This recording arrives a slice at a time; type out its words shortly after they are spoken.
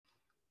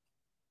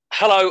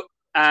Hello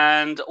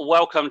and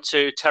welcome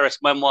to Terrace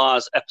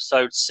Memoirs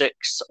episode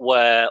 6,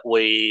 where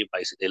we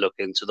basically look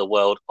into the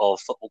world of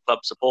football club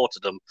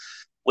supporterdom.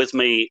 With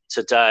me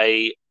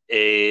today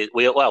is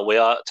we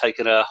are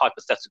taking a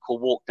hypothetical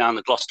walk down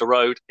the Gloucester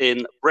Road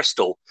in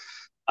Bristol.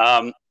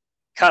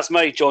 Kaz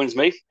May joins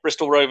me,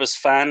 Bristol Rovers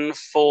fan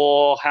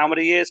for how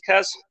many years,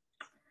 Kaz?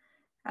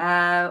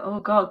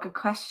 Good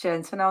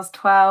question. So when I was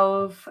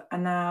 12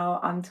 and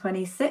now I'm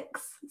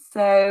 26.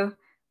 So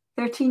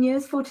 13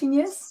 years, 14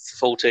 years?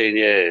 14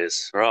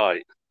 years,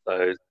 right.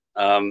 So,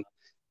 and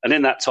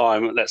in that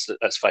time, let's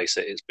face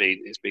it,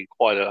 it's been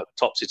quite a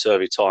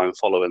topsy-turvy time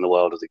following the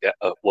world of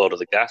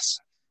the gas.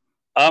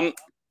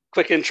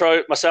 Quick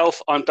intro,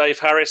 myself, I'm Dave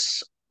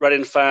Harris,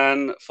 Reading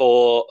fan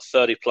for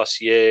 30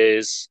 plus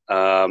years,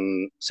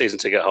 season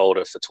ticket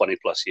holder for 20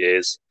 plus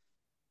years.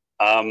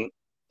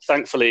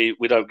 Thankfully,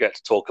 we don't get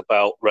to talk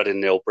about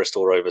Reading 0,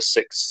 Bristol Rovers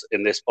 6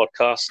 in this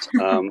podcast.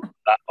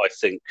 That, I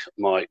think,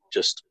 might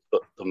just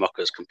put the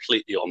muckers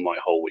completely on my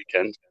whole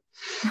weekend.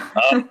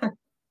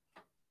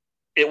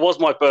 It was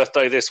my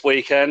birthday this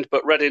weekend,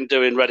 but Reading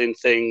doing Reading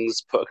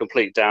things put a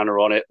complete downer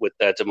on it with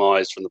their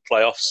demise from the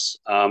playoffs.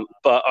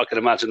 But I can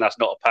imagine that's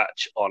not a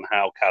patch on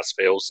how Kaz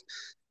feels,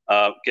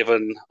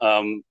 given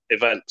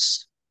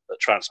events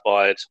that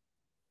transpired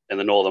in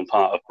the northern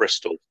part of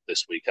Bristol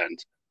this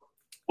weekend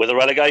with a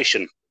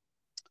relegation.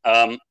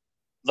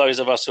 Those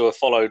of us who have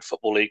followed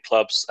Football League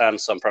clubs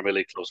and some Premier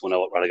League clubs will know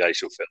what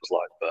relegation feels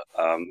like, but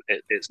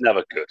it's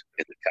never good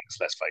in the case,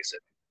 let's face it.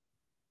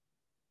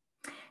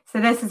 So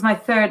this is my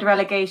third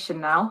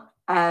relegation now.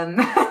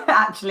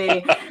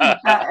 Actually,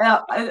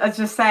 I was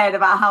just saying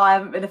about how I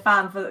haven't been a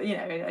fan for,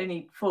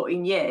 only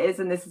 14 years,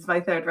 and this is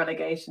my third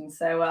relegation.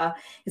 So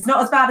it's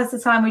not as bad as the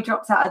time we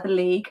dropped out of the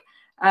league,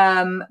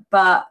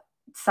 but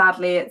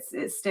sadly,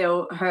 it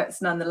still hurts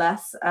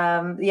nonetheless.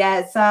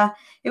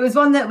 It was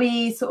one that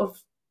we sort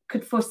of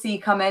could foresee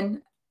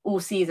coming all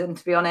season,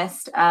 to be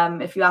honest.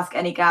 If you ask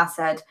any gas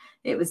head,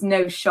 it was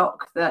no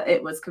shock that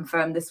it was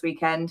confirmed this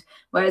weekend,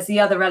 whereas the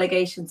other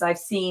relegations I've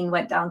seen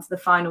went down to the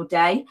final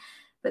day.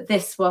 But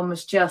this one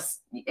was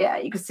just,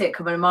 you could see it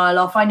coming a mile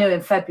off. I know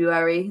in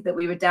February that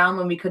we were down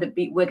when we couldn't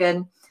beat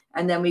Wigan,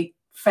 and then we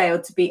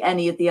failed to beat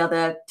any of the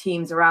other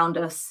teams around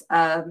us.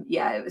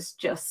 It's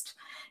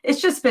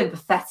just been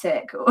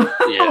pathetic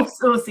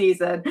all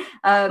season.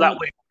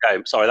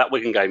 That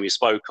Wigan game you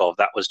spoke of,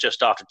 that was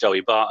just after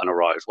Joey Barton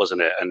arrived,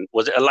 wasn't it? And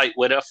was it a late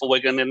winner for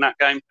Wigan in that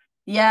game?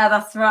 Yeah,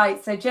 that's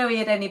right. So Joey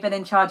had only been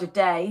in charge a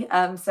day,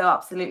 so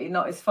absolutely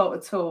not his fault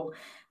at all.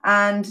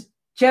 And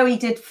Joey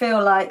did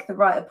feel like the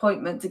right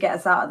appointment to get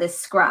us out of this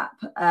scrap.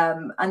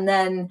 And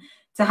then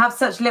to have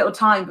such little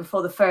time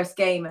before the first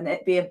game and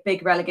it be a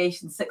big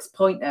relegation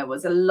 6-pointer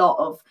was a lot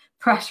of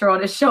pressure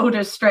on his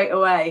shoulders straight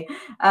away.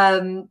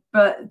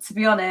 But to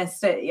be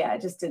honest,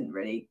 it just didn't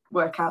really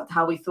work out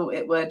how we thought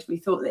it would. We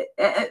thought that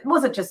it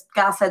wasn't just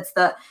gasheads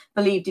that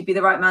believed he'd be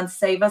the right man to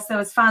save us. There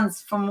was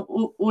fans from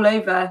all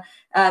over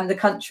the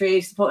country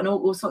supporting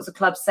all sorts of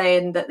clubs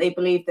saying that they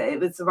believed that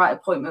it was the right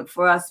appointment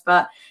for us.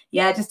 But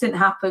it just didn't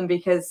happen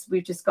because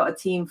we've just got a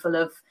team full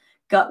of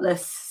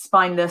gutless,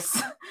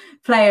 spineless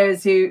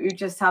players who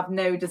just have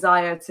no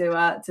desire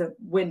to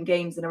win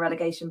games in a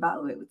relegation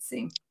battle, it would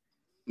seem.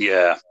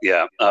 Yeah.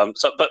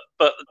 But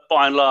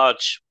by and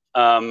large,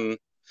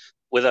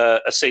 with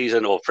a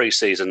season or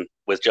pre-season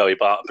with Joey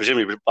Barton,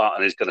 presumably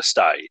Barton is going to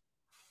stay.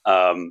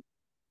 On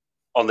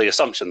the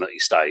assumption that he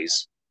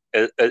stays,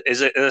 is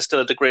there still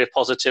a degree of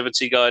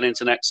positivity going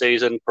into next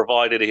season,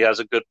 provided he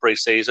has a good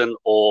pre-season,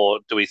 or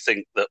do we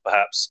think that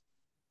perhaps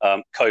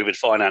COVID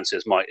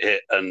finances might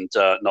hit and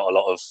not a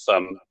lot of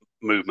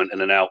movement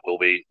in and out will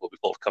be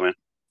forthcoming?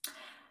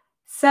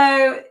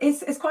 So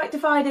it's quite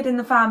divided in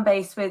the fan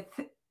base, with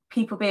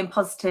people being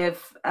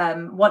positive,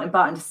 wanting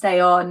Barton to stay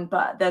on,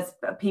 but there's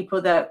people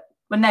that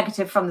were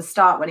negative from the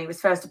start when he was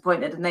first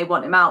appointed and they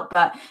want him out.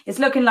 But it's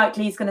looking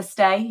likely he's going to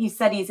stay. He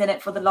said he's in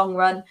it for the long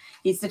run.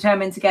 He's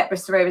determined to get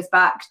Bristol Rovers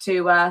back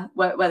to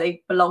where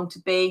they belong to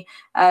be.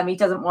 He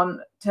doesn't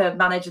want to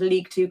manage a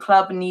League Two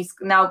club, and he's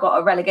now got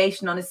a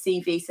relegation on his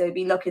CV, so he'll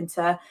be looking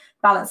to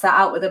balance that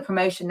out with a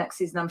promotion next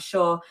season, I'm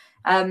sure.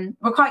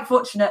 We're quite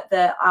fortunate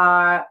that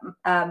our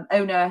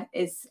owner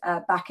is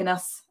backing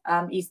us.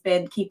 He's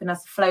been keeping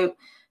us afloat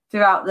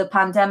throughout the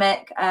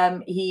pandemic.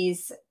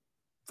 He's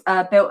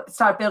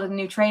started building a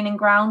new training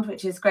ground,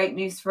 which is great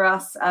news for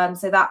us.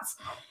 So that's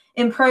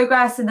in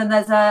progress, and then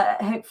there's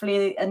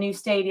hopefully a new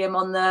stadium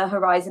on the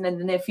horizon in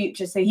the near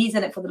future. So he's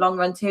in it for the long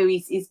run too.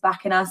 He's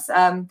backing us,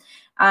 and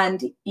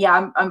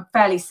I'm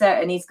fairly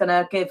certain he's going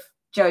to give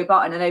Joey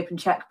Barton an open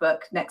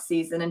checkbook next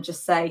season and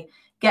just say,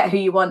 get who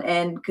you want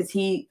in, because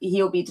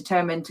he'll be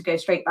determined to go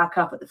straight back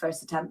up at the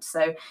first attempt.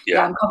 So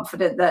I'm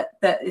confident that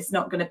it's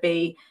not going to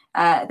be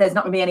there's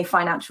not going to be any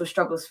financial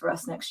struggles for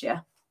us next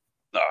year.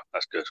 No,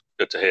 that's good.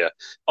 Good to hear.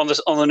 On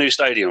the new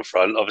stadium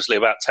front, obviously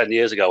about 10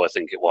 years ago, I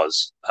think it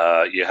was,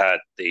 you had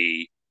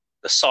the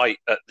site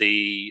at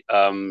the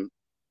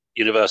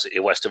University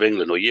of West of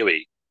England, or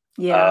UWE,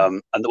 Yeah.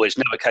 And which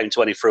never came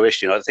to any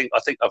fruition. I think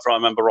if I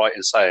remember right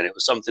in saying it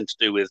was something to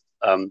do with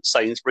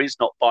Sainsbury's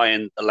not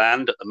buying the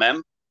land at the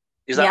Mem.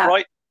 Is that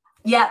right?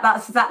 Yeah,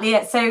 that's exactly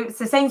it. So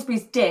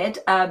Sainsbury's did,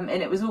 and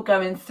it was all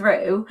going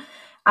through.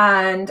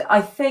 And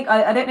I think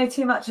I don't know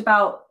too much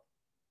about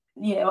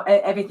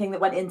everything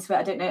that went into it.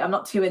 I don't know. I'm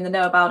not too in the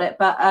know about it,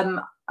 but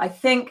I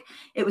think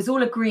it was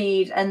all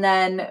agreed, and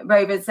then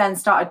Rovers then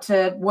started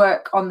to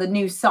work on the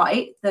new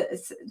site.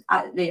 That's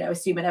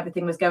assuming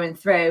everything was going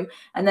through,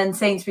 and then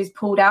Sainsbury's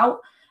pulled out.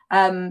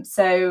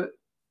 So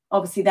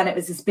obviously, then it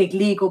was this big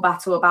legal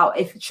battle about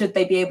should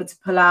they be able to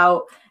pull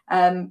out.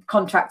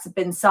 Contracts have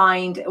been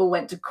signed. It all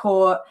went to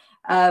court.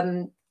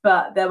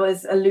 But there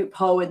was a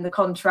loophole in the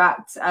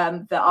contract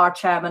that our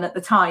chairman at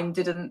the time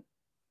didn't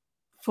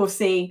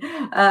foresee.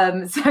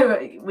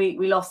 So we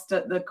lost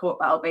at the court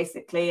battle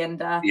basically,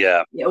 and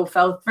it all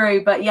fell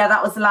through. But yeah,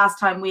 that was the last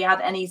time we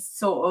had any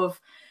sort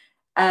of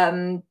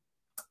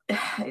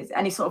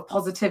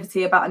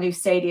positivity about a new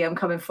stadium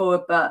coming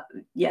forward. But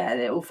yeah,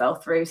 it all fell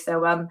through.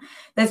 So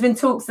there's been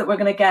talks that we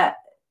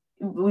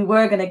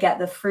were going to get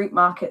the fruit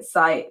market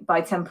site by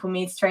Temple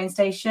Meads train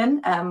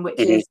station, which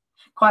is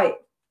quite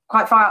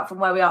far out from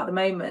where we are at the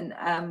moment.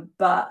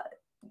 But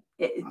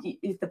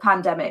the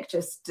pandemic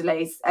just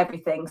delays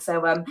everything.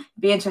 So it'd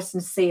be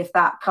interesting to see if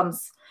that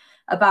comes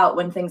about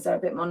when things are a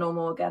bit more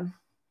normal again.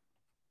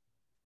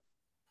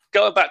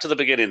 Going back to the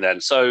beginning then.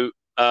 So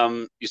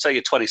you say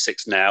you're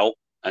 26 now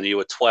and you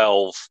were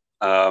 12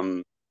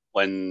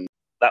 when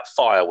that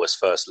fire was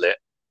first lit.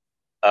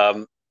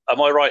 Am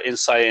I right in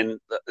saying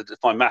that if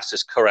my maths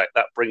is correct,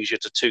 that brings you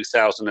to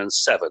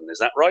 2007? Is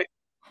that right?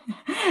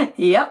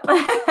 Yep.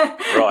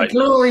 Right.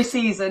 Glory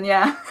season,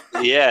 yeah.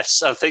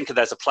 Yes, I'm thinking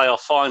there's a playoff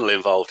final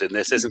involved in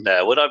this, isn't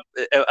there?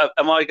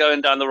 Am I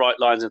going down the right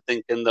lines and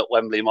thinking that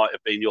Wembley might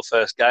have been your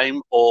first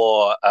game,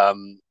 or are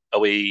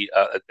we?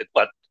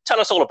 But tell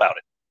us all about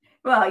it.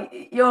 Well,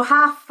 you're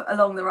half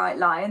along the right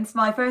lines.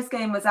 My first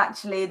game was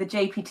actually the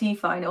JPT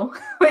final,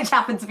 which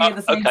happened to be in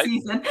the same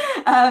season.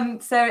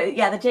 So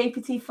yeah, the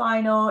JPT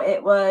final.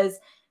 It was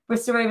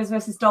Bristol Rovers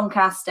versus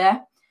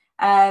Doncaster.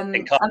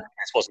 In Cardiff,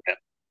 wasn't it?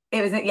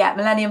 It was at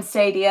Millennium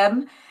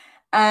Stadium.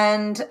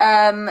 And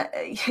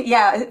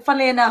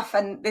funnily enough,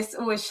 and this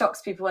always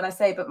shocks people when I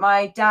say, but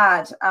my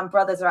dad and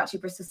brothers are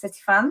actually Bristol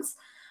City fans.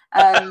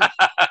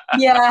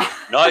 Yeah,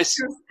 nice.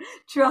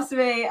 Trust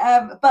me.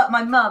 But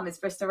my mum is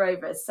Bristol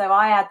Rovers, so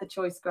I had the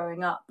choice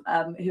growing up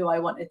who I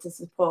wanted to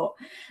support.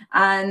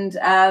 And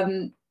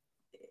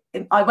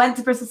I went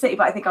to Bristol City,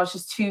 but I think I was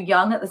just too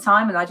young at the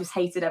time, and I just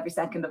hated every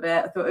second of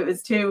it. I thought it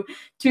was too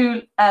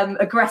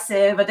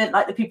aggressive. I didn't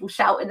like the people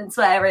shouting and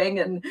swearing,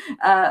 and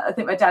I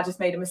think my dad just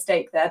made a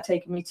mistake there,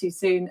 taking me too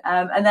soon.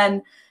 And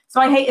then,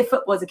 so I hated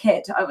football as a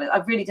kid.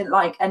 I really didn't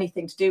like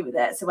anything to do with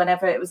it. So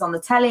whenever it was on the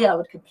telly, I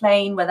would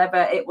complain. Whenever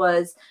it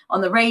was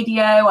on the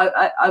radio,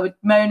 I would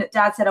moan at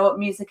Dad, said I want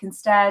music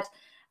instead.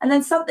 And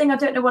then something, I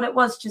don't know what it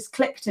was, just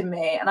clicked in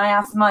me. And I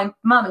asked my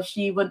mum if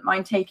she wouldn't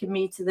mind taking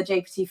me to the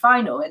JPT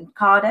final in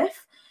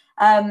Cardiff.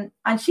 And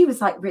she was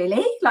like,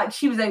 really? Like,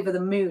 she was over the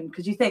moon,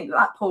 because you think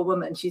that poor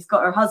woman, she's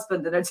got her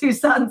husband and her two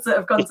sons that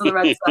have gone to the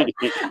Red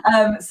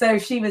Sox. So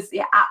she was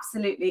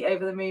absolutely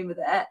over the moon with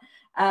it.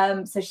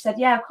 So she said,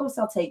 yeah, of course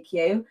I'll take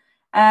you.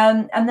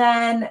 And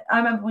then I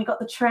remember we got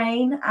the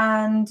train,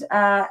 and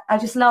I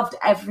just loved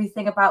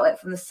everything about it.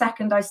 From the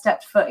second I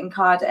stepped foot in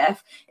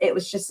Cardiff, it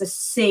was just a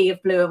sea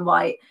of blue and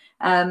white.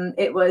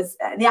 It was,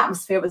 the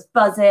atmosphere was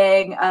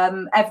buzzing.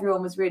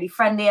 Everyone was really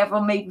friendly.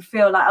 Everyone made me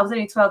feel like I was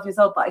only 12 years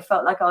old, but I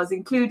felt like I was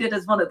included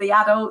as one of the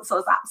adults. I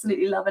was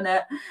absolutely loving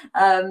it.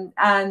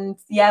 And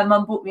yeah,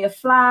 Mum bought me a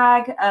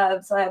flag.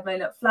 So I had my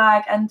own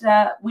flag, and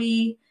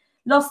we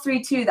lost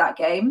 3-2 that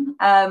game.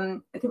 I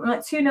think we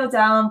went 2-0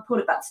 down,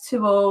 pulled it back to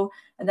 2-2,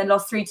 and then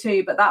lost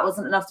 3-2. But that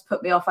wasn't enough to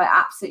put me off. I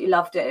absolutely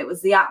loved it. It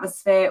was the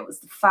atmosphere, it was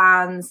the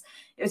fans,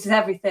 it was just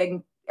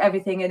everything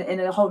in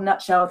a whole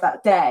nutshell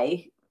that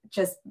day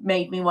just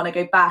made me want to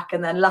go back.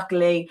 And then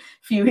luckily,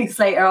 a few weeks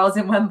later, I was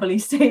in Wembley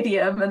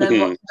Stadium, and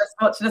then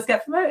watching us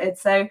get promoted.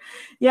 So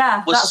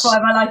yeah, that's why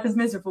my life is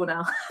miserable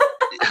now.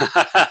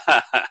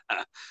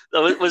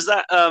 Was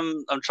that?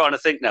 I'm trying to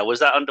think now. Was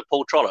that under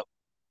Paul Trollope?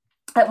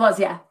 It was,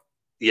 yeah.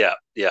 Yeah.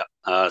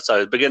 So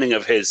the beginning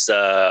of his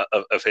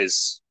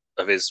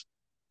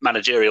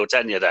managerial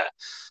tenure there.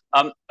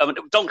 I mean,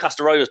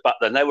 Doncaster Rovers back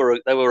then, they were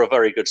a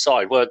very good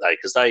side, weren't they?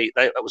 Because they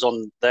was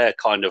on their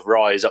kind of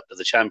rise up to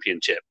the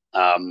Championship.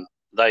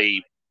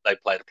 They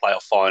played a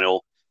playoff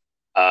final.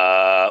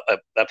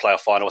 Their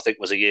playoff final, I think,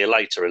 was a year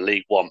later in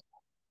League One,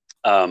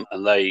 and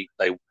they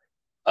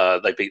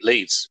beat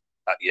Leeds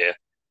that year.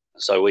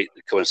 So we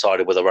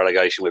coincided with a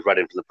relegation with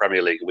Reading from the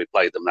Premier League, and we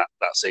played them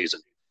that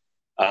season.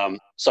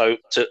 So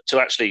to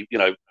actually,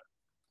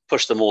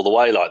 push them all the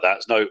way like that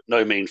is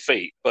no mean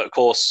feat. But of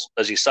course,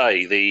 as you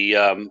say, the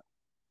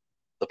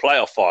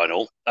playoff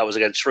final, that was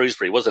against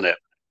Shrewsbury, wasn't it?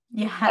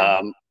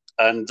 Yeah.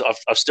 And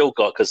I've still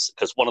got, because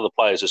one of the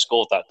players who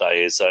scored that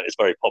day is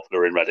very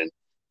popular in Reading.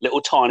 Little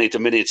tiny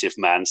diminutive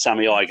man,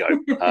 Sammy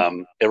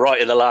Igo.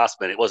 Right in the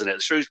last minute, wasn't it?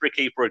 The Shrewsbury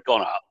keeper had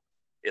gone up,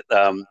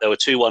 There were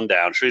 2-1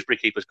 down. Shrewsbury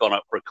keeper's gone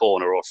up for a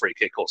corner or a free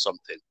kick or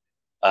something,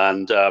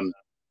 and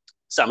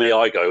Sammy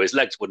Igoe, his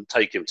legs wouldn't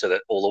take him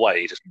all the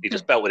way. He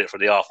just belted it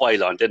from the halfway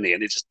line, didn't he?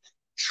 And it just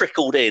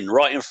trickled in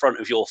right in front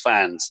of your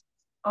fans.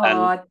 Oh, and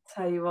I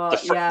tell you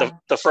what,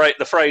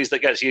 the phrase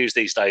that gets used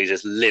these days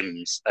is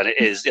limbs, and it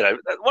is,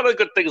 one of the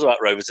good things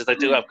about Rovers is they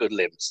do have good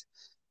limbs.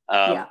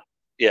 So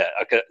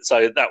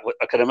that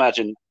I can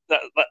imagine that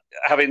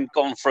having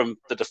gone from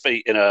the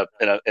defeat in a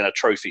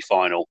trophy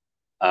final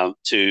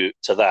to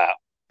that,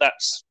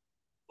 that's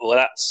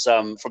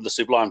from the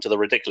sublime to the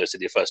ridiculous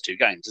in your first 2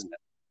 games, isn't it?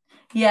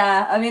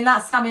 Yeah, I mean,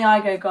 that Sammy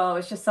Igoe goal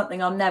was just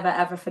something I'll never,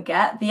 ever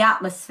forget. The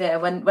atmosphere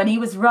when he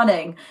was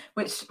running,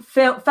 which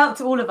felt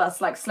to all of us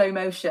like slow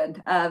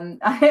motion.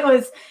 It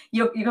was,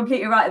 you're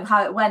completely right with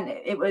how it went.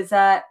 It was,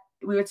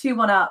 we were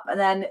 2-1 up, and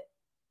then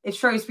if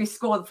Shrewsbury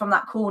scored from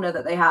that corner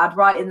that they had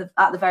right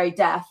at the very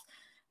death,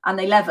 and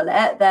they level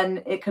it,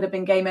 then it could have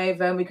been game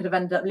over and we could have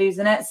ended up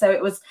losing it. So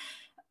it was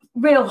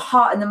real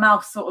heart in the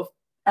mouth sort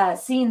of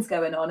scenes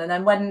going on. And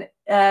then when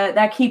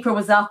their keeper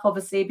was up,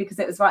 obviously, because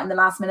it was right in the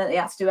last minute, they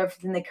had to do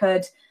everything they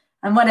could.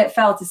 And when it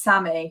fell to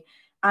Sammy,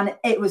 and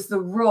it was the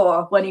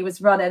roar when he was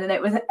running, and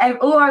it was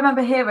all I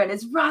remember hearing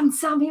is "Run,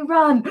 Sammy,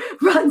 run!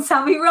 Run,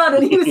 Sammy, run!"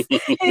 And he was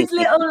his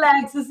little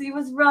legs as he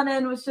was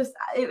running was just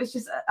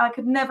I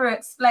could never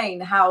explain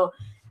how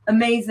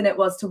amazing it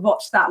was to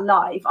watch that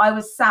live. I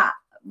was sat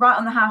right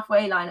on the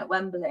halfway line at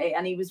Wembley,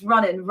 and he was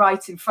running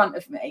right in front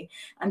of me,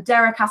 and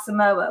Derek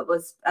Asamoah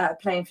was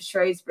playing for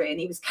Shrewsbury, and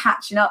he was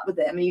catching up with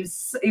him. He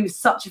was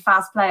such a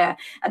fast player,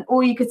 and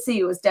all you could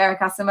see was Derek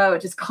Asamoah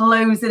just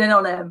closing in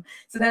on him.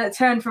 So then it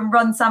turned from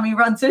 "Run, Sammy,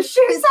 run" to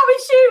 "Shoot, Sammy,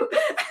 shoot!"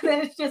 And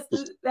then it's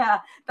just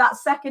that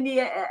second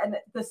year and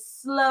the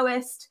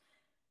slowest.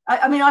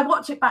 I mean, I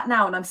watch it back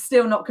now and I'm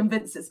still not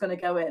convinced it's going to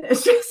go in.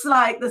 It's just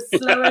like the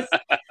slowest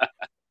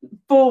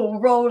ball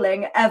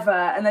rolling ever,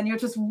 and then you're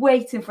just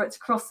waiting for it to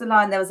cross the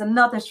line. There was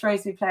another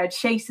Shrewsbury player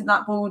chasing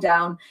that ball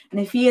down, and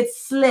if he had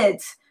slid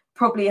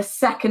probably a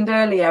second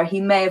earlier, he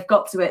may have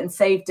got to it and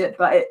saved it.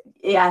 But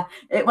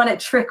when it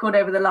trickled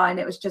over the line,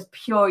 it was just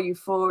pure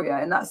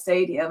euphoria in that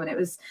stadium. And it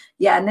was,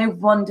 no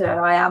wonder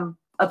I am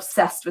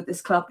obsessed with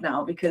this club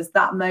now, because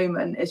that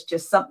moment is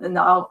just something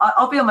that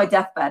I'll be on my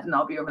deathbed and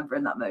I'll be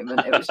remembering that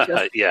moment. It was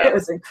just it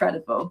was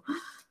incredible.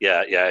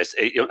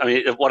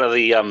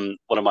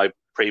 One of my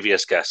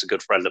previous guests, a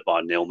good friend of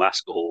mine, Neil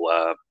Maskell,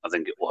 I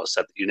think it was,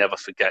 said that you never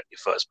forget your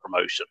first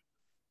promotion.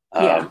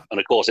 And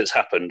of course, it's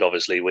happened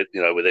obviously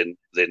within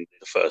the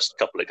first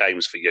couple of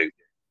games for you.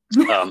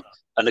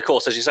 And of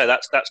course, as you say,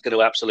 that's going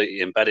to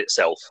absolutely embed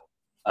itself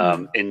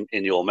in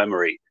your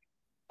memory.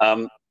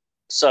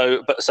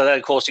 So then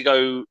of course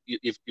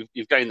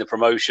you've gained the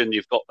promotion,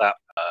 you've got that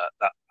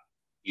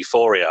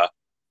euphoria.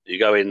 You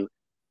go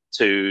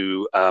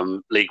into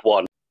League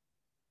One.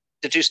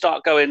 Did you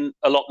start going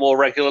a lot more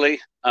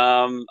regularly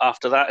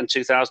after that in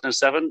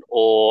 2007,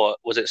 or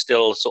was it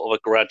still sort of a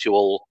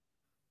gradual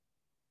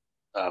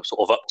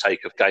sort of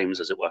uptake of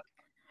games, as it were?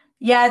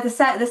 Yeah, the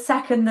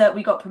second that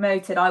we got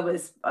promoted, I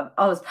was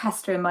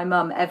pestering my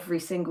mum every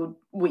single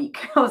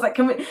week. I was like,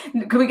 can we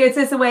go to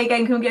this away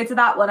game? Can we go to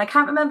that one? I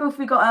can't remember if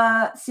we got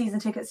a season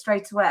ticket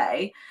straight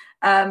away,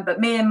 but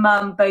me and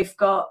mum both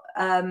got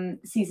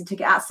season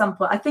ticket at some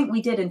point. I think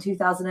we did in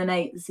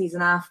 2008, the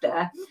season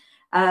after.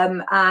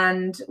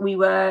 And we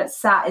were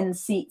sat in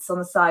seats on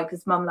the side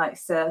because mum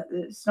likes to,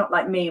 it's not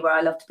like me where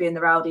I love to be in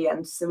the rowdy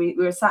end. So we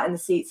were sat in the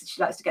seats and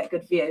she likes to get a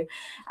good view.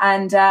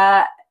 And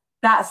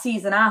that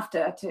season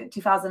after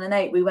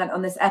 2008, we went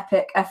on this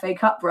epic FA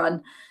Cup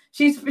run.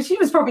 She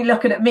was probably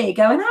looking at me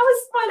going, how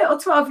is my little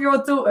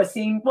 12-year-old daughter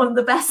seeing one of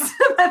the best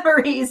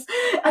memories?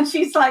 And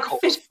she's like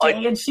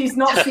 50 and she's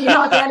not seen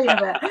hardly any of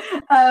it.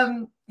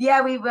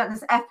 We went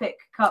this epic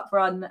cup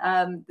run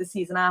the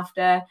season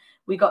after.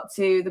 We got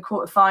to the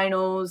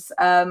quarterfinals.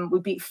 We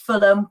beat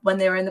Fulham when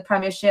they were in the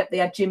Premiership. They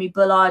had Jimmy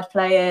Bullard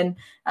playing.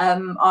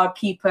 Our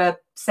keeper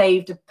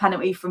saved a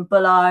penalty from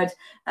Bullard.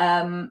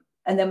 And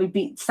then we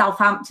beat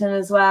Southampton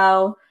as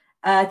well.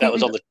 That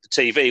was on the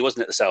TV,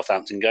 wasn't it, the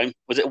Southampton game?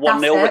 Was it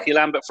 1-0 Ricky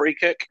Lambert free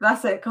kick?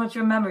 That's it. God,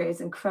 your memory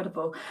is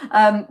incredible.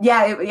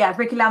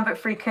 Ricky Lambert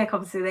free kick.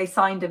 Obviously, they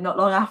signed him not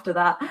long after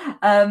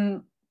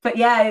that. But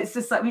yeah, it's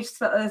just like we just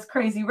felt this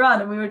crazy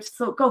run, and we were just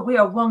thought, God, we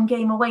are one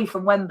game away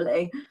from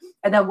Wembley.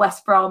 And then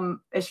West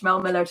Brom,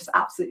 Ishmael Miller just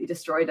absolutely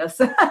destroyed us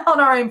on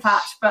our own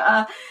patch.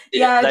 But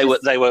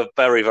they were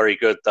very, very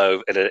good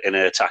though in an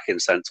attacking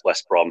sense,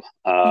 West Brom,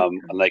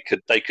 and they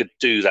could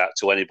do that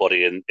to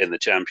anybody in the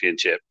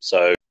Championship.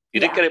 So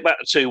you did get it back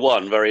to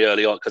 2-1 very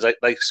early on, because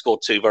they scored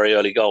 2 very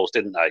early goals,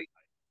 didn't they?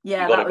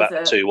 Yeah, you got it back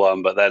to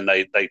 2-1, but then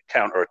they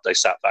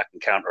sat back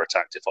and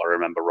counter-attacked, if I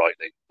remember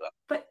rightly.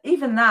 But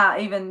even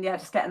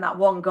just getting that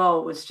one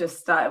goal was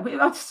just we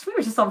were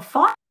just on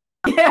fire.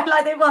 Yeah,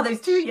 those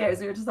 2 years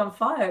we were just on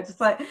fire. Just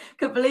like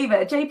couldn't believe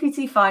it. A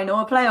JPT final,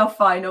 a playoff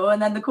final,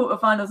 and then the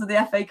quarterfinals of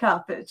the FA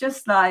Cup. It's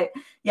just like,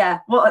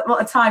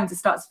 what a time to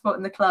start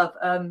supporting the club.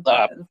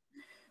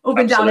 All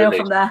been downhill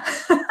from there.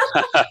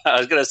 I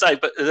was going to say,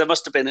 but there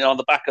must have been on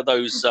the back of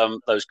those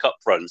cup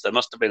runs. There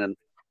must have been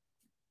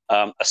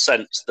a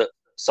sense that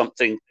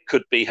something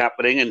could be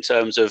happening in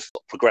terms of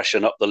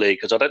progression up the league?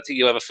 Because I don't think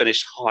you ever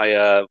finished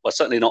higher, well,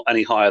 certainly not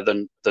any higher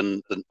than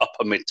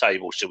upper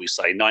mid-table, should we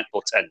say, 9th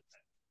or 10th.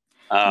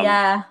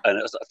 Yeah.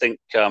 And I think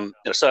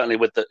certainly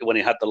with when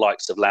he had the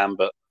likes of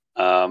Lambert,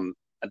 and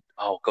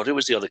oh God, who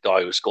was the other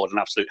guy who scored an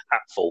absolute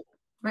hatful?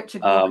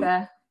 Richard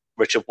Walker.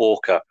 Richard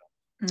Walker.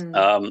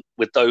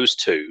 With those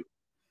two,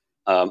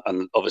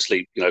 and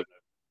obviously,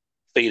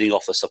 feeding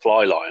off the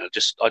supply line,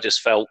 I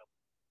just felt,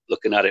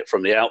 looking at it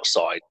from the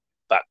outside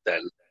back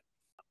then,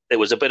 it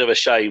was a bit of a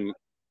shame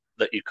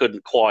that you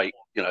couldn't quite,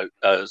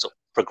 sort of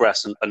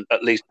progress and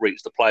at least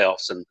reach the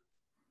playoffs and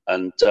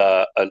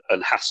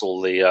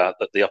hassle the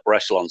upper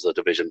echelons of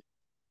the division.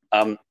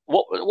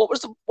 What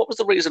was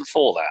the reason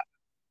for that,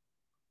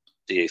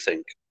 do you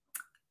think?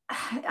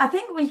 I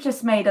think we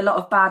just made a lot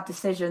of bad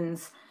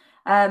decisions.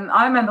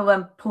 I remember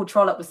when Paul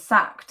Trollope was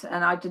sacked,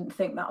 and I didn't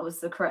think that was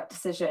the correct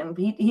decision.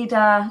 He'd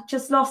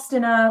just lost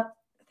in I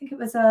think it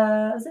was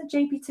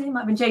JPT? It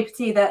might have been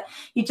JPT, that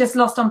he just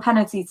lost on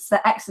penalties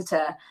to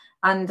Exeter,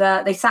 and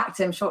they sacked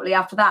him shortly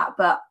after that.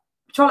 But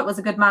Trollope was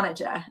a good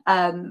manager,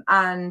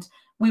 and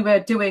we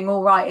were doing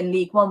all right in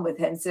League One with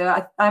him. So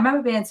I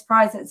remember being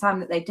surprised at the time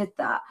that they did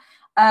that.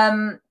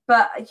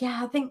 But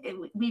yeah, I think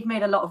we've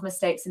made a lot of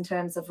mistakes in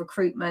terms of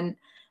recruitment.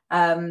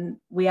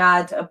 We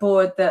had a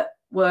board that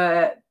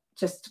were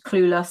just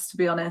clueless, to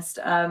be honest.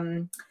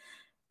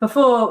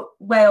 Before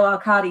Wael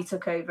Al-Qadi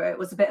took over, it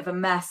was a bit of a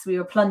mess. We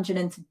were plunging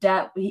into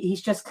debt.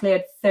 He's just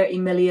cleared 30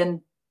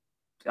 million.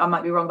 I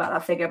might be wrong about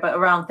that figure, but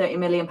around 30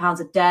 million pounds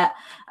of debt.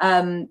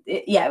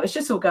 It was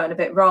just all going a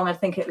bit wrong. I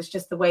think it was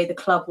just the way the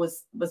club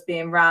was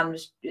being ran.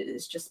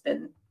 It's just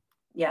been,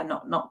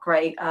 not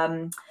great.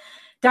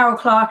 Darrell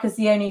Clarke is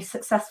the only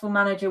successful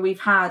manager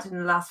we've had in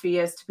the last few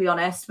years, to be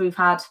honest. We've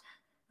had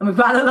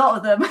a lot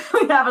of them.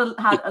 We haven't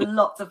had a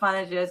lot of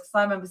managers, because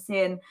I remember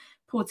seeing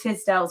Paul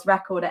Tisdale's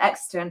record at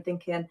Exeter and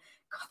thinking,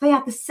 God, they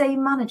had the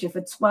same manager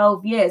for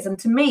 12 years. And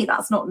to me,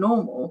 that's not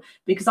normal,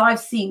 because I've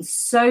seen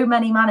so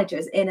many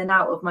managers in and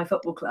out of my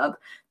football club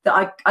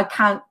that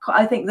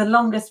I think the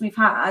longest we've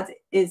had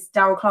is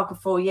Darrell Clarke for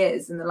 4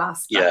 years in the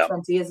last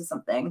 20 years or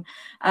something.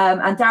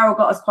 And Darrell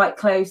got us quite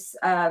close.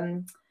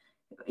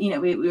 We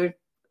were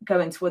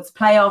going towards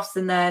playoffs,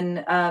 and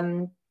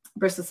then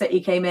Bristol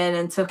City came in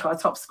and took our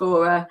top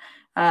scorer.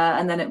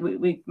 And then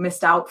we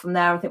missed out from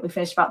there. I think we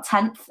finished about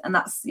 10th, and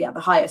that's the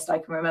highest I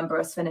can remember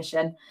us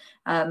finishing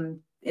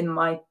in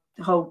my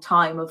whole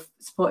time of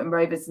supporting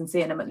Rovers and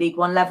seeing them at League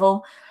One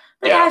level.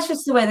 But it's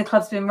just the way the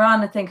club's been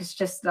run. I think it's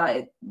just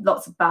like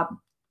lots of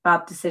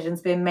bad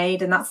decisions being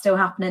made, and that's still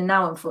happening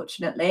now,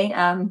 unfortunately.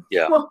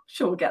 Well,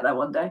 sure, we'll get there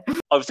one day.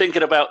 I was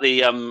thinking about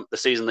the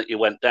season that you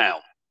went down,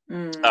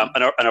 and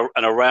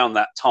around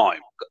that time,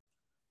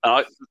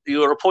 and you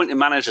were appointing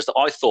managers that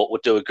I thought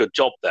would do a good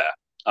job there.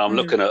 I'm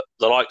looking at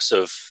the likes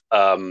of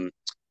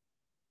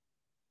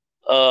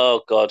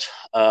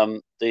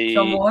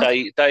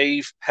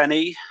Dave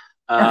Penny.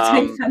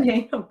 Dave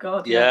Penny. Oh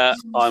God. Yeah,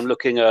 I'm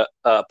looking at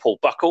Paul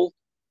Buckle,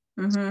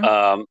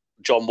 John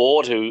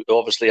Ward, who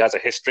obviously has a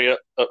history at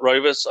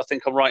Rovers. I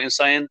think I'm right in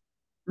saying.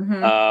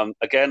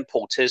 Again,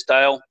 Paul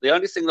Tisdale. The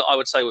only thing that I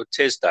would say with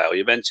Tisdale,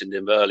 you mentioned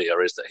him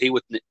earlier, is that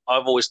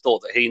I've always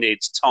thought that he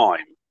needs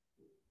time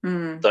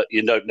that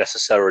you don't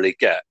necessarily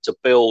get to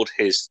build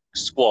his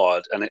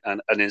squad and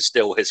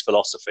instill his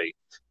philosophy.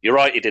 You're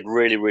right, he did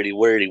really, really,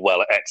 really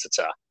well at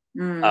Exeter.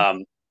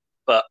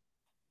 But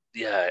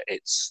yeah,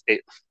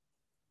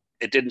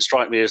 it didn't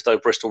strike me as though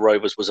Bristol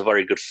Rovers was a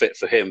very good fit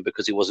for him,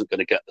 because he wasn't going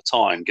to get the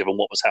time, given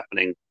what was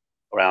happening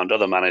around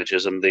other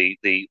managers and the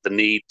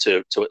need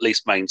to at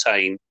least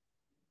maintain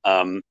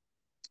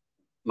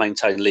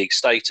league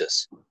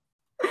status.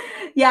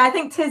 Yeah, I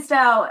think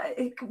Tisdale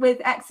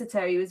with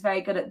Exeter, he was very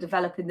good at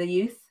developing the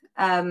youth.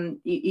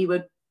 He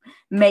would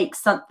make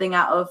something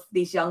out of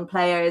these young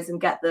players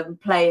and get them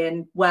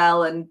playing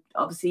well. And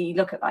obviously, you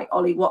look at like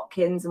Ollie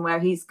Watkins and where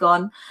he's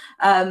gone.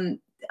 I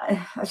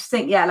just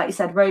think, like you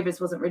said,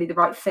 Rovers wasn't really the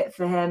right fit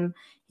for him.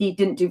 He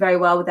didn't do very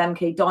well with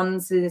MK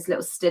Dons in his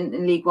little stint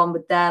in League One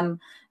with them.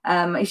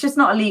 He's just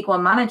not a League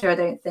One manager, I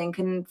don't think.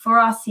 And for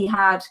us, he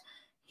had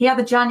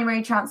the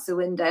January transfer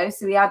window,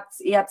 so he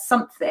had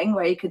something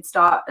where he could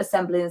start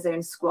assembling his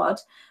own squad.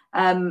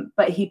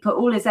 But he put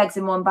all his eggs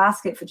in one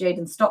basket for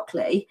Jayden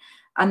Stockley,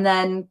 and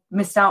then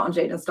missed out on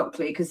Jayden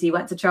Stockley because he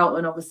went to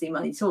Charlton. Obviously,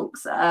 money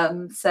talks.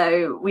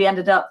 So we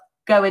ended up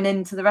going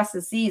into the rest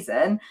of the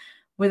season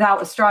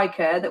without a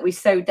striker that we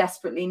so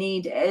desperately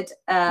needed.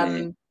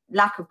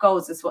 Lack of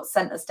goals is what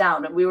sent us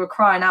down, and we were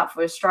crying out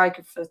for a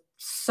striker for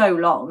so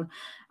long.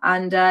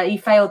 And he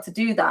failed to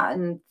do that.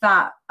 And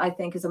that, I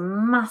think, is a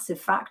massive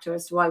factor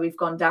as to why we've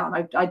gone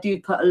down. I do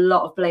put a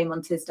lot of blame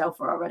on Tisdale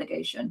for our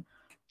relegation,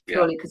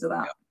 purely because of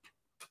that.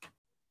 Yeah.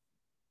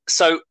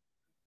 So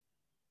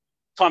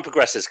time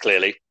progresses,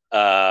 clearly.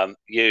 As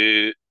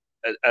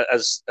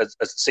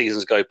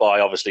seasons go by,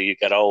 obviously you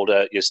get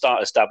older. You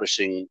start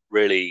establishing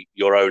really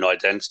your own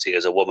identity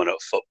as a woman at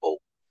football.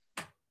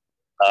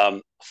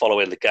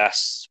 Following the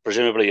Gas,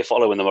 presumably you're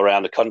following them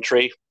around the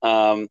country.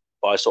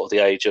 by sort of the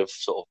age of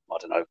sort of, I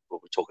don't know,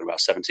 what we're talking about,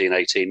 17,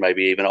 18,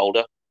 maybe even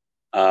older.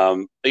 Are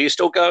you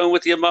still going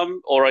with your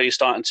mum, or are you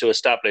starting to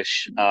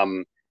establish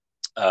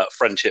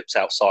friendships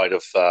outside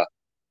of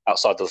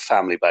the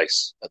family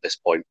base at this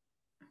point?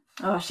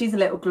 Oh, she's a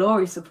little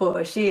Glory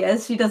supporter. She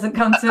is. She doesn't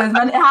come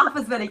to half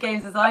as many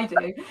games as I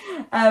do.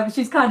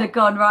 She's kind of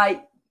gone,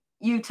 right,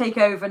 you take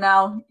over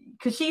now.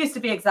 Because she used to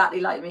be exactly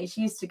like me.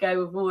 She used to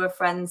go with all her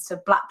friends to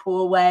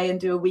Blackpool away and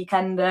do a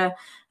weekender.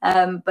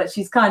 But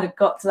she's kind of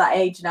got to that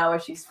age now where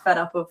she's fed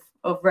up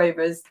of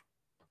Rovers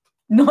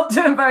not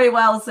doing very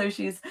well. So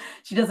she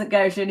doesn't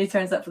go. She only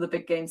turns up for the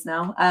big games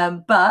now.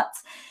 But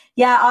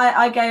yeah,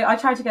 I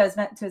try to go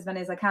to as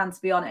many as I can,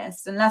 to be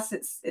honest, unless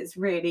it's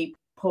really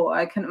poor.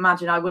 I couldn't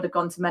imagine I would have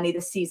gone to many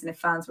this season if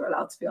fans were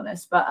allowed, to be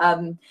honest. But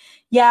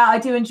yeah, I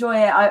do enjoy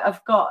it.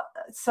 I've got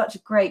such a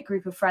great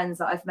group of friends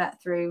that I've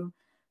met through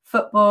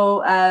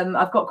football.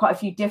 I've got quite a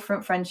few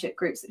different friendship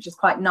groups, which is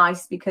quite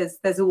nice because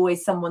there's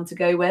always someone to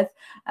go with.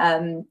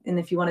 And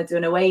if you want to do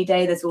an away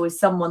day, there's always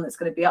someone that's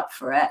going to be up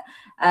for it.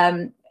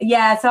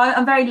 Yeah, so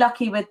I'm very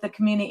lucky with the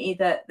community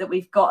that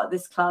we've got at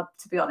this club,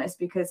 to be honest,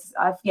 because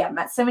I've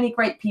met so many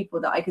great people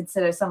that I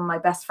consider some of my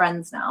best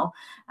friends now,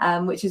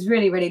 which is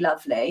really, really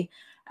lovely.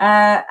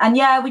 And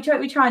yeah, we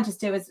try and just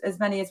do as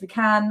many as we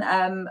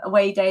can.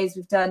 Away days,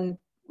 we've done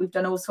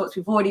all sorts.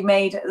 We've already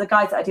made, the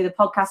guys that I do the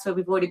podcast with,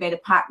 we've already made a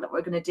pact that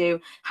we're going to do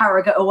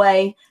Harrogate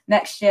away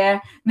next year.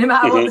 No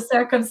matter what the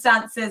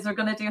circumstances, we're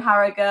going to do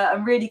Harrogate.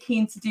 I'm really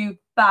keen to do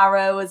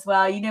Barrow as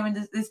well.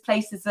 When there's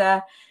places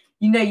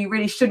you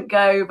really shouldn't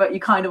go, but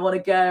you kind of want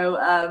to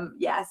go.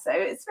 Yeah, so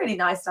it's really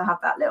nice to have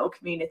that little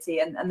community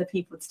and the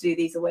people to do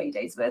these away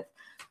days with.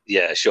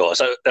 Yeah, sure.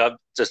 So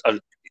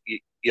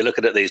you're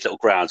looking at these little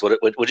grounds.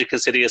 Would you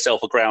consider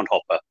yourself a ground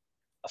hopper,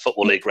 a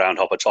Football League ground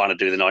hopper, trying to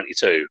do the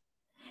 92?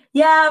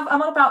 Yeah,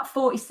 I'm on about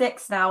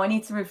 46 now. I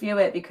need to review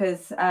it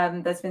because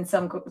there's been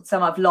some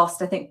I've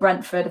lost. I think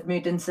Brentford have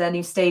moved into their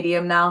new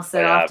stadium now,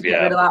 so I have to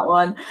get rid of that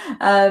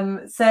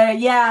one. So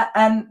yeah,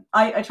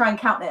 I try and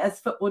count it as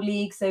Football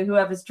League. So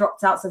whoever's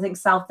dropped out, so I think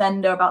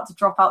Southend are about to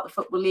drop out the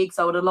Football League,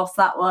 so I would have lost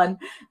that one.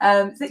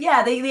 So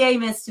yeah, the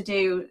aim is to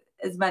do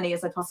as many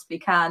as I possibly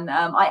can.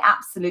 I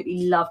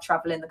absolutely love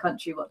traveling the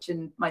country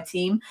watching my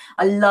team.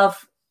 I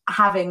love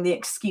having the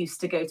excuse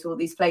to go to all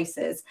these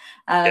places,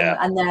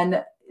 and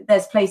then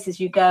there's places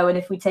you go, and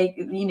if we take,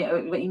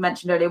 what you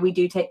mentioned earlier, we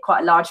do take quite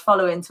a large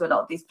following to a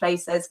lot of these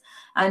places,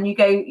 and you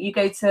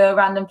go to a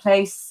random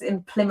place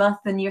in Plymouth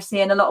and you're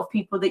seeing a lot of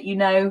people that you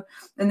know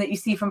and that you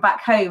see from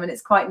back home, and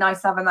it's quite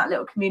nice having that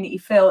little community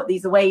feel at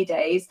these away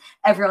days.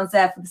 Everyone's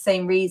there for the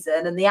same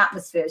reason, and the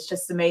atmosphere is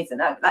just amazing.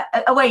 Like,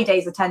 away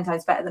days are 10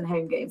 times better than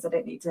home games. I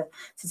don't need to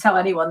tell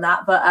anyone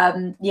that, but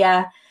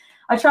yeah,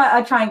 I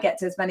try and get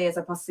to as many as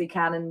I possibly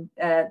can,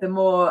 and the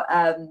more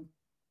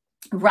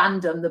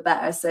random the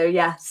better. So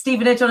yeah,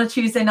 Stevenage on a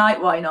Tuesday night,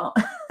 why not?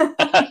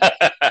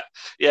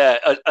 Yeah,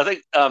 I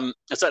think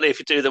certainly if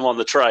you do them on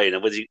the train,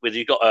 and whether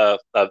you got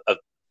it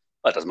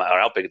doesn't matter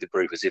how big the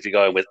group is, if you're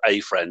going with a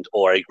friend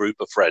or a group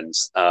of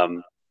friends,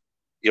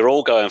 you're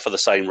all going for the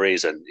same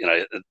reason,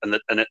 and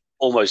it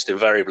almost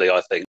invariably,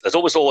 I think there's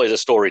always a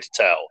story to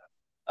tell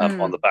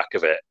on the back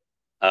of it.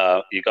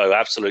 You go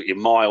absolutely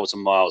miles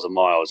and miles and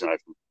miles,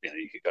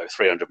 you could go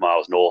 300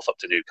 miles north up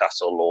to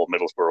Newcastle or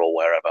Middlesbrough or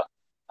wherever,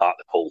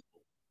 Hartlepool.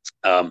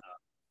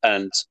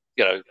 And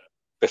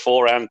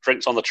beforehand,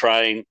 drinks on the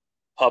train,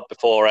 pub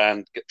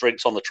beforehand, get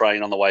drinks on the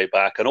train on the way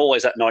back, and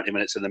always that 90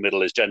 minutes in the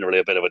middle is generally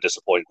a bit of a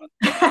disappointment.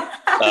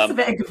 It's a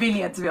bit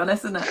inconvenient, to be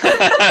honest, isn't it?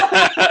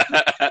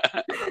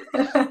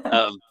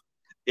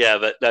 Yeah,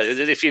 but no,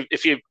 if you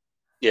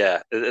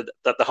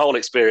the whole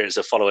experience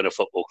of following a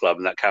football club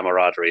and that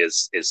camaraderie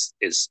is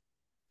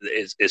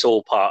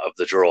all part of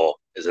the draw,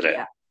 isn't it?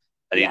 Yeah.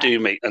 And you do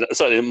meet, and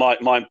certainly my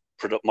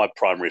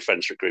primary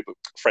friendship group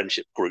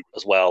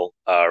as well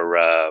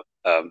are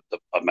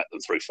I've met them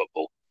through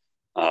football,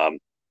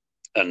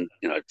 and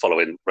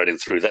following Reading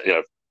through that,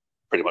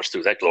 pretty much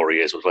through their glory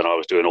years was when I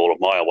was doing all of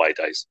my away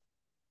days.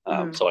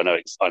 So I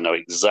know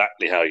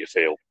exactly how you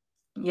feel.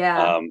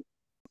 Yeah.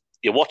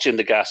 You're watching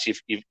the Gas.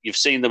 You've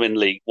seen them in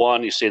League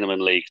One. You've seen them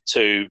in League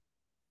Two,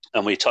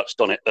 and we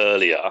touched on it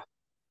earlier.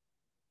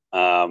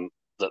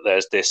 That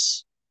there's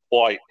this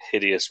quite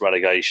hideous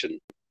relegation.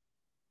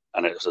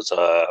 And it was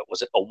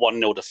it a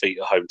 1-0 defeat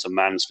at home to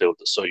Mansfield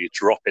that saw you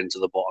drop into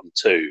the bottom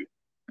two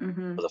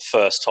for the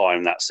first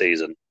time that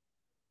season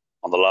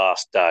on the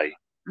last day.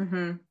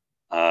 And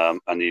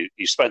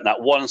you spent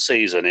that one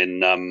season in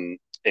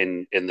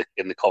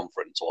the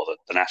conference or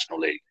the National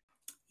League.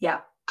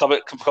 Yeah.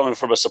 Coming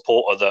from a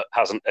supporter that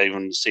hasn't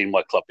even seen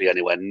my club be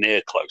anywhere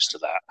near close to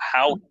that,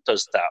 how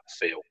does that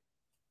feel?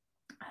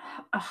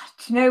 Do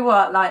you know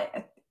what?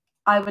 Like,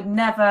 I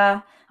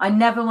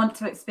never want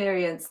to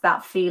experience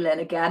that feeling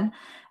again.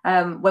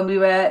 When we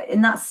were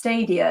in that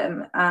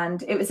stadium,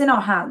 and it was in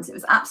our hands. It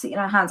was absolutely in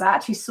our hands. I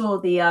actually saw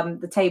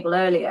the table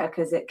earlier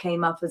because it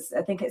came up as,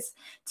 I think it's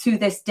to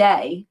this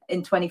day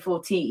in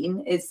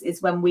 2014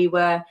 is when we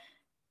were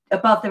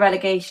above the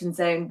relegation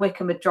zone.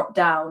 Wycombe had dropped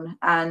down,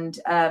 and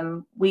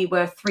we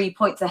were 3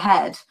 points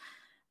ahead.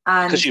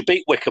 And because you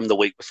beat Wycombe the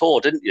week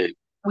before, didn't you?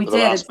 we For the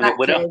did, last minute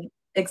winner.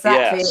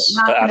 exactly. Yes,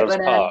 Last at minute Adams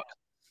winner, Park.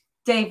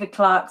 David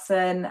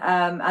Clarkson,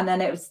 and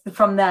then it was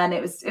from then.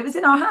 It was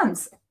in our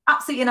hands,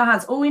 absolutely in our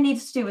hands. All we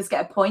needed to do was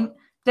get a point.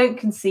 Don't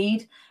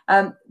concede.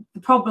 The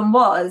problem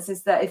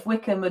is that if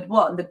Wycombe had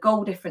won, the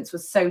goal difference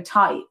was so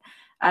tight.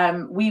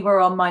 We were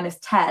on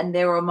 -10,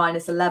 they were on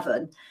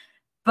 -11.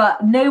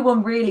 But no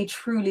one really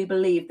truly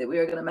believed that we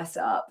were going to mess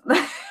it up.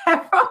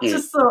 Everyone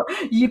just thought,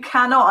 you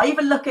cannot. I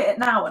even look at it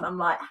now and I'm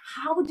like,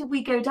 how did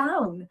we go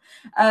down?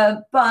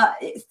 But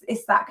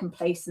it's that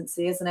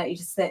complacency, isn't it? You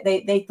just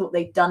they thought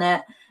they'd done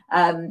it.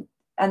 And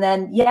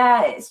then,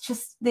 it's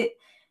just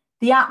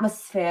the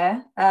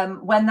atmosphere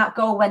when that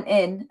goal went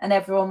in and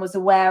everyone was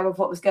aware of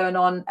what was going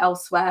on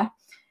elsewhere.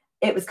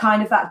 It was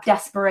kind of that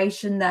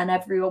desperation then.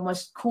 Everyone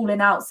was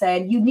calling out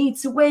saying, you need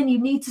to win, you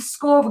need to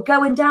score, we're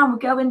going down.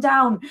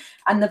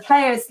 And the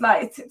players,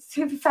 like,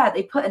 to be fair,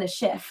 they put in a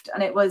shift,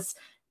 and it was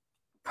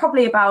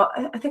probably about,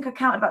 I think I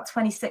counted about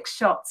 26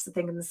 shots, I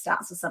think, in the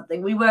stats or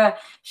something. We were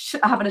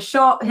having a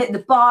shot, hitting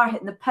the bar,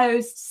 hitting the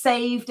post,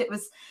 saved. It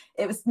was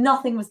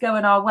nothing was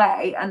going our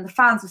way, and the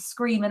fans were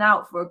screaming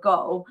out for a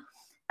goal.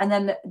 And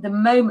then the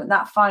moment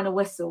that final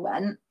whistle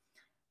went,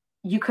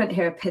 you couldn't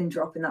hear a pin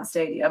drop in that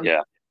stadium.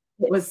 Yeah.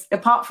 It was,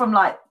 apart from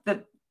like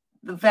the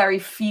very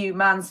few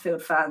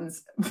Mansfield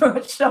fans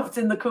shoved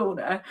in the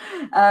corner,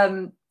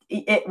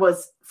 it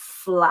was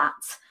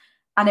flat.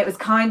 And it was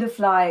kind of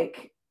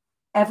like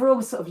everyone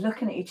was sort of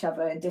looking at each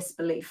other in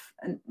disbelief,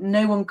 and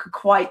no one could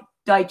quite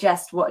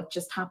digest what had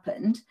just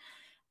happened.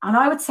 And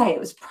I would say it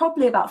was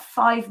probably about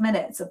 5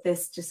 minutes of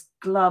this just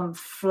glum,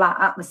 flat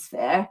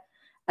atmosphere.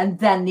 And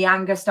then the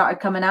anger started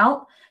coming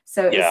out.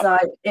 So it was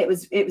like,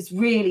 it was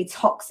really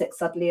toxic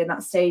suddenly in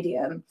that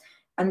stadium.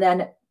 And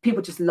then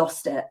people just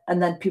lost it.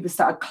 And then people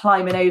started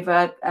climbing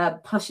over,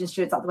 pushing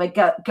students out the way,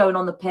 going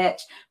on the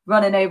pitch,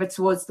 running over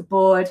towards the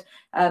board,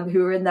 who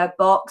were in their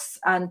box.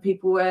 And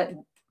people were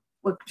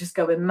just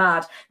going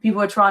mad. People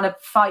were trying to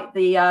fight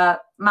the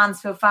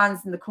Mansfield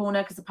fans in the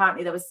corner, because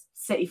apparently there was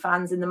City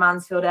fans in the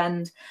Mansfield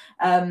end.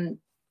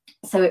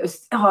 So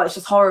it's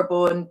just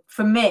horrible. And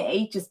for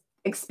me, just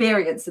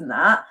experiencing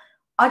that,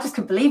 I just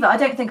couldn't believe it. I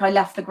don't think I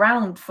left the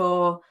ground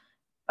for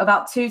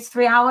about 2 to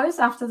 3 hours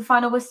after the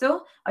final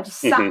whistle. I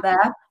just sat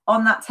there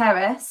on that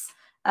terrace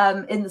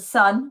in the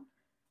sun,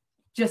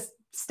 just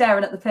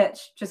staring at the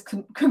pitch, just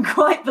couldn't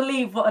quite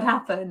believe what had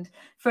happened.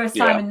 First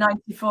time in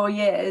 94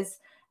 years.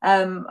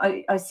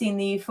 I seen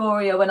the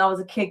euphoria when I was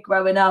a kid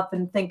growing up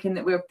and thinking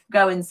that we were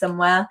going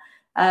somewhere,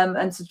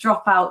 and to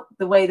drop out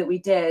the way that we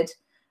did,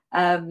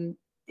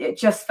 it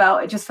just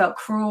felt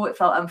cruel. It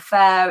felt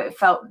unfair. It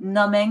felt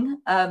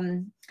numbing.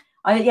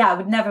 I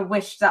would never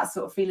wish that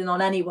sort of feeling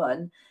on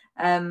anyone.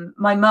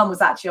 My mum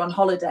was actually on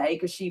holiday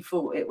because she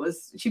thought it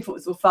was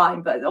all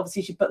fine, but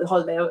obviously she put the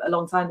holiday a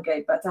long time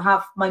ago. But to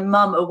have my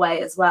mum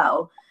away as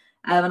well,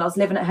 and I was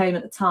living at home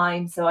at the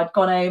time, so I'd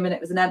gone home and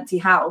it was an empty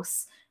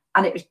house,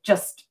 and it was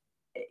just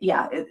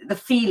the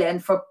feeling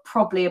for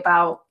probably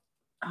about,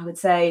 I would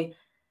say,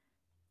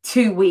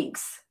 2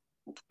 weeks.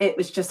 It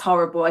was just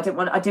horrible. I didn't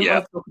want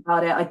to talk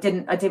about it. I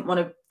didn't want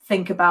to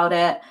think about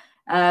it.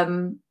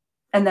 And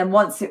then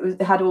once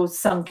it had all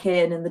sunk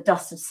in and the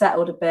dust had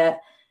settled a bit,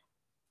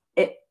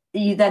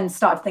 you then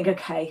start to think,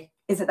 okay,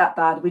 is it that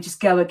bad? We just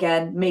go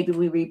again. Maybe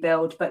we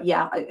rebuild. But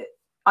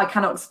I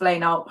cannot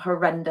explain how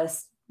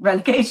horrendous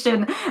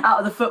relegation out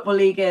of the Football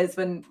League is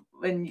when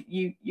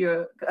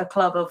you're a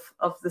club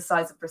of the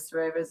size of Bristol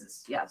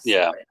Rovers.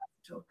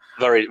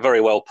 Very,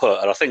 very well put.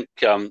 And I think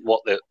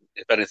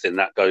if anything,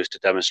 that goes to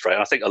demonstrate.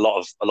 I think a lot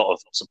of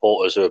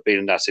supporters who have been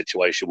in that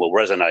situation will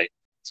resonate.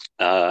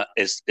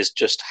 Is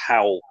just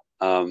how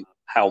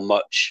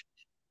much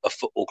a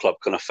football club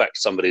can affect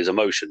somebody's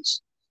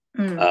emotions.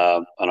 And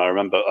I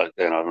remember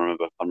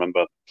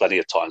plenty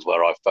of times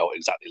where I felt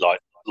exactly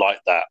like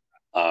that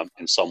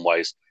in some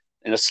ways.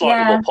 In a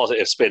slightly more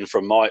positive spin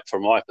from my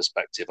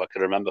perspective, I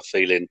can remember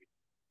feeling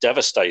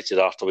devastated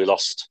after we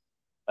lost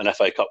an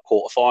FA Cup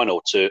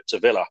quarter-final to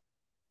Villa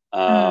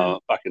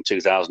back in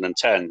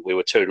 2010. We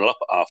were 2-0 up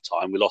at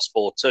half-time. We lost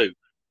 4-2.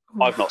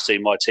 I've not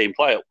seen my team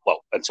play it. Well,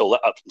 up until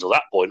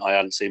that point, I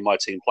hadn't seen my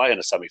team play in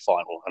a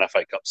semi-final, an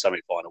FA Cup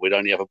semi-final. We'd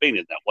only ever been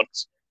in that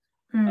once.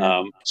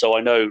 So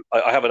I know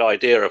I have an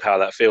idea of how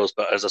that feels.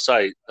 But as I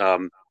say,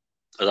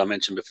 as I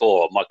mentioned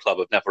before, my club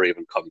have never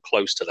even come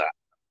close to that.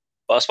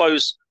 But I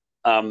suppose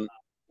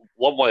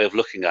one way of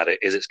looking at it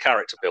is its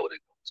character building.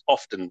 It's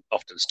often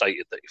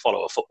stated that you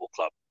follow a football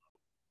club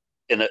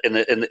in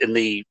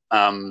the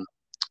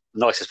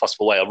nicest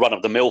possible way, a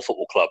run-of-the-mill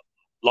football club,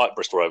 like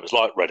Bristol Rovers,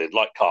 like Reading,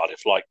 like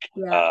Cardiff, like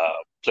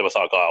Plymouth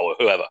Argyle or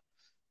whoever.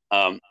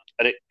 And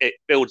it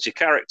builds your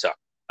character.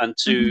 And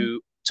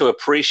to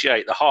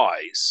appreciate the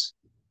highs,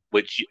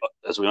 which,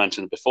 as we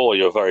mentioned before,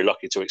 you're very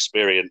lucky to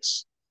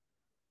experience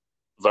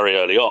very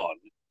early on,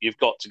 you've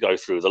got to go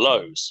through the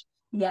lows.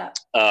 Yeah.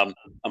 And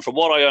from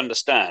what I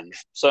understand,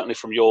 certainly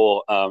from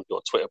your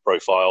Twitter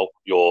profile,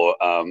 your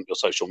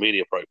social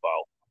media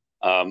profile,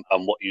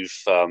 and what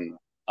you've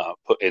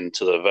put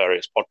into the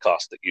various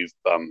podcasts that you've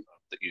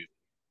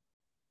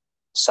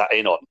sat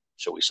in on,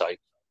 shall we say,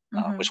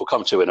 which we'll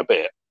come to in a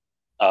bit.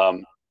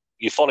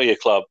 You follow your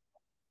club,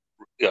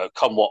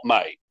 come what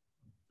may.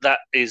 That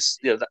is,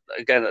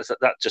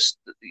 that just.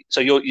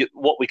 So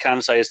what we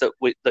can say is that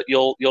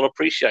you'll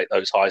appreciate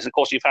those highs. And of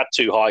course, you've had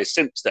two highs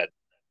since then.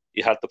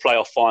 You had the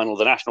playoff final,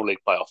 the National League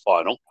playoff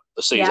final,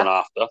 the season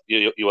after.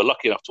 You were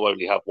lucky enough to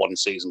only have one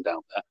season down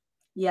there.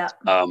 Yeah.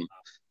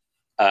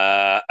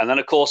 And then,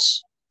 of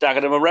course,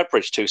 Dagenham and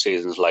Redbridge 2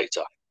 seasons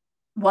later.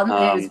 It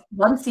was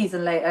one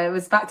season later. It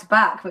was back to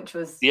back, which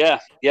was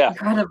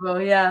incredible.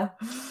 Yeah.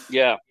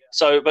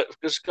 So, but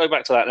just go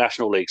back to that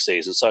National League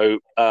season. So,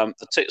 the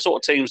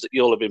sort of teams that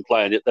you'll have been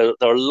playing, there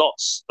are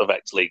lots of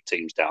ex-league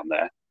teams down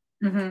there.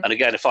 And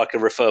again, if I can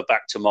refer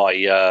back to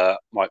my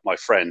my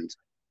friend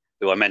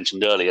who I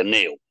mentioned earlier,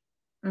 Neil,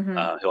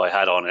 who I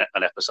had on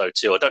an episode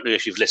 2. I don't know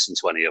if you've listened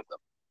to any of them,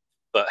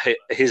 but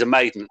he's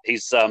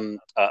a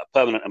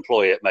permanent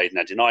employee at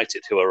Maidenhead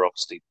United, who are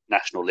obviously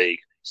National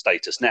League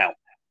status now.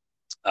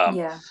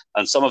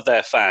 And some of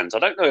their fans, I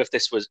don't know if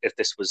this was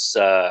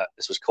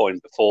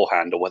coined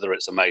beforehand or whether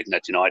it's a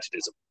Maidenhead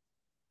Unitedism,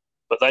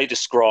 but they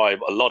describe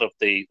a lot of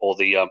the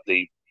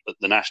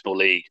National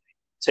League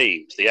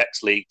teams, the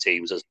ex-league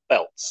teams, as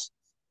belts,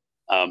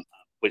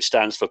 which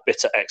stands for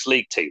bitter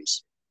ex-league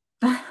teams.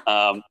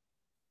 Because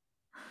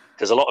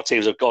a lot of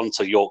teams have gone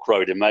to York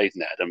Road in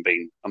Maidenhead and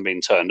been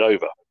turned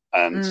over,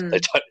 and they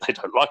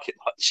don't like it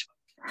much.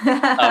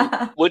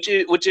 Would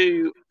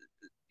you?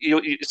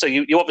 So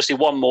you obviously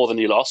won more than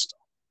you lost.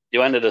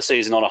 You ended the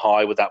season on a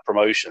high with that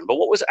promotion. But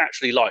what was it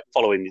actually like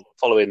following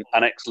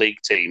an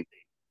ex-league team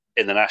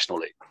in the National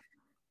League?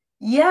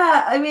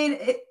 Yeah, I mean,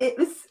 it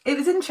was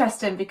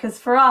interesting because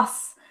for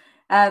us,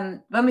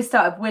 when we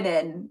started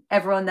winning,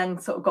 everyone then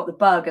sort of got the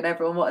bug and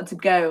everyone wanted to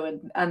go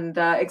and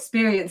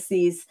experience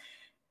these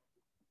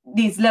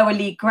lower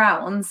league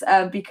grounds,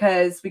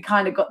 because we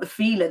kind of got the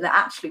feeling that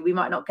actually we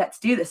might not get to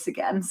do this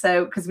again.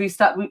 So because we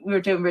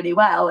were doing really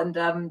well,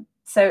 and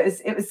so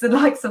it was the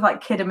likes of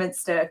like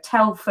Kidderminster,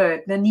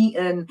 Telford,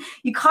 Nuneaton.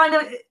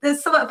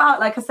 There's something about,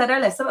 like I said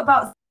earlier, something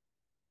about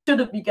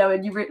shouldn't be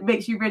going,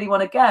 makes you really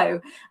want to go.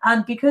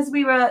 And because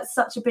we were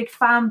such a big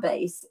fan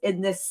base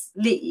in this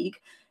league,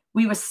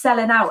 we were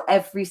selling out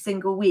every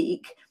single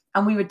week,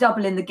 and we were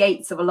doubling the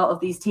gates of a lot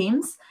of these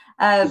teams.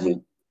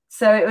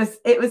 So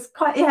it was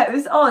quite, it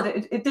was odd.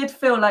 It did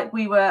feel like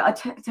we were, I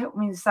don't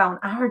mean to sound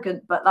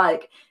arrogant, but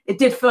like it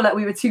did feel like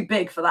we were too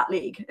big for that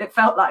league. It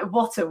felt like,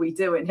 what are we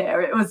doing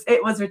here?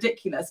 It was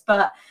ridiculous.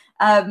 But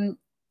at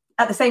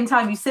the same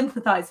time, you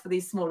sympathize for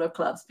these smaller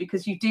clubs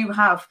because you do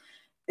have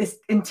this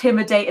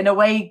intimidating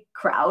away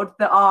crowd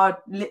that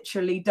are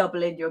literally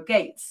doubling your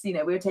gates. We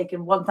were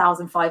taking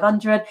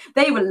 1,500.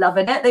 They were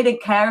loving it. They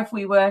didn't care if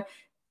we were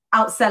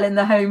outselling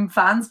the home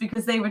fans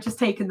because they were just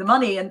taking the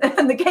money and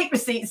the gate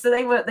receipts, so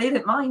they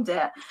didn't mind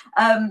it.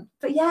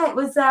 But yeah,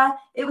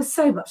 it was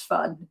so much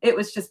fun. It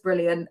was just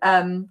brilliant.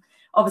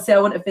 Obviously, I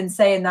wouldn't have been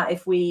saying that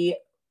if we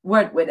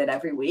weren't winning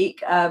every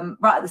week. Right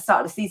at the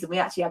start of the season, we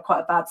actually had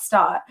quite a bad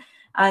start,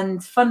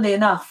 and funnily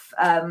enough,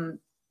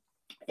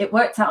 it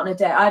worked out on a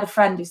day. I had a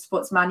friend who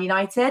supports Man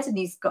United, and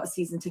he's got a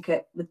season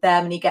ticket with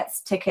them, and he gets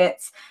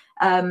tickets.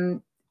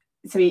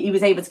 So he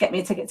was able to get me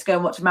a ticket to go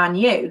and watch Man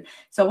U.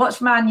 So I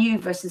watched Man U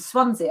versus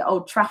Swansea at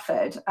Old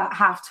Trafford at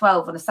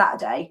 12:30 on a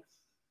Saturday.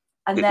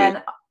 And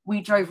then we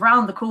drove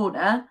round the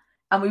corner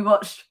and we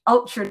watched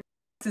Ultra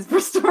versus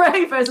Bristol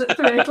Rovers at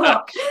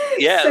 3:00.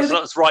 Yeah, so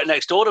that's right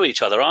next door to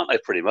each other, aren't they,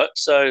 pretty much?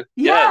 So,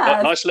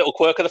 yeah, nice little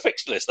quirk of the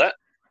fixture list, that.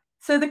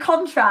 So the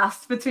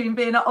contrast between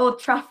being at Old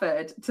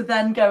Trafford to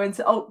then going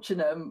to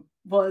Altrincham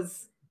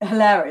was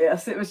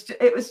hilarious.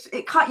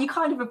 You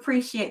kind of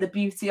appreciate the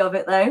beauty of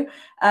it though,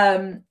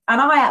 and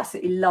I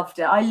absolutely loved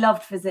it. I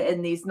loved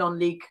visiting these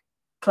non-league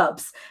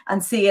clubs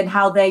and seeing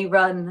how they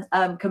run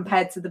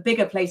compared to the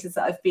bigger places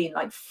that I've been,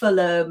 like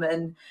Fulham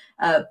and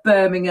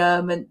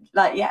Birmingham and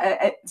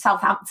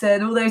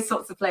Southampton, all those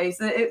sorts of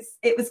places.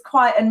 It was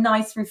quite a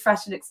nice,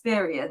 refreshing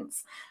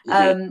experience.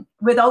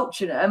 With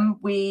Altrincham,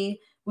 we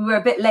were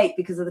a bit late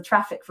because of the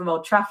traffic from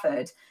Old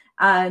Trafford.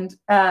 And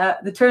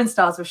the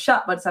turnstiles were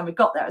shut by the time we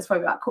got there. It was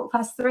probably about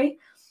 3:15.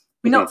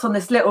 We knocked on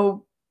this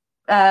little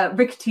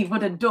rickety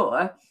wooden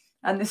door,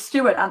 and the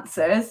steward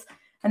answers,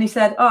 and he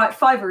said, "All right,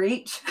 £5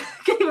 each."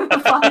 Gave him a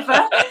 £5,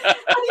 and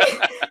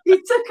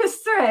he took us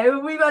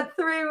through. We went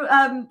through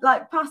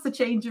past the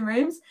changing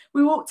rooms.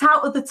 We walked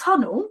out of the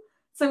tunnel.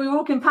 So we were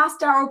walking past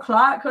Darryl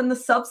Clark and the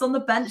subs on the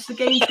bench. The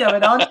game's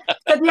going on.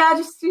 Said, "Yeah,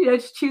 just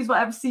choose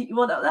whatever seat you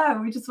want up there."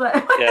 And we just went,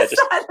 just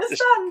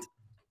stand.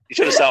 You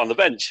should have sat on the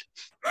bench.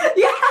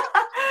 Yeah.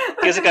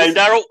 Here's a game,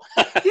 Darryl.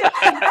 Yeah.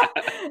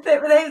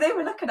 They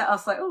were looking at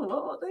us like, "Oh,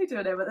 what are they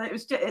doing here?" But it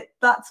was just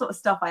that sort of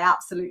stuff I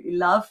absolutely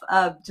love.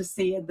 Just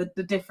seeing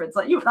the difference.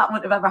 Like that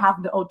wouldn't have ever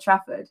happened at Old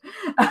Trafford.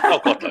 Oh,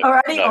 God, no.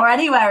 or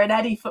anywhere in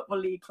any football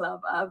league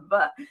club.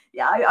 But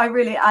yeah,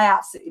 I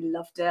absolutely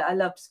loved it. I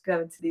loved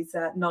going to these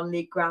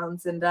non-league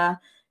grounds, and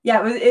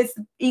it's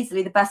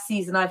easily the best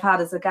season I've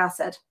had as a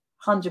Gateshead.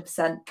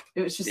 100%.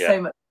 It was just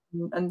so much.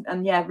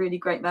 And really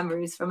great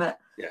memories from it.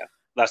 Yeah,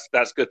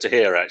 that's good to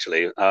hear.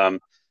 Actually, I'm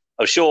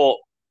sure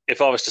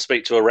if I was to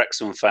speak to a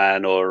Wrexham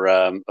fan or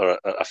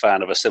a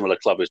fan of a similar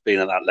club who's been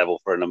at that level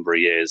for a number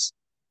of years,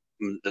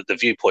 the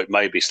viewpoint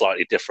may be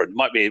slightly different.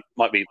 Might be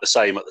the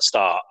same at the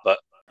start, but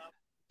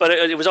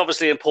it was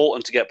obviously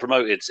important to get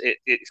promoted.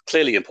 It's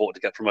clearly important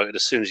to get promoted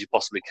as soon as you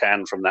possibly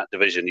can from that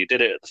division. You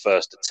did it at the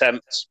first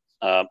attempt.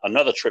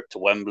 Another trip to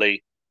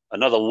Wembley,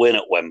 another win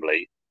at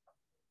Wembley.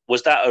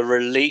 Was that a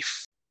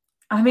relief?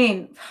 I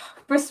mean,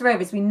 Bristol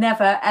Rovers, we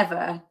never,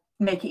 ever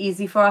make it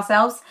easy for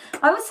ourselves.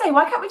 I would say,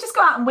 why can't we just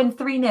go out and win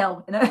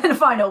 3-0 in a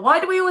final? Why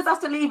do we always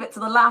have to leave it to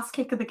the last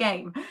kick of the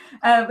game?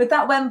 With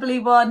that Wembley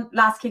one,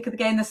 last kick of the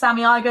game, the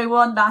Sammy Igoe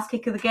one, last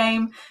kick of the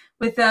game,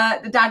 with the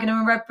Dagenham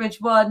and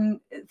Redbridge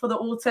one for the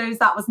autos,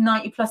 that was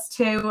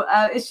 90+2.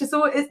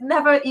 It's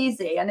never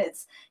easy. And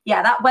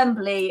that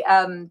Wembley,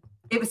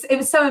 it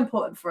was so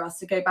important for us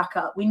to go back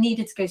up. We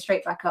needed to go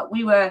straight back up.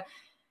 We were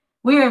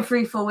in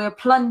free fall. We were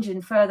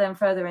plunging further and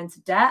further into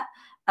debt.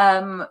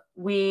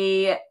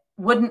 We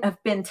wouldn't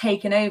have been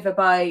taken over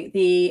by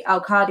the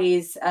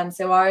Al-Qadis.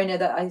 So our owner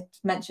that I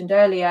mentioned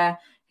earlier,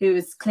 who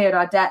has cleared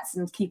our debts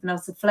and keeping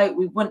us afloat,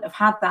 we wouldn't have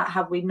had that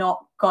had we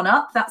not gone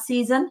up that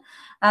season.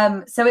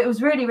 So it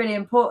was really, really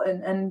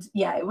important. And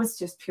yeah, it was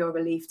just pure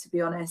relief, to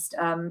be honest.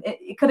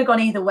 It could have gone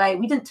either way.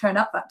 We didn't turn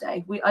up that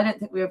day. I don't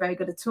think we were very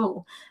good at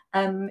all.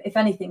 If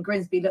anything,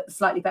 Grimsby looked the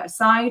slightly better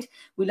side.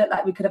 We looked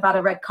like we could have had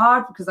a red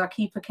card because our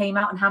keeper came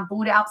out and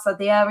handballed it outside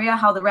the area.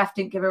 How the ref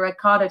didn't give a red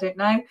card, I don't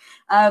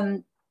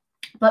know.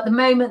 But the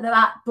moment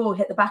that ball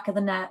hit the back of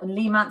the net and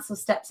Lee Mansell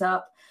stepped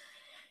up,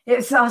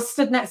 I was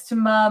stood next to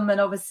Mum,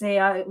 and obviously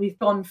we've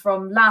gone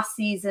from last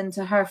season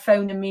to her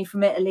phoning me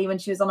from Italy when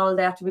she was on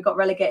holiday after we got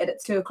relegated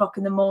at 2:00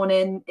 in the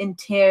morning in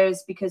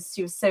tears because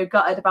she was so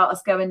gutted about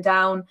us going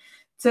down,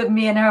 to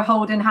me and her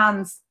holding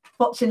hands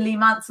watching Lee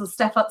Mansell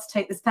step up to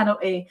take this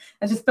penalty,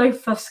 and just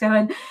both of us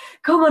going,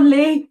 come on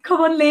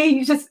Lee,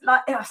 you just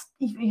like,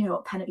 you know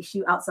what penalty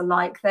shootouts are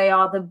like. They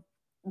are the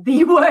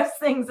worst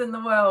things in the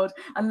world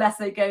unless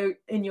they go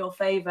in your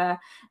favour.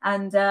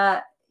 And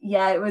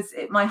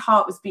my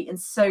heart was beating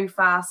so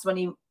fast when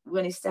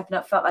he stepped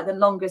up. Felt like the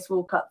longest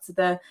walk up to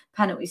the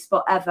penalty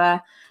spot ever.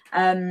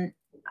 And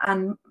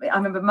I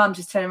remember Mum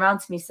just turning around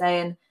to me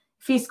saying,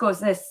 if he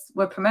scores this,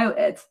 we're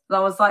promoted. And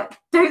I was like,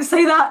 don't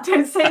say that.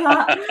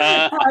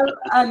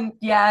 And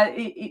yeah,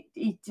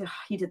 he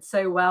did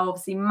so well.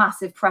 Obviously,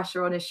 massive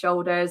pressure on his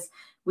shoulders.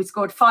 We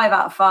scored 5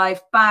 out of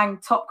 5. Bang,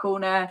 top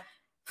corner.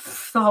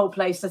 The whole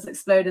place just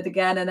exploded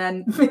again, and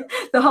then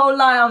the whole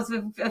line. I was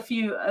with a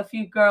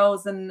few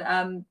girls, and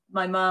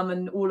my mum,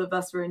 and all of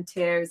us were in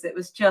tears. It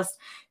was just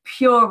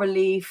pure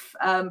relief,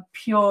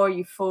 pure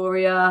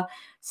euphoria.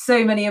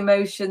 So many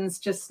emotions,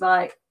 just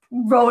like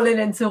rolling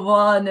into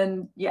one.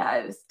 And yeah,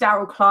 it was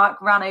Daryl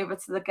Clark ran over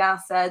to the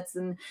gas heads,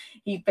 and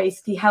he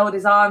basically held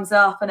his arms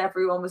up, and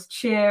everyone was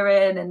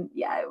cheering. And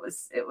yeah, it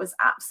was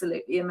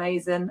absolutely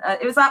amazing.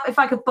 It was if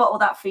I could bottle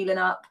that feeling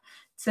up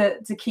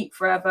to keep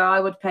forever, I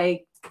would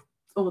pay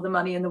all the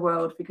money in the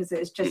world, because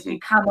it's just you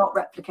cannot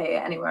replicate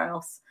it anywhere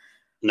else.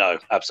 No,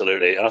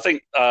 absolutely. And I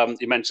think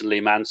you mentioned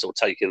Lee Mansell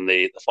taking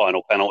the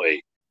final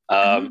penalty.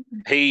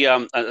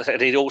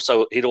 He'd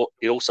also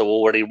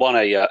already won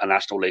a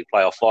National League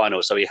playoff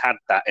final, so he had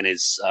that in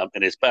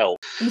his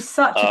belt. He's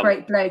such a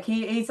great bloke.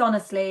 He's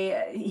honestly,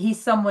 he's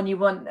someone you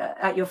want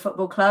at your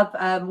football club.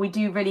 We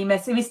do really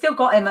miss him. We still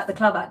got him at the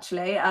club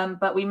actually,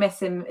 but we miss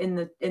him in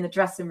the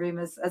dressing room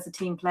as a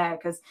team player,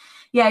 because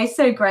yeah, he's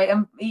so great.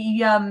 And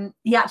he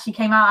actually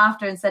came out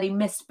after and said he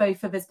missed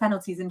both of his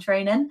penalties in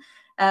training.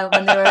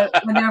 When they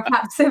were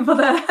practicing for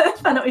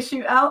the penalty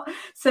shootout.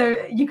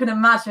 So you can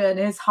imagine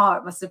his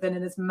heart must have been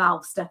in his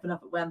mouth stepping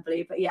up at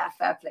Wembley. But yeah,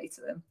 fair play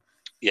to him.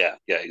 Yeah,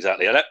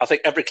 exactly. And I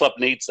think every club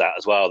needs that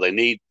as well. They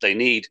need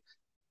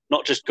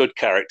not just good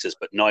characters,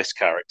 but nice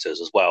characters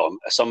as well.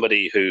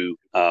 Somebody who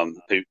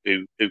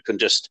can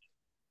just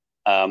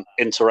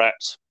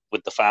interact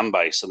with the fan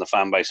base, and the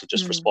fan base will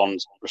just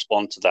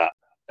respond to that.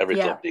 Every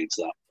club needs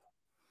that.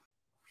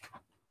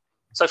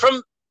 So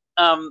from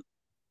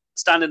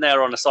standing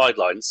there on the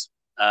sidelines,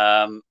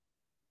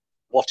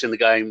 watching the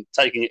game,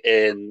 taking it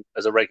in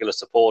as a regular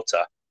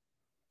supporter,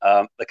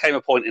 there came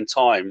a point in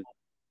time,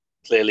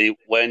 clearly,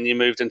 when you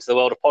moved into the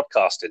world of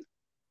podcasting.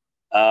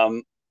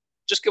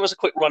 Just give us a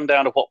quick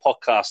rundown of what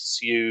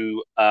podcasts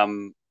you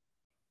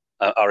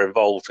are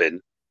involved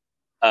in,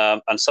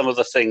 and some of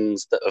the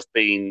things that have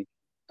been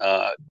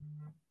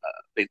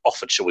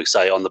offered, shall we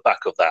say, on the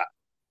back of that.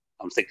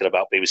 I'm thinking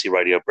about BBC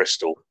Radio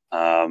Bristol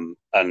and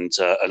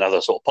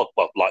another sort of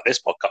podcast like this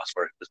podcast,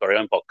 for his very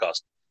own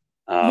podcast.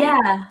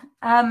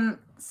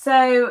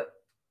 So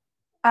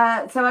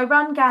I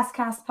run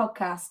Gascast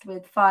podcast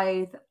with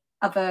 5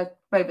 other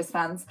Rovers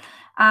fans,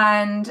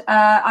 and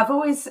I've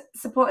always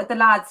supported the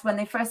lads when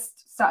they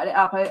first started it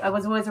up. I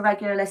was always a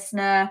regular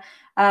listener,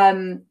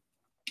 and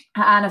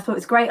I thought it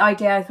was a great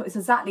idea. I thought it's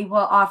exactly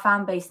what our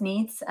fan base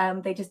needs.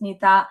 They just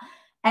need that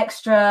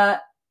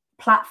extra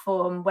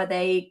platform where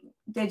they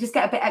just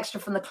get a bit extra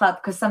from the club,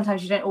 because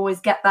sometimes you don't always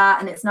get that,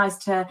 and it's nice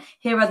to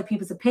hear other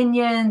people's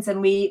opinions, and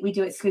we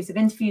do exclusive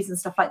interviews and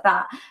stuff like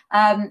that.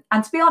 And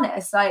to be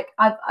honest, like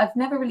I've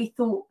never really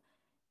thought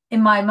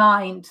in my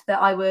mind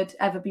that I would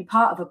ever be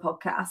part of a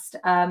podcast.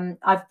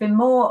 I've been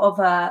more of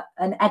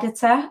an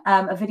editor,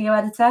 a video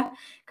editor,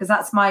 because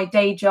that's my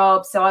day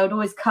job. So I would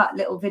always cut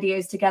little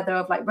videos together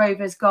of like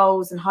Rovers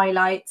goals and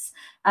highlights.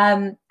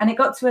 And it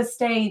got to a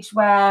stage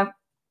where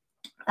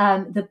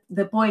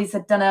the boys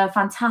had done a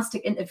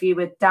fantastic interview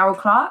with Daryl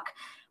Clark,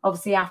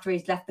 obviously after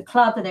he's left the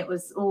club, and it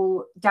was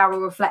all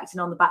Daryl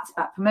reflecting on the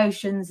back-to-back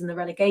promotions and the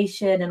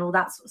relegation and all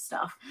that sort of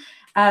stuff.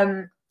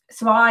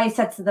 So I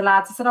said to the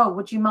lads, I said, oh,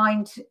 would you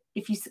mind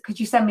could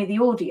you send me the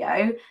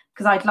audio?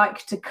 Because I'd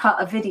like to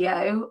cut a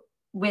video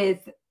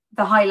with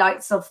the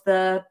highlights of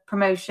the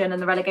promotion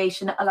and the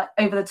relegation like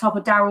over the top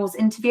of Daryl's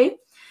interview.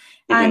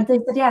 Mm-hmm. And they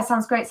said, yeah,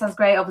 sounds great.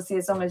 Obviously,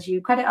 as long as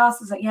you credit us.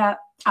 I was like, yeah,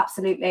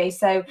 absolutely.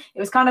 So it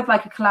was kind of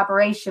like a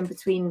collaboration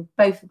between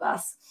both of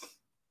us.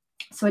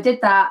 So I did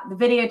that. The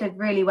video did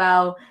really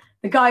well.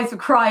 The guys were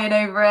crying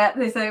over it.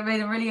 They said it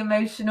made them really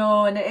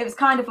emotional. And it was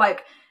kind of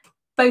like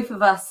both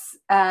of us,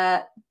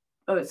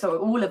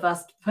 all of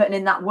us putting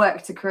in that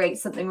work to create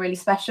something really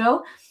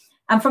special.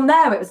 And from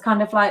there, it was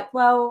kind of like,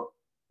 well,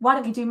 why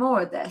don't we do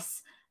more of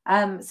this?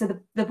 So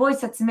the boys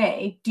said to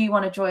me, do you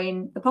want to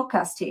join the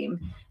podcast team?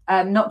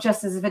 Not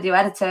just as a video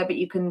editor, but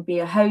you can be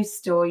a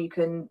host, or you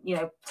can,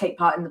 take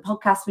part in the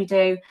podcast we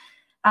do.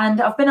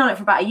 And I've been on it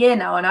for about a year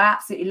now, and I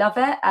absolutely love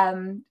it.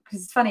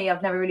 Because it's funny,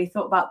 I've never really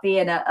thought about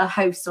being a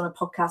host on a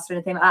podcast or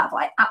anything like that, but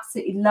I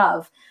absolutely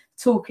love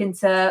talking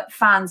to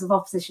fans of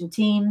opposition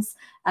teams.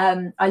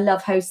 I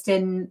love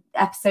hosting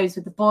episodes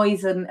with the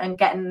boys and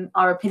getting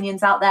our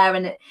opinions out there.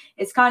 And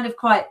it's kind of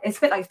it's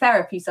a bit like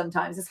therapy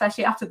sometimes,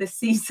 especially after this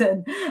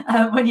season,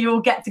 when you all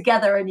get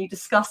together and you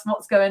discuss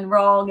what's going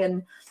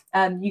wrong,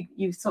 and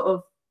you sort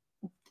of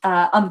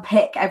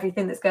unpick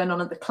everything that's going on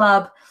at the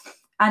club.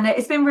 And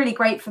it's been really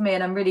great for me,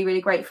 and I'm really,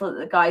 really grateful that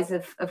the guys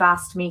have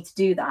asked me to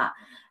do that.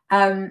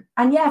 And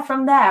yeah,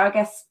 from there, I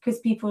guess, because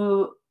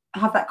people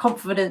have that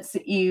confidence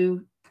that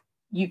you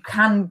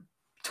can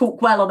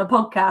talk well on a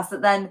podcast,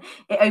 that then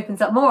it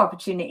opens up more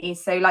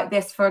opportunities. So like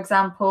this, for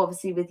example,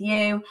 obviously with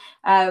you,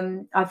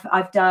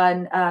 I've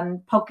done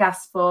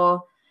podcasts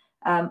for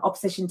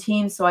opposition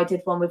teams. So I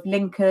did one with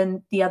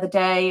Lincoln the other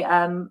day.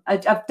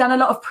 I've done a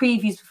lot of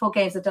previews before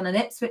games. I've done an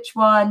Ipswich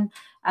one.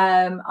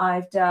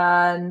 I've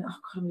done,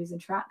 I'm losing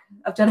track.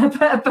 I've done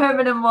a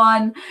Birmingham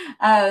one.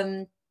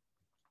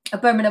 A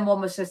Birmingham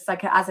one was just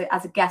like as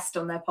a guest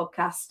on their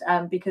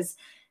podcast, because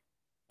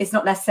it's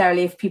not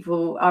necessarily if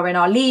people are in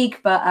our league,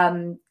 but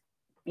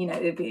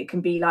it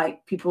can be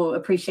like people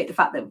appreciate the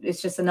fact that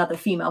it's just another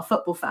female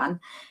football fan.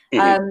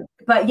 Mm-hmm.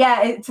 But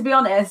yeah, to be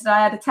honest,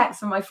 I had a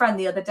text from my friend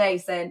the other day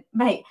saying,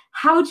 mate,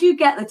 how do you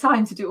get the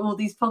time to do all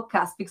these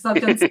podcasts? Because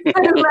I've done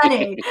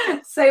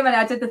so many.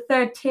 I did the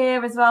Third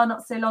Tier as well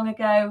not so long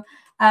ago.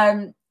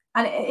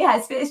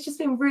 It's just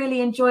been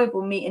really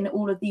enjoyable meeting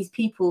all of these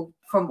people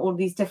from all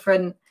these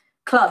different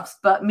clubs,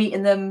 but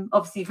meeting them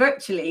obviously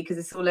virtually because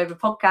it's all over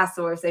podcasts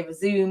or it's over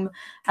Zoom.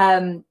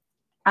 And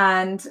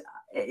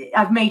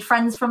I've made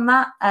friends from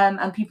that,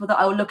 and people that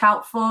I will look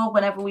out for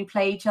whenever we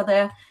play each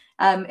other.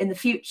 In the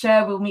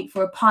future, we'll meet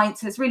for a pint.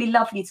 So it's really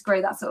lovely to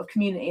grow that sort of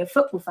community of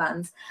football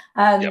fans.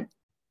 Yep.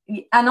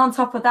 And on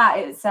top of that,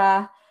 it's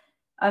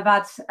I've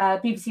had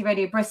BBC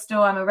Radio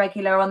Bristol. I'm a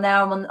regular on there.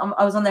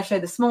 I was on their show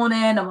this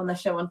morning. I'm on their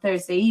show on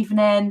Thursday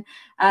evening.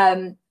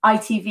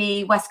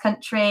 ITV West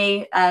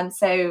Country.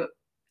 So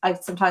I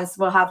sometimes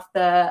will have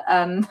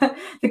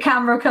the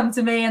camera come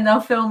to me and they'll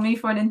film me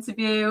for an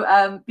interview.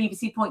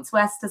 BBC Points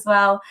West as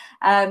well.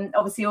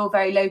 Obviously all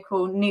very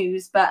local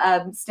news,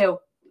 but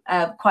still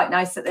quite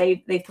nice that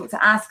they thought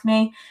to ask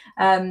me.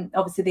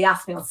 Obviously they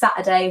asked me on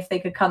Saturday if they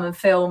could come and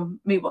film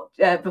me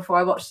before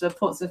I watched the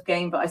Portsmouth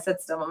game, but I said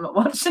to them I'm not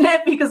watching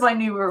it because I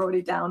knew we were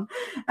already down.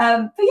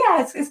 But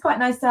yeah, it's quite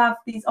nice to have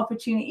these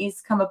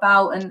opportunities come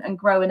about and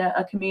grow in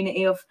a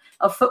community of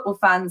football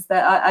fans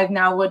that I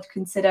now would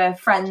consider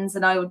friends,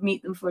 and I would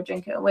meet them for a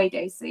drink at away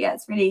days. So yeah,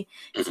 it's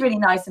really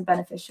nice and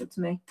beneficial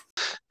to me.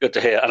 Good to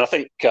hear. And I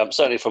think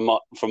certainly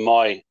from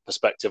my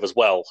perspective as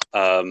well,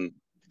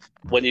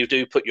 when you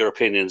do put your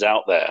opinions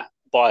out there,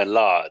 by and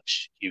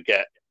large, you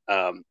get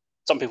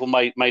some people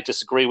may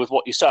disagree with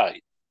what you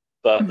say,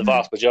 but mm-hmm. the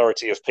vast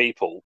majority of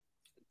people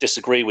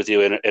disagree with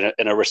you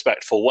in a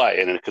respectful way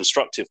and in a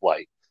constructive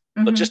way.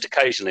 Mm-hmm. But just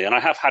occasionally, and I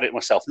have had it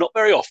myself, not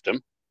very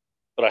often,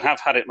 but I have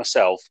had it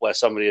myself where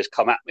somebody has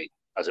come at me,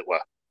 as it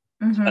were.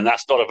 Mm-hmm. And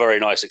that's not a very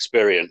nice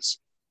experience.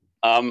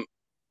 I'm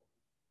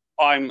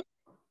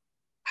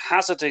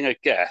hazarding a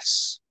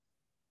guess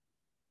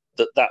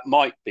that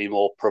might be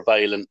more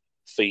prevalent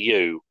for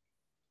you.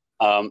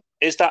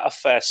 Is that a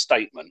fair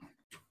statement?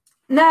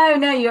 No,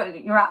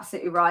 you're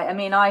absolutely right. I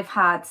mean, I've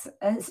had,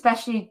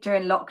 especially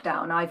during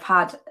lockdown, I've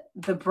had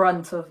the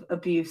brunt of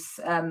abuse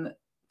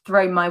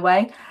thrown my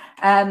way.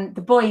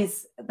 The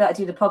boys that I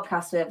do the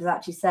podcast with has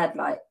actually said,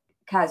 like,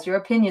 Kaz, your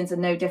opinions are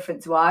no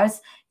different to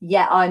ours,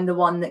 yet I'm the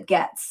one that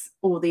gets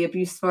all the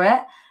abuse for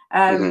it.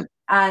 Mm-hmm.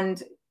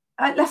 And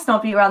let's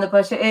not beat around the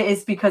bush. It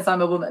is because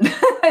I'm a woman.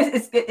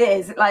 It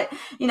is. Like,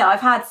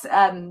 I've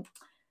had...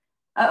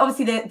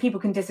 obviously, people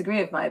can disagree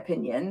with my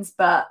opinions,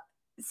 but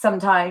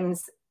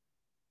sometimes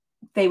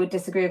they would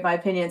disagree with my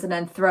opinions and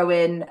then throw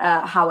in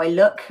how I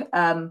look,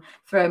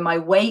 throw in my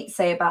weight,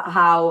 say about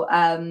how,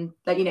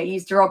 like, you know,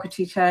 use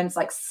derogatory terms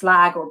like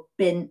slag or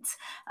bint.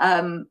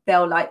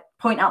 They'll like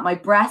point out my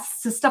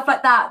breasts, so stuff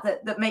like that,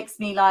 that makes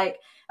me like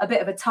a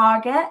bit of a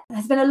target.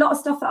 There's been a lot of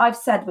stuff that I've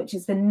said which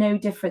has been no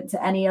different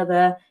to any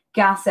other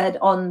gas ed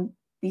on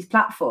these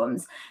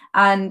platforms.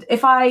 And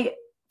if I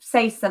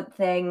say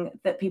something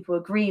that people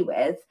agree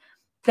with,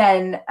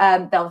 then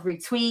they'll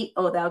retweet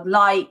or they'll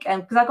like,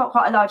 and because I've got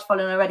quite a large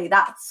following already,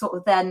 that sort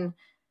of then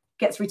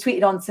gets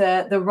retweeted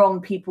onto the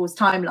wrong people's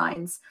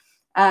timelines.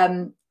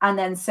 And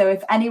then so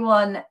if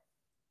anyone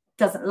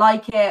doesn't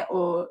like it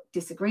or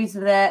disagrees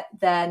with it,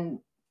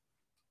 then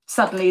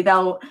suddenly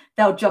they'll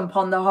jump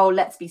on the whole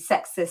let's be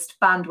sexist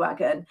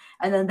bandwagon,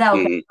 and then they'll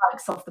get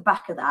likes off the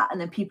back of that, and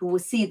then people will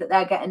see that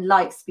they're getting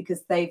likes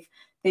because they've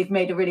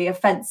made a really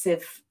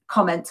offensive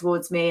comment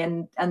towards me,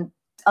 and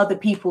other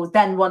people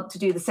then want to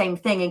do the same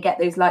thing and get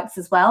those likes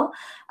as well.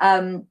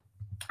 I've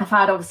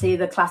had obviously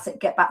the classic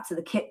get back to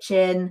the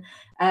kitchen.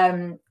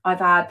 I've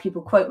had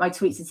people quote my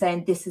tweets and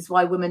saying this is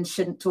why women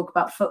shouldn't talk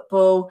about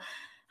football.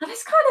 And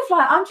it's kind of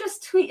like, I'm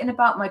just tweeting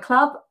about my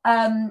club.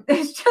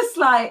 It's just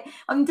like,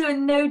 I'm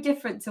doing no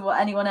different to what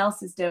anyone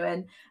else is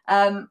doing.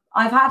 I've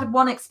had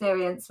one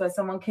experience where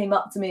someone came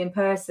up to me in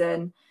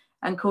person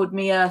and called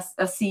me a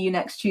see you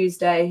next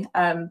Tuesday,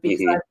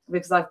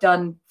 because I've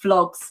done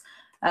vlogs,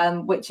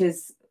 which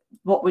is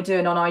what we're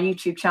doing on our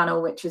YouTube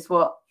channel, which is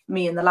what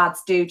me and the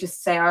lads do,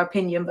 just say our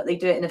opinion, but they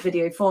do it in a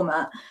video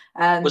format.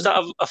 Was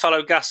that a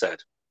fellow gas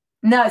ed?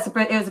 No,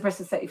 it was a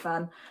Bristol City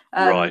fan.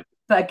 Right.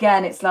 But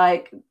again, it's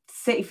like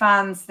City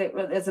fans,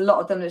 there's a lot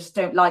of them that just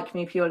don't like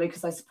me purely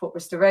because I support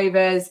Bristol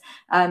Rovers.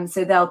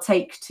 So they'll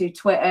take to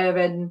Twitter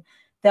and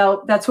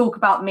they'll talk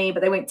about me,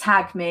 but they won't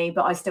tag me,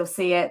 but I still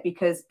see it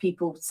because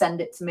people send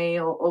it to me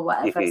or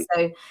whatever.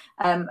 So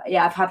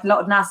yeah, I've had a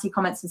lot of nasty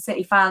comments from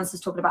City fans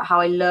just talking about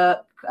how I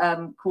look,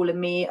 calling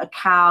me a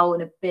cow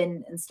and a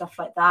bin and stuff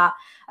like that.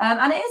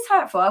 And it is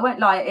hurtful. I won't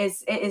lie.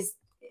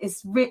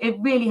 It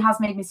really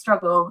has made me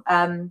struggle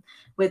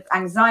with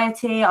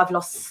anxiety. I've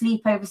lost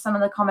sleep over some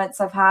of the comments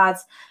I've had.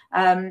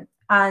 And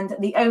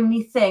the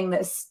only thing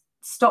that's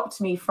stopped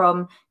me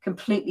from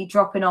completely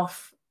dropping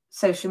off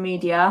social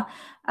media,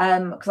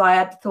 because I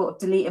had thought of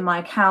deleting my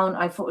account,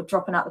 I thought of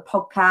dropping out the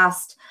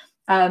podcast.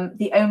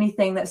 The only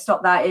thing that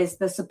stopped that is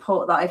the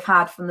support that I've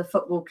had from the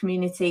football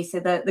community. So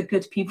the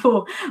good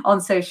people on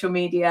social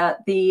media.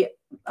 There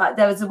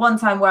was one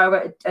time where I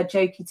wrote a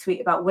jokey tweet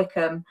about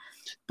Wycombe,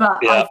 but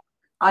yeah.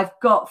 I've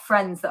got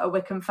friends that are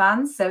Wycombe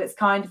fans, so it's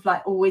kind of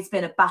like always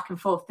been a back and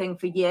forth thing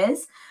for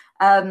years.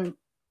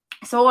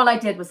 So all I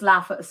did was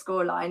laugh at a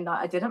scoreline. Like,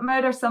 I didn't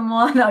murder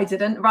someone. I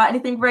didn't write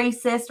anything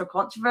racist or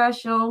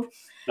controversial.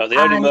 No, the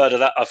only murder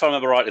that, if I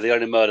remember rightly, the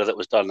only murder that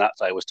was done that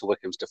day was to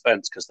Wycombe's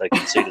defence because they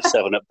conceded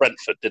 7 at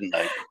Brentford, didn't they?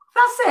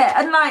 That's it.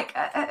 And like,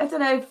 I don't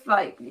know if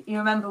like you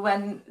remember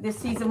when this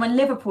season when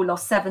Liverpool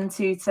lost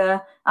 7-2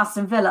 to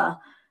Aston Villa.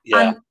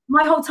 Yeah. And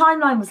my whole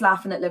timeline was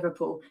laughing at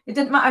Liverpool. It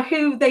didn't matter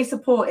who they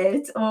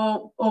supported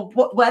or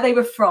where they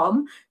were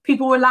from.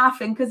 People were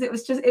laughing because it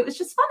was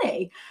just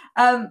funny.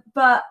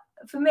 But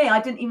for me, I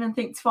didn't even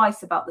think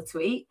twice about the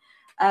tweet.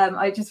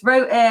 I just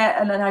wrote it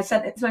and then I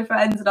sent it to my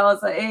friends and I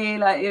was like, hey,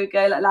 like, here we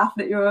go, like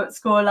laughing at your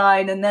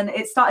scoreline. And then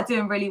it started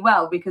doing really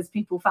well because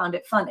people found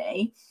it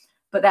funny.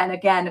 But then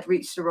again, it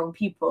reached the wrong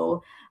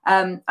people.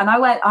 And I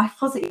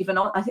wasn't even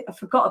on, I think I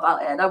forgot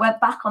about it. And I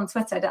went back on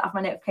Twitter. I didn't have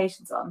my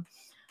notifications on.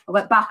 I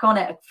went back on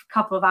it a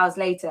couple of hours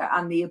later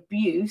and the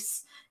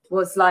abuse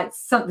was like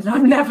something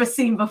I've never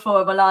seen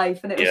before in my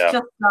life. And it was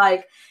just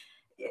like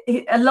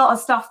a lot of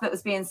stuff that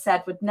was being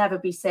said would never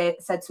be said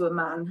to a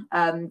man.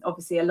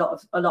 Obviously, a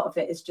lot of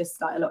it is just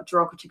like a lot of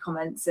derogatory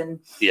comments. And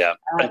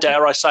and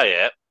dare I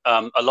say it,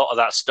 a lot of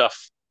that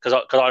stuff,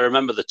 because I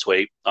remember the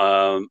tweet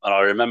and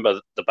I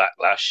remember the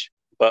backlash,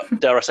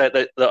 but dare I say it,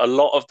 that a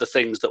lot of the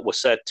things that were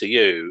said to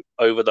you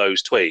over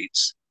those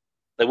tweets,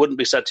 they wouldn't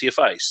be said to your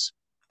face.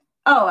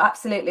 Oh,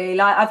 absolutely.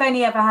 Like, I've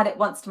only ever had it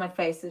once to my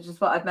face, which is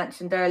what I've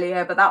mentioned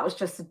earlier, but that was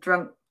just a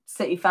drunk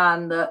City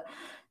fan that,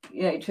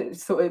 you know,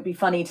 thought it would be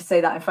funny to say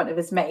that in front of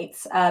his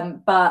mates.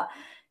 But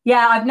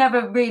yeah, I've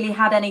never really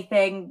had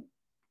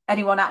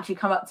anyone actually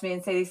come up to me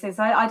and say these things.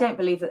 I don't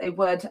believe that they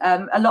would.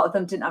 A lot of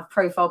them didn't have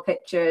profile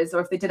pictures, or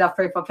if they did have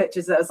profile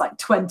pictures, there was like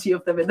 20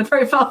 of them in the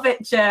profile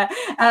picture.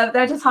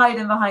 They're just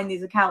hiding behind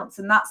these accounts.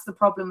 And that's the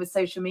problem with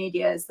social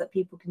media, is that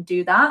people can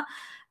do that.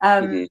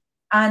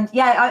 And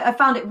yeah, I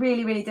found it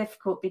really, really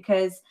difficult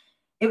because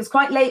it was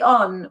quite late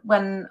on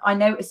when I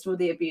noticed all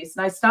the abuse,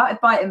 and I started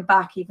biting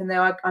back, even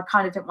though I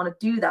kind of didn't want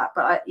to do that.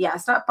 But I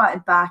started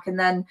biting back, and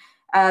then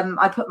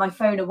I put my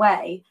phone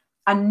away,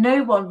 and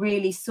no one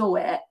really saw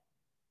it.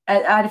 I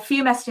had a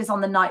few messages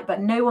on the night, but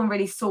no one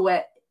really saw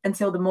it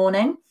until the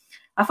morning.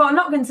 I thought, I'm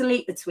not going to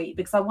delete the tweet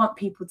because I want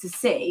people to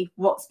see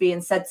what's being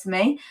said to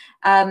me.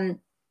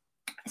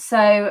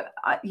 So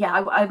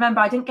I remember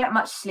I didn't get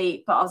much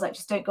sleep, but I was like,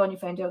 just don't go on your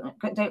phone, don't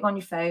go on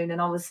your phone.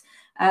 And I was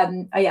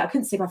I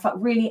couldn't sleep. I felt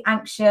really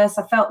anxious.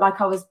 I felt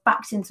like I was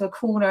backed into a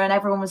corner and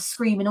everyone was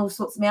screaming all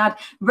sorts of me. I had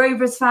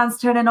Rovers fans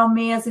turning on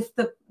me as if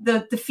the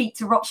defeat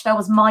to Rochdale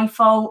was my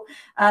fault.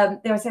 They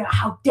were saying,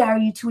 how dare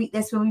you tweet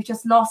this when we've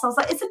just lost? I was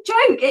like, it's a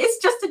joke. It is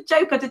just a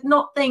joke. I did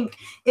not think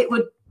it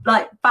would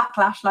like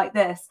backlash like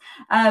this.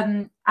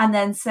 And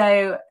then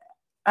so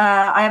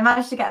I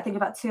managed to get, I think,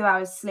 about 2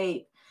 hours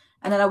sleep.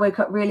 And then I woke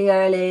up really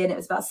early and it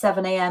was about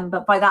 7 a.m.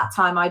 But by that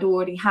time, I'd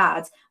already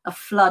had a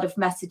flood of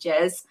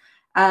messages.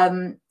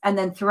 And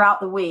then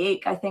throughout the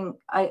week, I think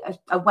I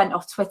went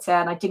off Twitter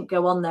and I didn't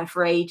go on there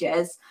for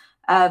ages.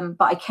 But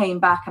I came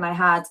back and I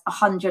had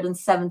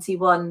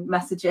 171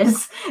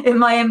 messages in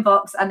my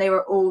inbox and they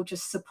were all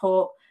just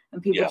support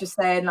and people just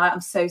saying, like,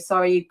 I'm so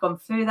sorry you've gone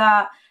through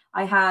that.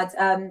 I had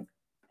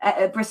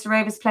Bristol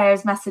Rovers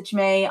players message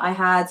me. I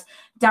had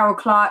Daryl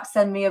Clark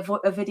send me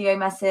a video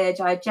message.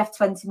 I had Jeff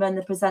Twentyman,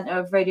 the presenter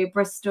of Radio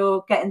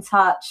Bristol, get in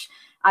touch.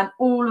 And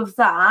all of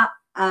that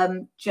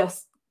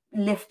just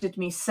lifted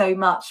me so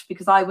much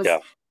because I was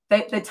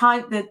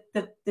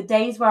the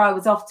days where I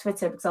was off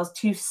Twitter because I was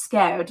too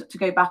scared to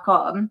go back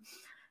on.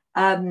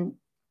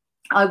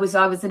 I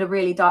was in a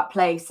really dark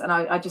place and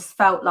I just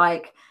felt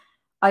like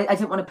I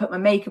didn't want to put my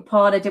makeup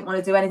on. I didn't want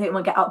to do anything. I didn't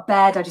want to get out of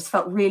bed. I just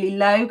felt really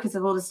low because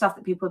of all the stuff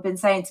that people have been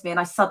saying to me. And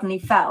I suddenly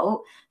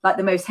felt like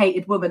the most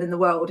hated woman in the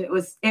world. It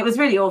was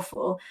really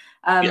awful.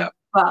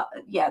 But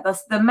yeah,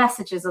 that's the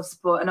messages of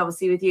support. And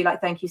obviously with you, like,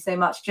 thank you so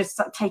much. Just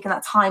like, taking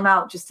that time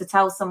out just to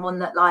tell someone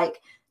that,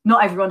 like,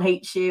 not everyone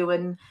hates you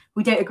and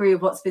we don't agree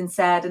with what's been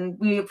said and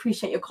we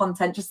appreciate your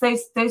content. Just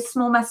those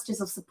small messages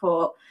of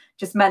support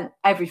just meant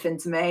everything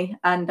to me.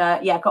 And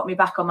got me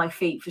back on my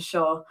feet for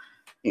sure.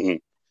 Mm-hmm.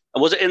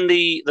 And was it in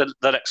the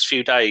next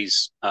few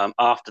days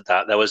after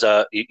that, there was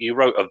you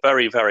wrote a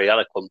very, very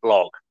eloquent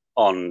blog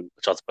on,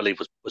 which I believe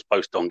was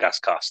posted on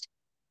Gascast.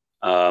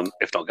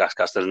 If not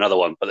Gascast, then another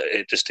one, but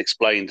it just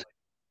explained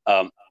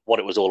what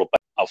it was all about.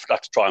 I'll have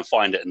to try and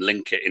find it and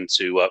link it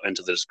into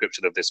the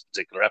description of this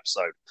particular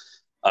episode,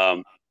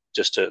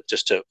 just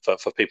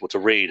for people to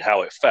read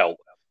how it felt.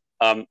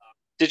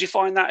 Did you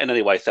find that in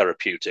any way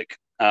therapeutic?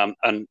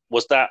 And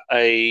was that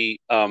a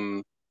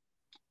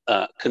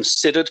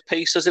considered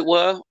piece, as it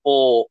were,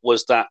 or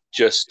was that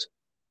just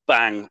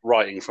bang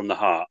writing from the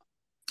heart?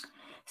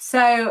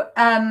 So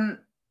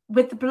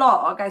with the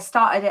blog, I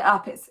started it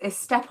up. It's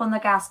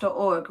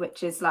steponthegas.org,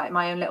 which is like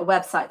my own little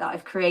website that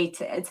I've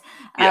created.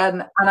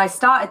 And I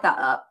started that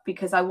up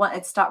because I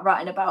wanted to start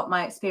writing about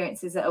my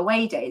experiences at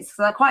away days.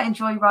 Because I quite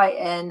enjoy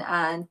writing,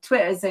 and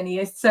Twitter is only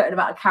a certain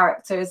amount of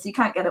characters. So you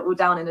can't get it all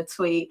down in a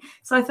tweet.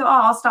 So I thought,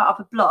 I'll start up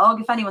a blog.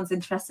 If anyone's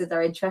interested,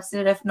 they're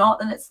interested. If not,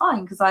 then it's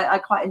fine because I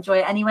quite enjoy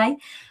it anyway.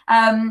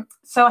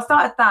 So I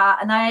started that,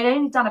 and I had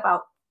only done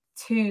about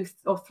 2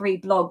 or 3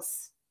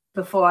 blogs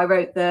before I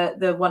wrote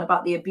the one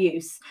about the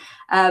abuse.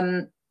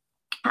 And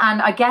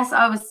I guess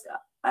I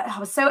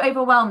was so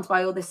overwhelmed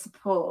by all this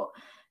support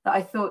that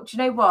I thought, do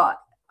you know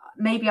what?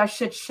 Maybe I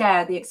should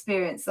share the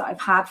experience that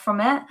I've had from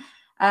it.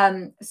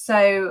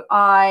 So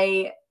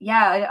I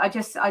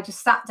just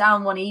sat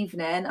down one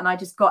evening and I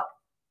just got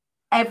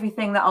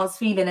everything that I was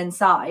feeling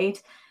inside.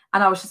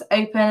 And I was just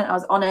open, I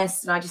was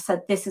honest, and I just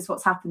said, this is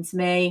what's happened to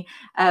me.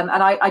 And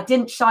I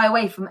didn't shy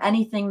away from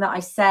anything that I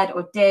said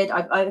or did.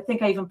 I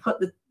think I even put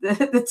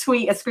the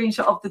tweet, a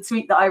screenshot of the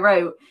tweet that I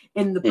wrote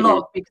in the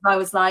blog, because I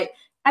was like,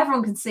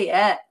 everyone can see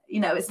it. You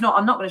know,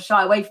 I'm not going to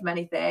shy away from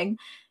anything.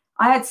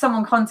 I had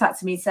someone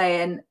contact me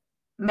saying,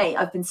 mate,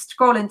 I've been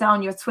scrolling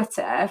down your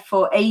Twitter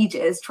for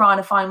ages trying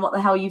to find what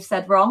the hell you've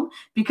said wrong,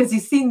 because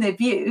he's seen the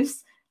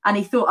abuse and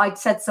he thought I'd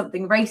said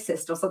something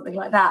racist or something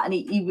like that. And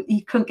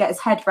he couldn't get his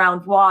head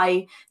around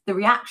why the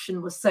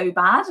reaction was so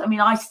bad. I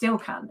mean, I still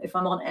can't, if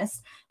I'm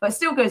honest, but it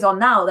still goes on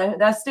now.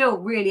 They're still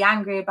really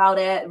angry about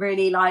it,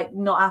 really like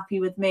not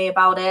happy with me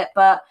about it.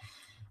 But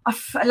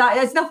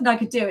there's nothing I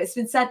could do. It's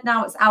been said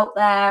now, it's out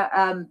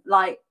there,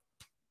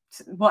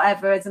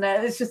 whatever, isn't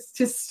it? It's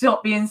just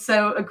stop being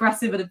so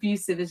aggressive and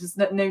abusive. There's just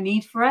no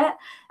need for it.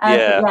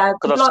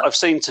 Because I've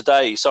seen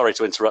today, sorry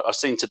to interrupt, I've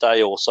seen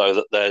today also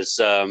that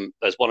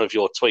there's one of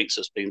your tweets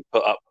that's been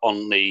put up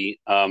on the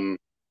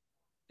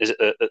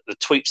the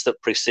tweets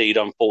that precede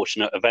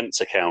unfortunate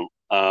events account,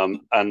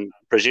 and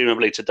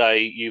presumably today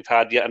you've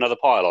had yet another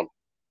pile on.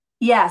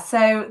 Yeah,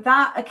 so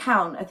that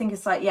account, I think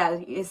it's like,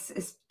 it's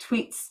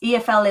tweets,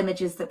 EFL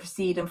images that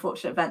precede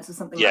unfortunate events or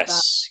something like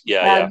that.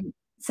 Yeah.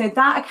 So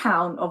that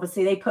account,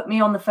 obviously, they put me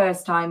on the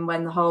first time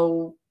when the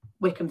whole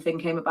Wickham thing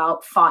came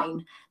about.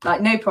 Fine,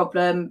 like no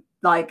problem.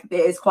 Like it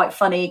is quite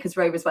funny because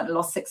Rovers went and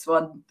lost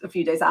 6-1 a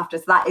few days after,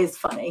 so that is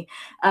funny.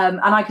 And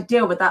I could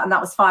deal with that, and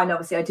that was fine.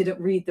 Obviously, I didn't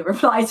read the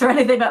replies or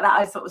anything like that.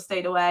 I sort of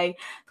stayed away,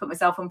 put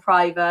myself on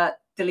private,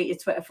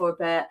 deleted Twitter for a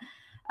bit,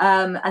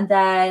 and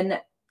then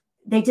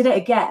they did it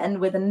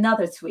again with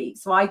another tweet.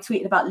 So I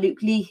tweeted about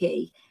Luke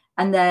Leahy,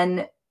 and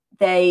then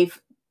they've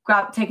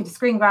taken a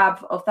screen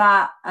grab of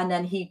that, and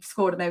then he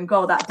scored an own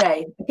goal that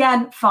day.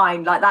 Again,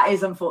 fine, like that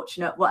is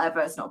unfortunate, whatever,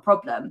 it's not a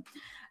problem.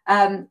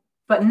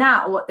 But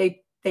now what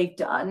they've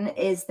done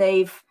is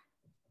they've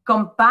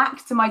gone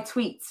back to my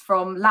tweets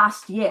from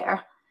last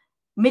year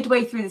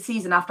midway through the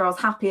season after I was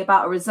happy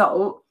about a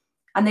result,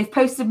 and they've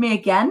posted me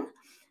again.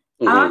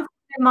 Mm-hmm. And I'm,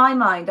 in my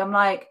mind, I'm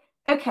like,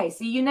 okay,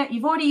 so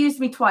you've already used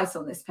me twice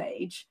on this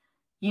page.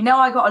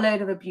 I got a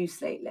load of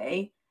abuse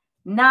lately.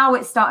 Now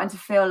it's starting to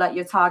feel like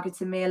you're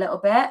targeting me a little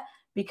bit,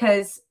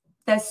 because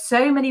there's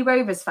so many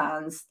Rovers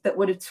fans that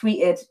would have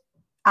tweeted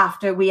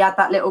after we had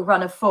that little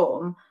run of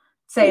form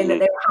saying that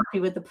they were happy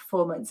with the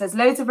performance. There's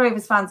loads of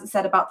Rovers fans that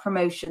said about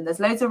promotion.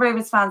 There's loads of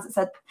Rovers fans that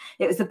said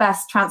it was the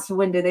best transfer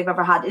window they've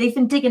ever had. And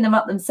even digging them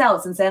up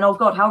themselves and saying, oh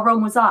God, how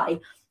wrong was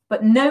I?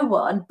 But no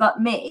one but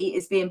me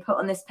is being put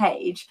on this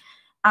page.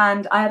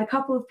 And I had a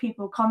couple of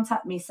people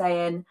contact me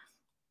saying,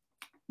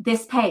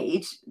 this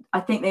page, I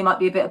think they might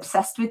be a bit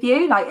obsessed with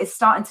you. Like, it's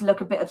starting to look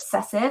a bit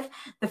obsessive.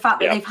 The fact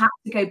that they've had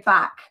to go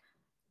back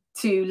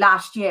to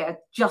last year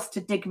just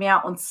to dig me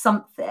out on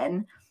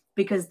something,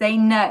 because they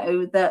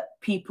know that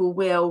people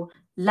will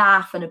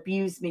laugh and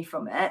abuse me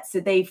from it. So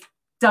they've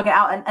dug it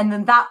out. And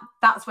then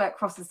that's where it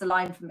crosses the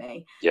line for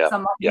me. Yeah. So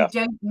I'm like, you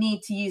don't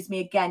need to use me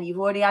again. You've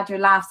already had your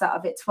laughs out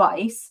of it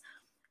twice.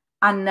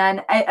 And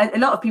then a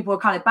lot of people were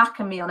kind of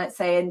backing me on it,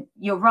 saying,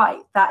 you're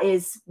right, that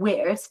is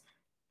weird.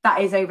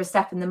 That is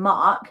overstepping the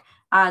mark.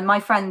 And my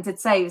friend did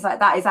say, he was like,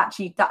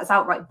 that's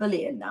outright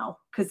bullying now,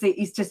 because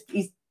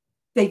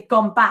they've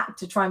gone back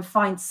to try and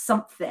find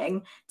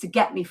something to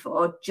get me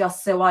for,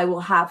 just so I will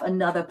have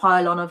another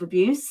pile-on of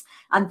abuse.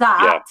 And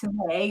that, to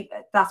me,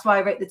 that's why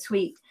I wrote the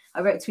tweet.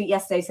 I wrote a tweet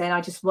yesterday saying,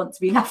 I just want to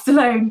be left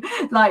alone.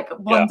 Like,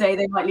 one day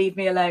they might leave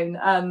me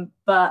alone.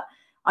 But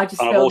I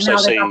just feel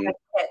now they've had their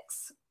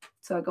kicks.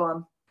 So go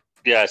on.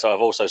 Yeah, so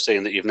I've also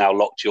seen that you've now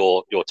locked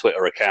your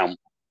Twitter account,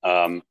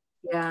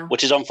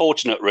 which is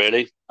unfortunate,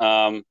 really.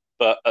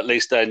 But at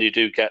least then you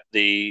do get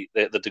the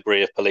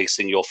degree of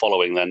policing you're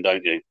following then,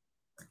 don't you?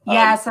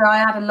 Yeah, so I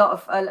had a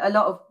lot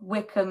of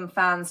Wycombe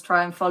fans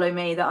try and follow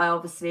me that I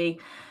obviously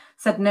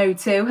said no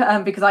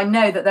to, because I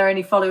know that they're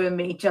only following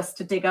me just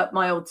to dig up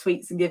my old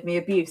tweets and give me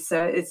abuse.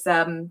 So it's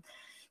it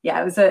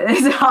was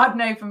a hard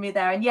no from me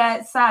there. And yeah,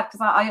 it's sad,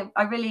 because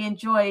I really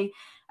enjoy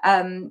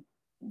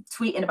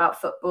tweeting about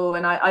football,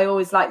 and I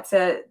always like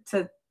to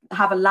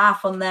have a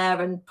laugh on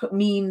there and put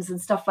memes and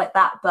stuff like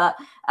that, but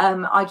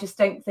I just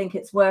don't think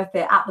it's worth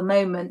it at the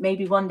moment.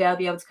 Maybe one day I'll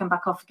be able to come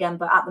back off again,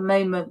 but at the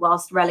moment,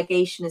 whilst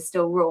relegation is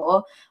still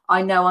raw,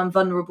 I know I'm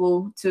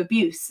vulnerable to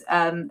abuse.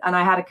 And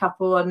I had a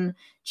couple on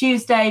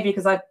Tuesday,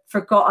 because I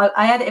forgot,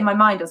 I had it in my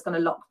mind I was going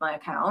to lock my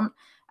account,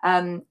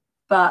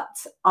 but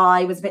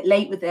I was a bit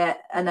late with it,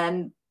 and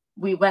then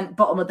we went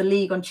bottom of the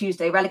league on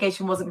Tuesday.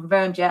 Relegation wasn't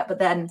confirmed yet, but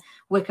then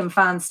Wycombe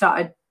fans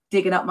started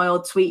digging up my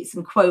old tweets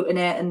and quoting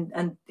it,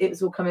 and it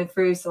was all coming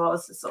through. So I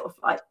was just sort of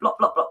like block.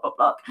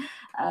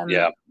 And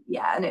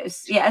it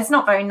was, it's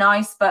not very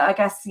nice, but I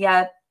guess,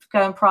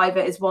 going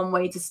private is one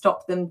way to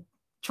stop them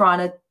trying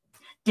to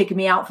dig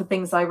me out for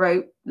things I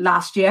wrote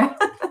last year.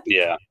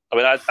 Yeah. I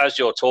mean, as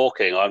you're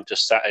talking, I'm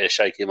just sat here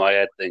shaking my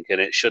head thinking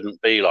it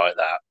shouldn't be like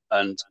that.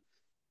 And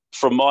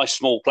from my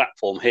small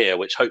platform here,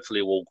 which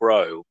hopefully will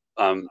grow,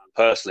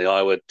 personally,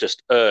 I would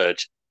just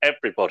urge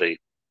everybody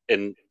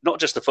in not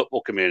just the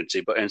football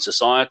community, but in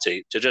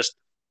society, to just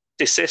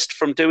desist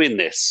from doing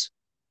this.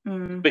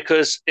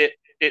 Because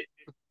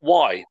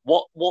why?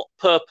 What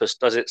purpose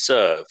does it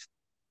serve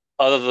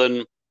other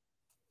than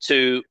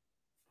to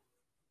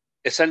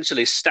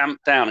essentially stamp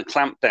down and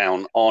clamp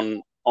down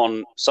on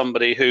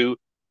somebody who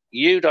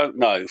you don't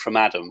know from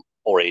Adam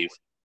or Eve,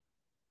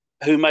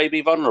 who may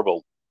be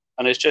vulnerable?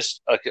 And it's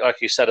just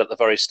like you said at the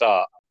very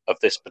start of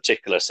this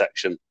particular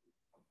section,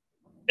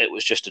 it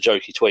was just a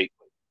jokey tweet.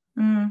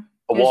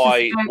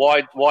 Why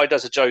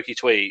does a jokey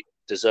tweet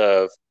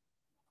deserve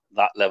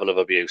that level of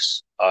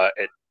abuse?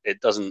 It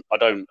doesn't. I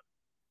don't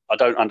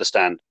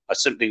understand.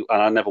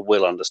 I never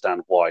will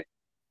understand why.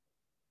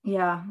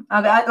 Yeah,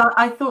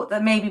 I thought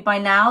that maybe by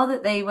now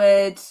that they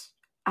would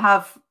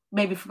have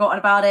maybe forgotten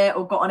about it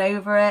or gotten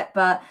over it,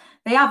 but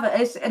they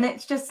haven't. And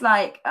it's just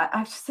like,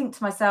 I just think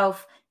to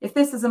myself, if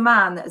this is a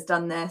man that has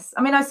done this.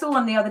 I mean, I saw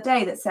one the other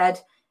day that said,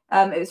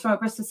 it was from a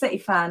Bristol City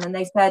fan, and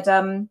they said,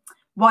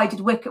 why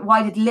did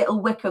little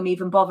Wycombe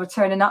even bother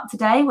turning up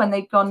today when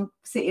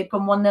City had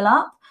gone 1-0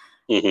 up?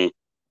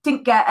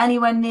 Didn't get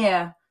anywhere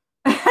near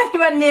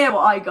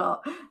what I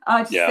got.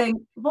 I just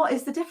think, what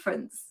is the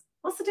difference?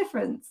 What's the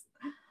difference?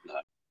 No.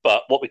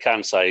 But what we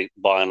can say,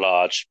 by and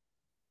large,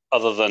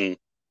 other than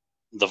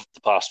the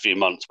past few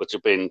months, which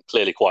have been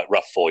clearly quite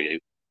rough for you,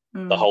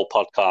 the whole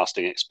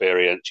podcasting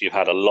experience, you've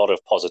had a lot of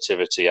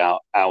positivity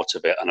out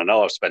of it. And I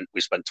know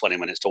we spent 20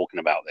 minutes talking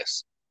about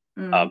this.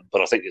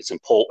 But I think it's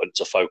important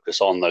to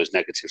focus on those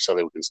negatives so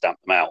that we can stamp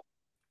them out.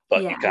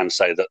 But you can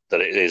say that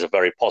it is a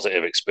very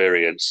positive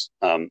experience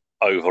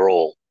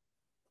overall.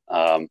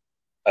 And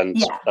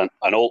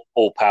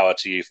all power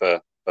to you for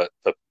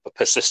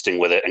persisting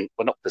with it. And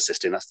well, not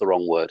persisting, that's the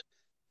wrong word.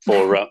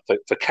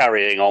 For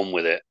carrying on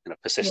with it.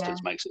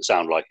 Persistence makes it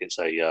sound like it's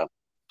a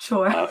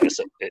chore.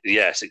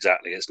 Yes,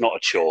 exactly. It's not a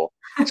chore.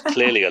 It's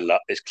clearly a love.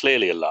 It's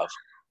clearly a love.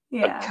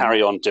 And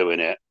carry on doing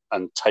it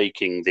and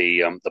taking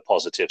the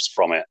positives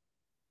from it.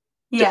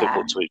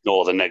 difficult to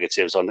ignore the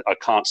negatives. I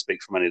can't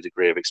speak from any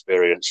degree of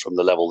experience from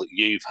the level that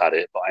you've had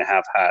it, but I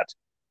have had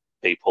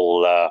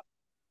people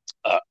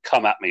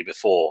come at me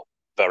before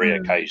very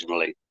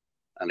occasionally,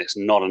 and it's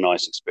not a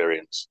nice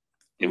experience,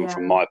 even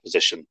from my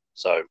position.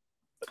 So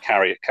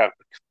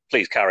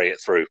please carry it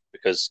through,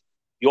 because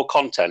your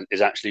content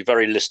is actually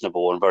very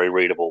listenable and very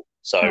readable.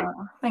 So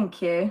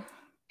thank you.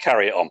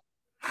 Carry it on.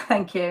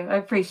 Thank you. I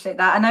appreciate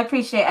that. And I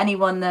appreciate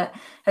anyone that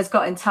has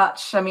got in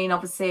touch. I mean,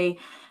 obviously,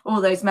 all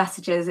those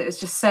messages, it was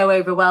just so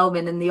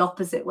overwhelming in the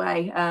opposite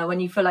way. When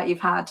you feel like you've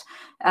had,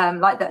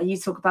 like that, you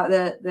talk about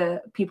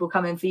the people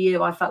coming for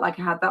you. I felt like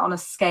I had that on a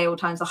scale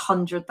times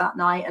 100 that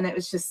night. And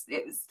it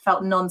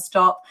felt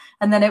nonstop.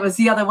 And then it was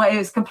the other way. It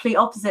was complete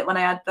opposite when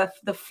I had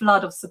the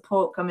flood of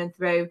support coming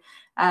through.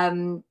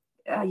 I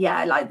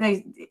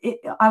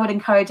would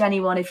encourage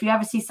anyone, if you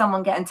ever see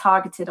someone getting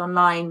targeted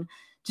online,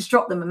 just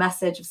drop them a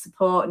message of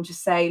support and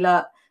just say,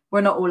 look,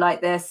 we're not all like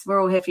this. We're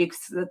all here for you,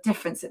 because the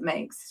difference it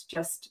makes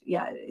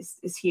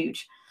is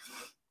huge.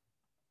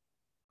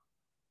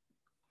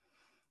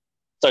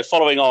 So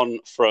following on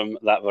from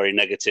that very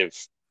negative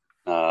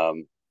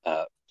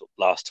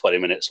last 20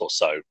 minutes or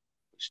so,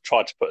 which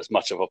tried to put as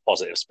much of a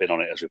positive spin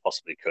on it as we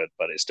possibly could,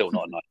 but it's still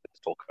not enough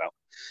to talk about.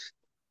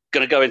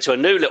 Going to go into a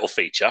new little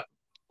feature,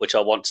 which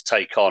I want to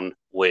take on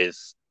with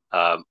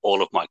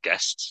all of my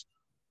guests.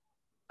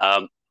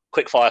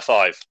 Quick fire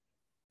 5.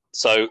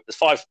 So there's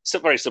 5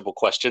 very simple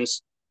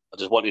questions. I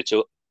just want you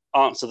to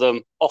answer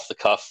them off the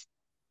cuff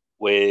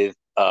with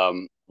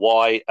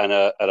why, and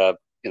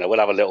we'll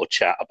have a little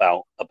chat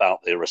about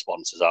the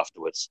responses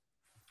afterwards.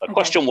 So okay.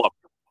 Question 1: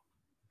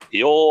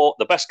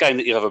 the best game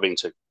that you've ever been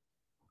to?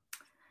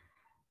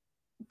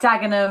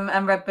 Dagenham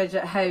and Redbridge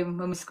at home,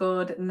 when we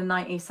scored in the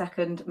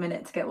 92nd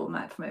minute to get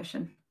automatic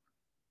promotion.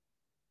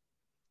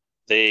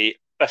 The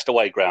best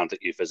away ground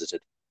that you've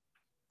visited?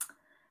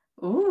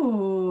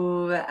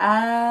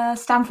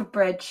 Stamford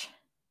Bridge.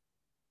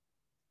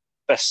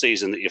 Best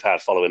season that you've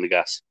had following the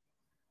Gas?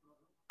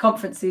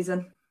 Conference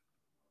season.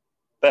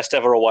 Best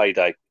ever away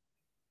day?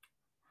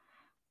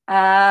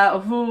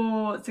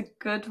 It's a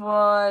good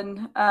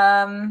one.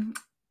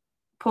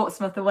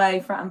 Portsmouth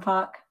away, Fratton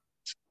Park.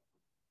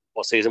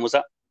 What season was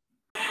that?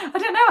 I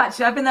don't know,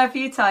 actually. I've been there a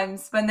few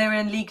times when they were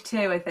in League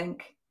Two, I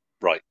think.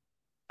 Right.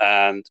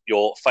 And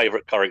your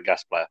favourite current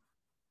Gas player?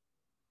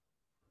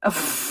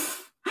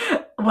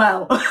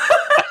 Well,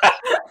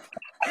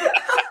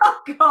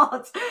 oh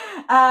God,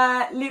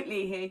 Luke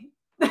Leahy.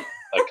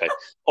 Okay.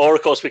 Or,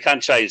 of course, we can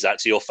change that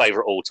to your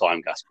favourite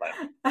all-time Gas player.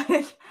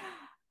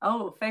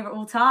 Favourite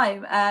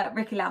all-time,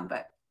 Ricky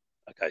Lambert.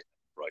 Okay,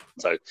 right.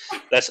 So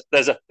there's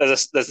a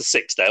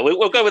 6 there.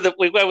 We'll go with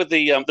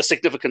the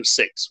significant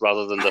 6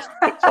 rather than the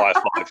 5.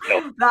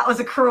 That was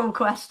a cruel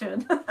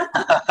question.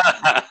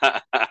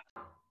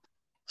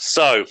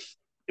 So,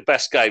 the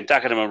best game,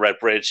 Dagenham and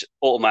Redbridge,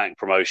 automatic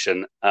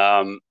promotion.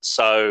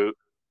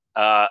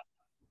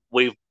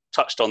 We've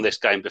touched on this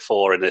game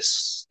before in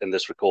this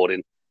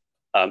recording.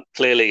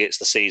 Clearly, it's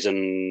the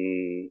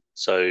season.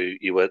 So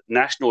you were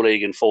National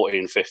League in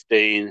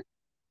 14-15,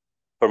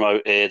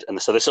 promoted,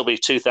 and so this will be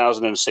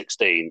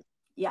 2016.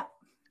 Yeah.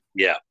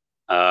 Yeah.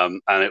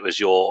 And it was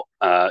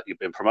you've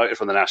been promoted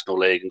from the National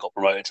League and got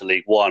promoted to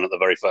League One at the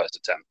very first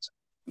attempt.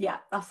 Yeah,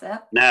 that's it.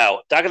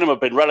 Now, Dagenham have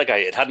been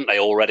relegated, hadn't they,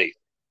 already?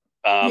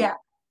 Yeah.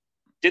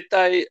 Did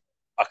they?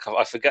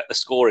 I forget the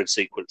scoring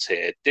sequence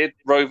here. Did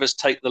Rovers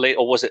take the lead,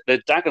 or was it the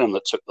Dagenham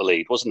that took the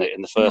lead, wasn't it,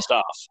 in the first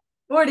half?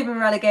 Already been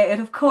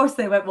relegated. Of course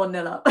they went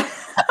 1-0 up.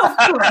 Of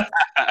course.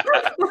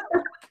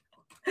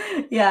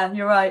 Yeah,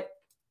 you're right.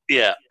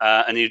 Yeah,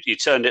 and you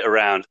turned it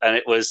around, and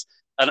it was.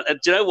 And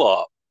do you know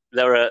what?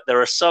 There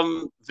are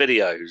some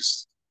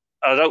videos.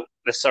 I don't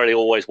necessarily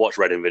always watch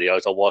Reading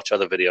videos. I watch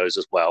other videos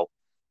as well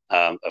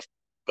of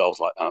goals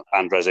like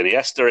Andres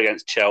Iniesta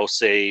against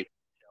Chelsea.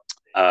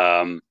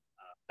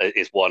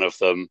 Is one of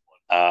them,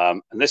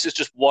 and this is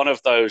just one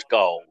of those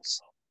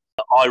goals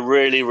that I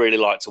really, really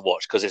like to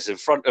watch, because it's in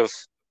front of.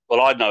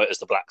 Well, I know it as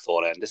the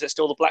Blackthorn end. Is it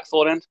still the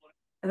Blackthorn end?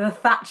 The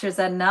Thatcher's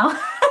end now.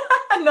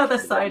 Another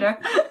cider.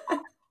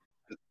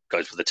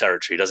 Goes with the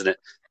territory, doesn't it?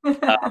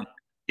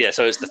 Yeah,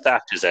 so it's the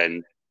Thatcher's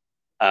end.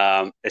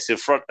 It's in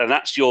front, and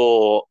that's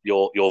your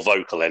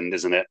vocal end,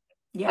 isn't it?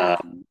 Yeah.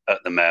 At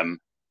the Mem.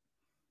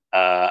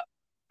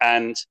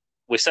 And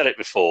we said it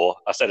before.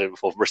 I said it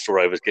before. Bristol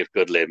Rovers give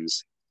good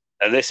limbs,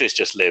 and this is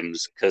just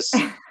limbs, because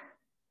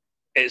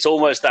it's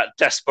almost that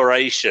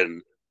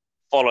desperation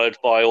followed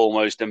by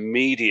almost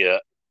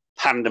immediate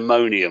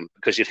pandemonium,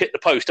 because you'd hit the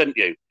post, didn't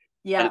you?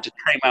 Yeah. And it just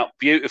came out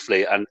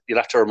beautifully, and you'll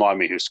have to remind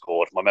me who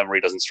scored. My memory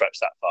doesn't stretch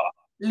that far.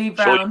 Lee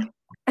Brown.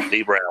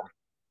 Lee Brown.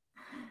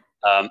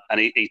 And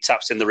he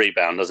taps in the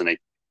rebound, doesn't he?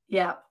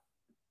 Yeah.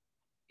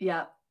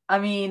 Yeah. I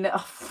mean,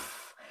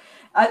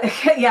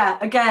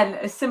 again,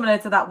 it's similar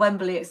to that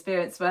Wembley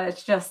experience, where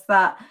it's just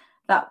that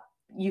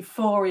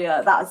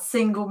euphoria, that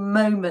single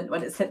moment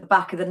when it's hit the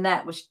back of the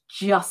net was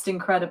just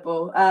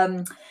incredible.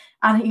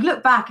 And you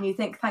look back and you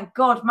think, thank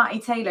God Matty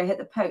Taylor hit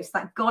the post.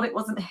 Thank God it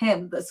wasn't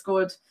him that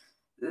scored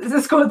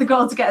scored the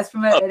goal to get us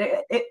promoted.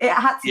 It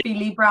had to be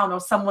Lee Brown or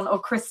someone, or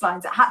Chris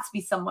Lyons. It had to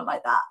be someone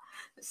like that.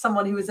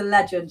 Someone who was a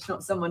legend,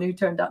 not someone who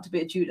turned out to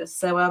be a Judas.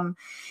 So,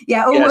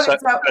 just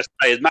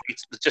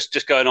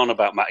going on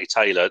about Matty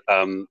Taylor,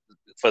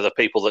 for the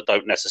people that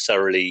don't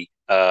necessarily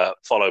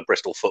follow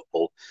Bristol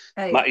football,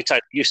 Matty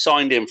Taylor, you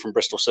signed him from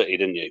Bristol City,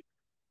 didn't you?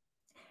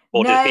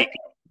 Or did he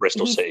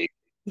Bristol City?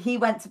 He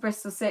went to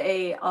Bristol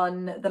City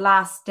on the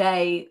last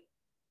day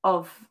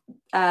of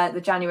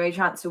the January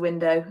transfer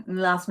window, in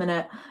the last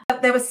minute.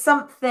 There was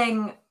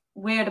something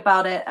weird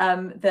about it,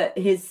 that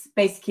his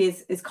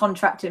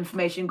contract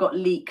information got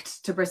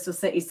leaked to Bristol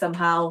City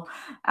somehow,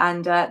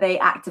 and they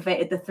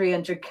activated the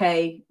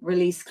 300k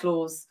release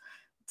clause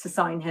to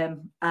sign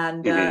him.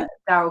 And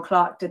Daryl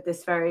Clark did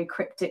this very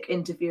cryptic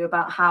interview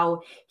about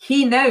how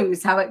he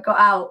knows how it got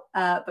out,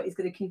 but he's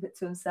going to keep it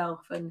to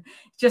himself, and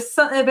just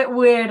something a bit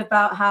weird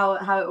about how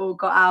it all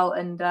got out,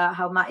 and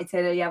how Matty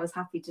Taylor was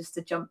happy just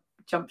to jump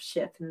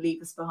ship and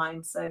leave us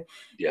behind. So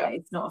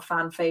it's not a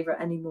fan favourite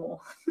anymore.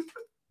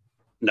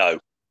 No.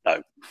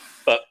 But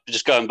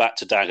just going back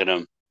to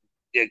Dagenham,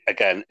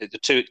 again,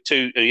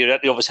 you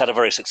obviously had a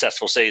very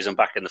successful season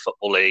back in the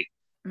Football League,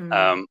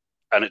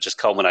 and it just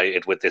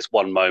culminated with this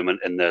one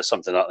moment in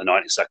something like the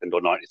 92nd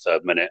or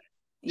 93rd minute.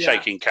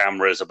 Shaking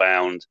cameras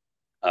abound,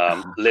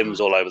 limbs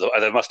all over.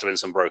 There must have been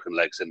some broken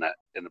legs in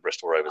the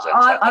Bristol Rovers end.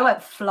 I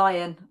went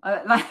flying.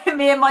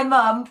 Me and my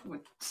mum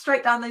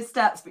straight down those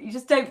steps, but you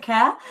just don't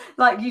care.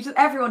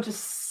 Everyone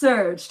just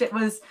surged. It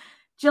was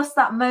just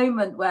that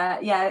moment where,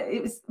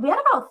 we had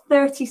about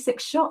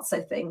 36 shots,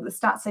 I think. The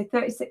stats say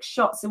 36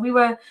 shots. And it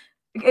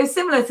was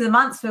similar to the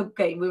Mansfield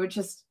game. We were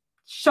just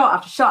shot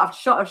after shot after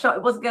shot after shot.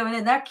 It wasn't going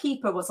in. Their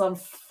keeper was on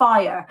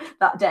fire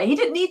that day. He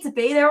didn't need to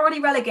be. They were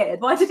already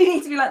relegated. Why did he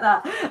need to be like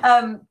that?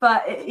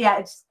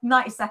 It's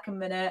 92nd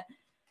minute.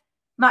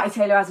 Matty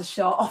Taylor has a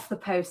shot off the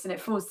post, and it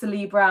falls to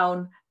Lee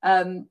Brown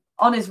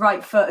on his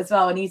right foot as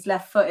well, and he's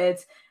left-footed.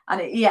 And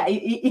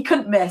he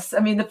couldn't miss. I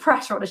mean, the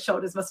pressure on his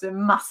shoulders must have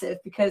been massive,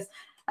 because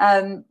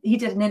he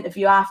did an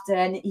interview after,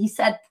 and he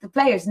said the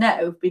players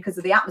know because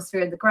of the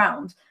atmosphere in the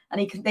ground,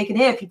 and they can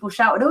hear people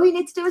shouting, "Oh, you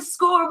need to do a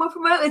score and we're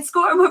promoted,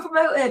 score and we're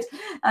promoted."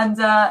 And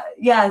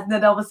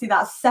then obviously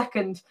that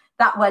second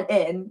that went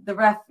in, the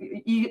ref,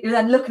 you're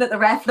then looking at the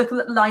ref, looking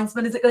at the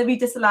linesman, is it going to be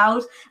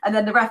disallowed? And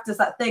then the ref does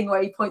that thing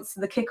where he points to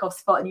the kickoff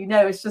spot, and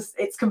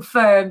it's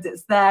confirmed,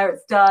 it's there,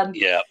 it's done.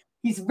 Yeah.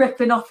 He's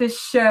ripping off his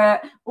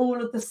shirt.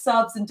 All of the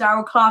subs and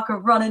Daryl Clark are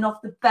running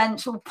off the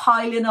bench, all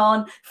piling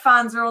on.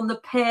 Fans are on the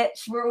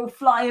pitch. We're all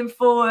flying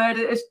forward.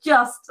 It was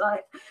just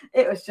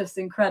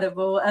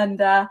incredible. And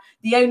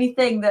the only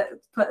thing that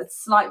put a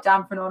slight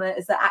damper on it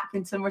is that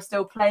Accrington were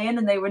still playing,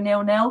 and they were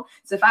 0-0.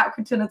 So if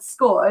Accrington had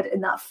scored in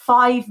that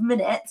 5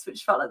 minutes,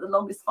 which felt like the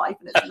longest 5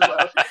 minutes in the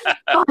world,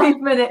 5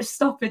 minutes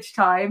stoppage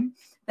time,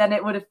 then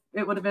it would have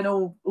been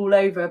all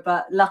over.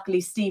 But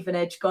luckily,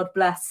 Stevenage, God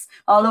bless.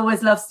 I'll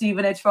always love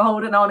Stevenage for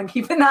holding on and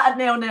keeping that at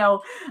 0-0.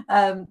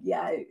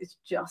 It's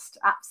just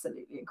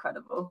absolutely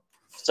incredible.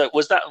 So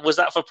was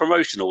that for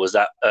promotion, or was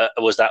that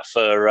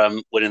for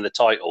winning the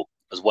title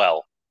as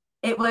well?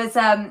 It was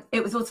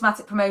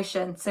automatic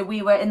promotion. So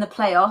we were in the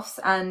playoffs,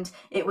 and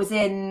it was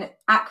in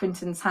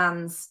Accrington's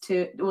hands.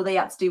 All they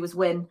had to do was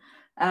win.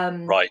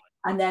 Right.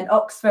 And then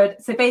Oxford.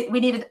 So we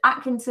needed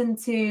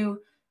Accrington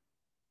to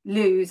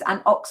lose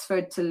and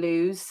Oxford to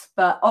lose,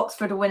 but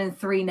Oxford were winning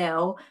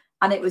 3-0,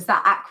 and it was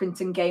that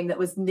Accrington game that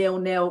was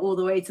 0-0 all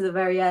the way to the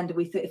very end. And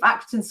we thought, if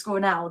Accrington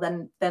score now,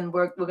 then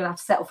we're going to have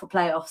to settle for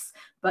playoffs.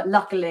 But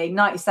luckily,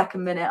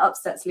 92nd minute,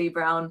 upsets Lee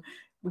Brown.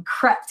 We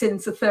crept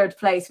into third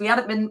place. We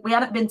hadn't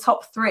been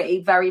top three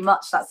very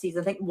much that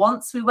season. I think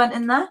once we went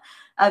in there.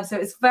 So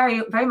it's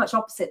very, very much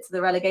opposite to the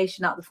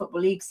relegation out of the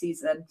Football League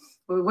season,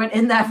 where we went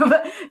in there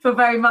for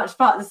very much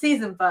part of the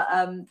season. But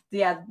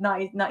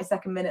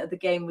 92nd minute of the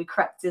game, we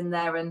crept in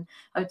there, and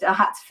I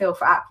had to feel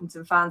for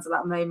Accrington fans at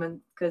that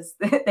moment, because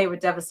they were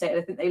devastated.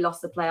 I think they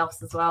lost the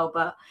playoffs as well.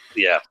 But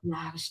it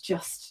was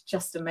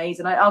just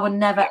amazing. I would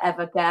never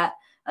ever get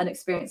an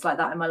experience like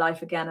that in my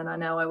life again, and I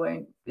know I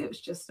won't. It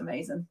was just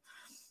amazing.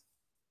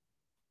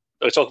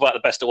 We talk about the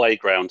best away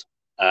ground,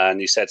 and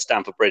you said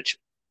Stamford Bridge.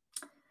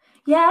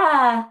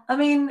 Yeah, I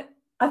mean,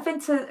 I've been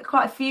to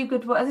quite a few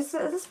good ones.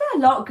 There's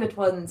been a lot of good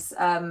ones,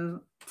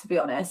 to be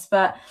honest.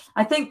 But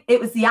I think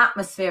it was the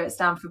atmosphere at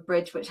Stamford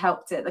Bridge which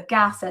helped it. The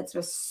Gasheads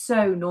were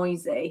so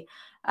noisy.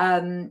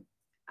 And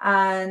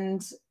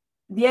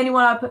the only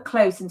one I put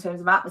close in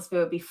terms of atmosphere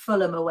would be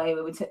Fulham away,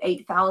 where we took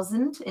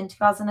 8,000 in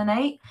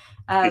 2008.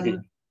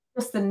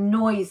 Just the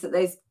noise that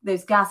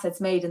those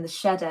Gasheads made in the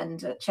shed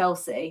end at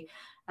Chelsea.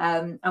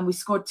 And we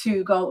scored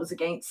 2 goals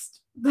against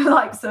the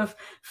likes of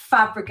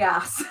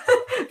Fabregas,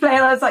 playing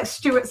like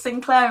Stuart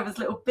Sinclair with his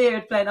little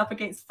beard playing up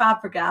against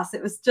Fabregas.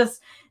 It was just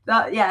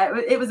that,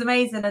 it was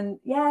amazing. And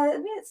I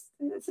mean,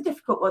 it's a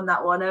difficult one,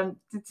 that one, to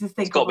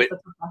think of off the top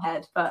of my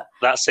head. But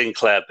that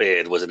Sinclair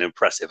beard was an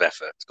impressive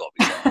effort. It's got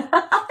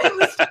to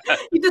be said.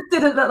 He just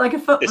didn't look like a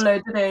footballer,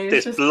 did he?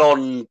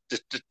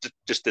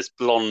 This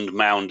blonde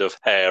mound of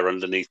hair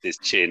underneath his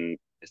chin.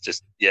 It's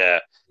just, I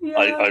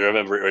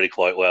remember it really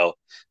quite well.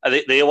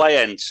 And the away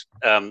end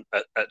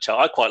at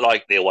Chelsea, I quite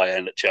like the away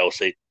end at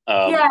Chelsea.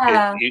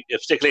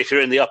 Particularly if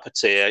you're in the upper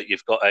tier,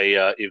 you've got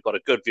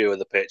a good view of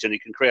the pitch, and you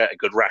can create a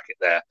good racket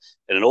there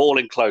in an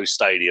all-enclosed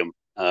stadium.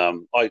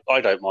 I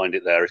don't mind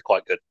it there; it's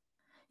quite good.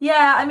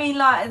 Yeah, I mean,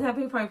 like there'll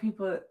be probably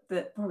people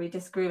that probably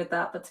disagree with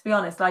that, but to be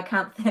honest, I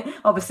can't.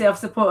 Obviously, I've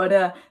supported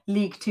a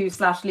League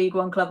 2/League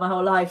 1 club my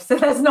whole life, so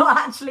there's not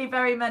actually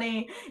very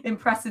many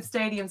impressive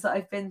stadiums that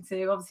I've been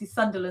to. Obviously,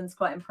 Sunderland's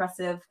quite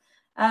impressive,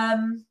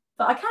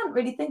 but I can't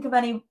really think of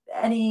any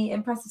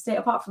impressive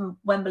stadium apart from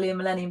Wembley and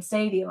Millennium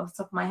Stadium off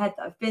the top of my head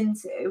that I've been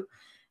to.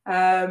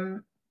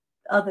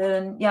 Other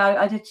than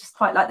I did just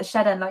quite like the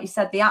Shed End, like you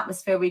said, the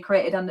atmosphere we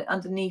created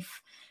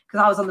underneath.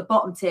 Because I was on the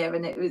bottom tier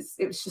and it was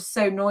just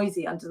so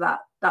noisy under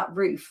that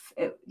roof.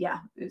 It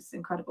was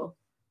incredible.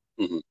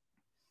 Mm-hmm.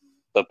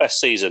 The best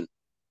season,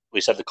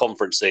 we said the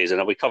conference season,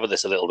 and we covered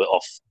this a little bit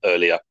off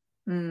earlier.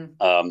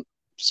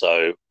 Just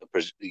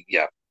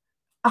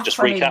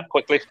recap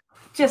quickly.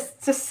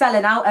 Just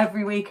selling out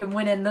every week and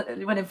winning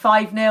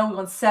 5-0, we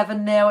won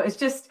 7-0. It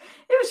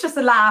was just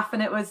a laugh,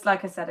 and it was,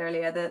 like I said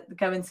earlier,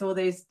 going to all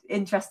those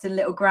interesting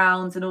little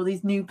grounds and all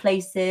these new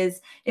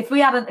places. If we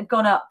hadn't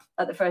gone up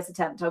at the first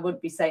attempt, I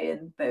wouldn't be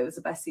saying that it was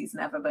the best season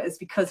ever, but it's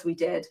because we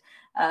did,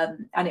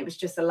 and it was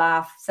just a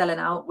laugh, selling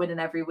out, winning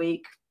every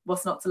week.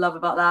 What's not to love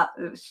about that?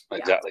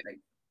 Exactly.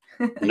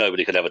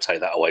 Nobody could ever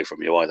take that away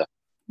from you either.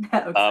 No,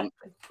 exactly.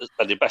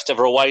 And your best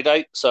ever away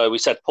date? So we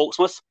said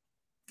Portsmouth.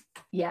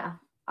 Yeah.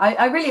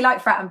 I really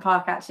like Fratton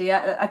Park, actually.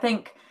 I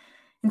think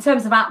in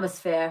terms of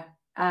atmosphere,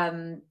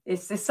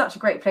 it's such a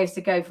great place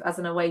to go as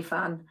an away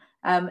fan.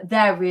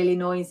 They're really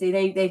noisy.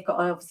 They've got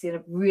obviously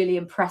a really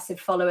impressive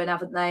following,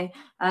 haven't they?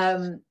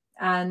 It's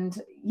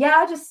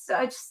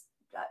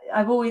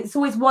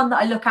always one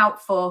that I look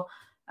out for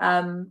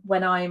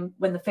when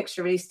the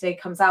fixture release day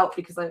comes out,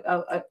 because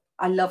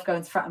I love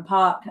going to Fratton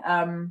Park.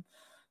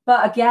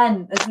 But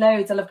again, there's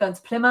loads. I love going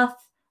to Plymouth.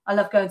 I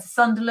love going to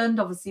Sunderland,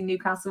 obviously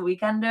Newcastle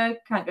weekender,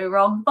 can't go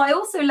wrong. But I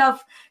also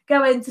love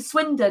going to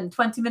Swindon,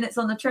 20 minutes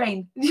on the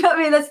train. You know what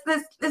I mean?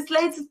 There's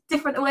loads of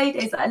different away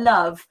days that I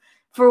love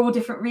for all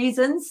different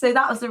reasons. So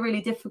that was a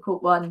really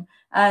difficult one.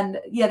 And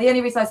the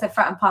only reason I said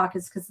Fratton Park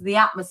is because of the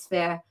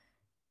atmosphere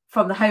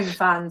from the home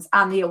fans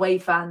and the away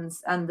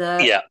fans, and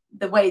the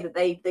way that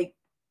they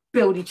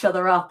build each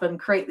other up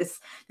and create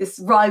this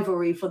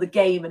rivalry for the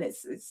game. And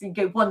it's you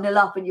go 1-0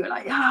 up and you're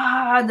like,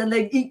 and then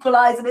they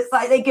equalize and it's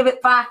like they give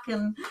it back,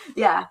 and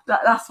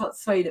that's what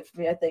swayed it for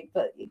me, I think.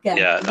 But again,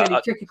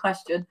 really tricky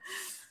question.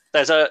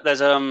 There's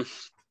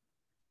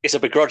it's a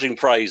begrudging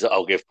praise that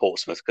I'll give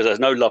Portsmouth, because there's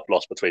no love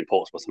lost between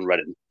Portsmouth and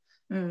Reading.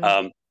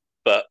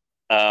 But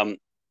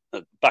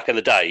back in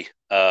the day,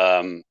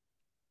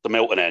 the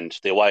Milton end,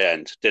 the away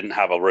end, didn't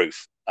have a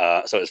roof,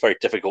 so it's very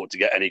difficult to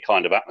get any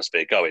kind of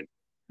atmosphere going.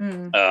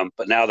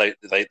 But now they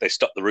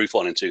stuck the roof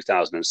on in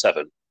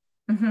 2007.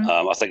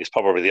 I think it's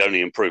probably the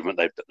only improvement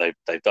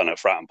they've done at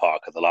Fratton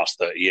Park in the last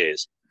 30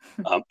 years.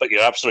 But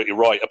you're absolutely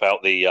right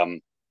about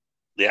the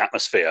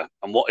atmosphere,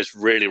 and what is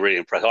really, really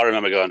impressive. I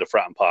remember going to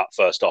Fratton Park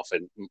first off,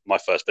 in my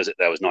first visit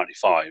there was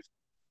 95.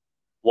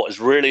 What is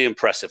really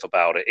impressive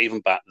about it, even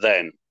back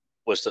then,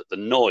 was that the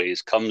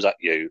noise comes at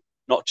you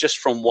not just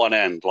from one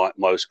end like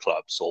most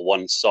clubs or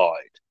one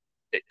side.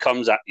 It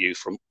comes at you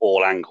from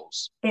all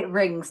angles. It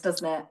rings,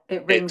 doesn't it?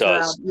 It rings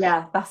around.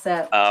 Yeah, that's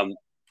it.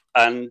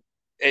 And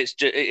it's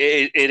just,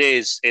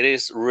 it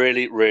is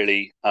really,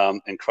 really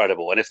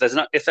incredible. And if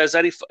there's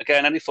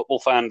any football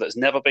fan that's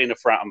never been to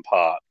Fratton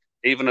Park,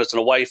 even as an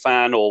away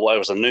fan or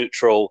as a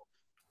neutral,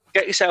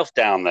 get yourself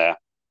down there,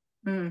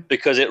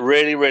 because it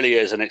really, really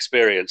is an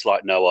experience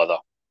like no other.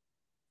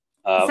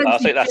 I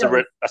think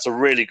that's a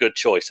really good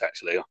choice,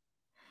 actually.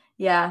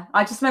 Yeah,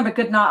 I just remember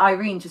Goodnight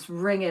Irene just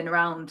ringing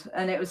around,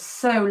 and it was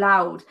so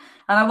loud.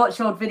 And I watch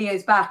old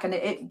videos back, and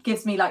it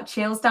gives me like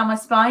chills down my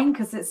spine,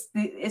 because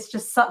it's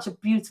just such a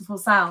beautiful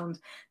sound,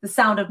 the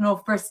sound of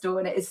North Bristol,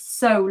 and it is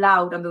so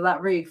loud under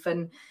that roof.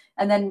 And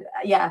then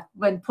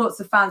when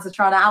Portsmouth fans are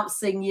trying to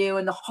outsing you,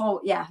 and the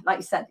whole like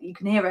you said, you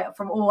can hear it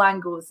from all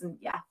angles, and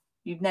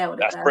you've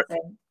nailed it. That's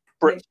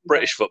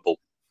British football.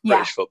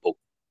 British football.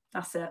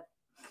 That's it.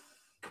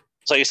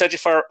 So you said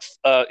your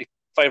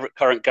favourite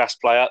current gas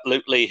player,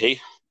 Luke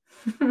Leahy.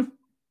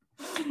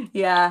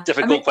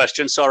 Difficult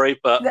question, sorry,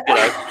 but you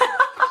know.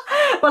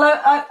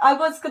 Well, I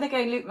was going to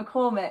go Luke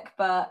McCormick,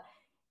 but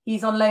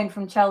he's on loan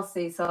from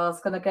Chelsea, so I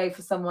was going to go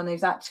for someone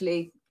who's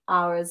actually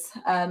ours.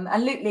 And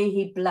Luke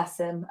Leahy, bless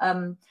him.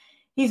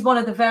 He's one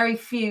of the very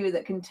few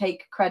that can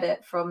take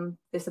credit from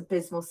this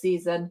abysmal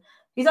season.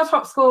 He's our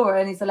top scorer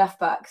and he's a left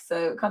back,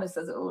 so it kind of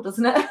says it all,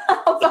 doesn't it?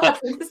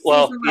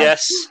 Well,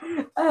 yes.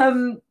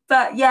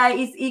 But yeah,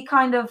 he's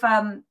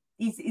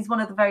one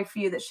of the very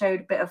few that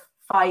showed a bit of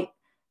fight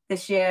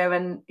this year,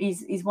 and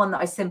he's one that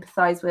I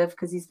sympathise with,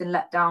 because he's been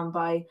let down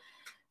by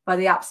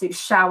the absolute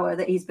shower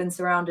that he's been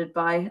surrounded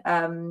by.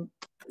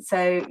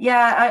 So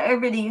yeah, I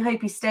really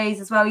hope he stays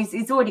as well.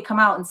 He's already come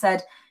out and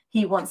said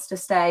he wants to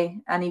stay,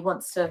 and he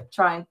wants to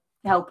try and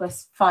help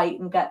us fight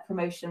and get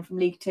promotion from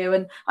League Two.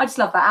 And I just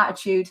love that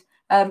attitude.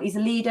 He's a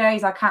leader.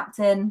 He's our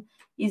captain.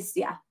 It's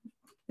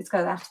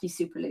going to have to be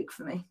Super Luke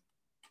for me.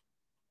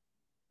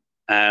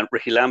 And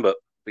Ricky Lambert,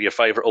 your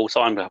favourite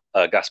all-time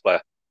gas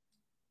player?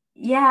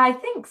 Yeah, I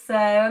think so.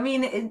 I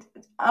mean,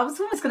 I was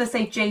almost going to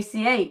say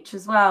JCH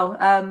as well.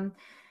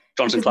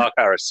 Jonathan Clark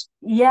Harris.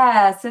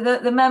 Yeah, so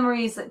the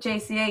memories that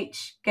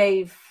JCH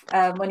gave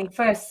when he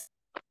first,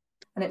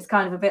 and it's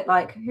kind of a bit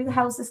like, who the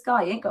hell's this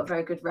guy? He ain't got a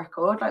very good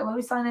record. Like, what are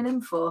we signing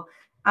him for?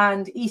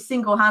 And he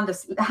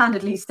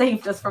single-handedly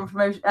saved us from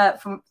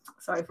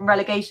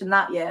relegation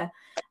that year.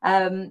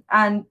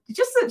 And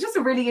just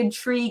a really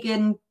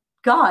intriguing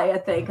guy, I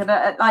think. And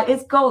like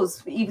his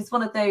goals, he was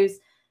one of those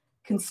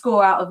can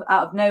score out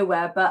of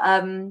nowhere. But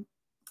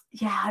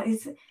yeah,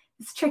 it's a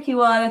tricky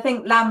one. I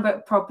think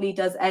Lambert probably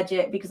does edge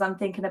it because I'm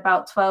thinking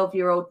about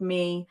 12-year-old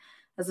me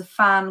as a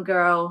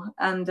fangirl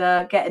and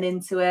getting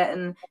into it.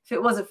 And if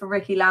it wasn't for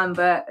Ricky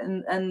Lambert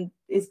and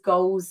his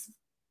goals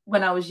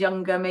when I was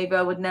younger, maybe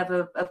I would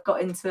never have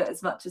got into it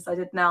as much as I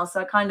did now. So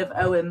I kind of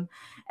owe him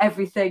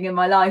everything in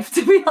my life,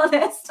 to be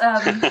honest.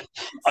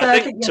 I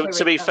think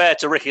to be fair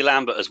to Ricky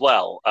Lambert as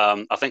well,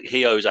 I think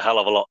he owes a hell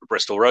of a lot to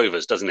Bristol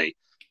Rovers, doesn't he?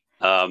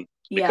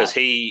 Because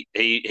he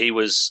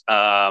was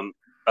a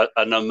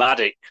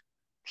nomadic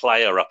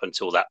player up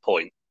until that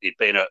point. He'd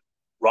been at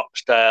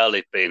Rochdale,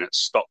 he'd been at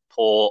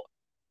Stockport.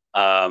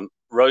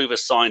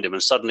 Rovers signed him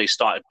and suddenly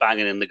started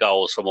banging in the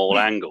goals from all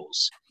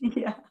angles.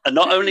 Yeah. And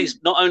not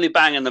only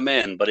banging them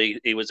in, but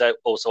he was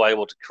also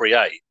able to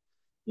create.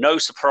 No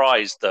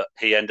surprise that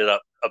he ended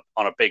up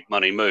on a big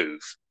money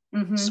move.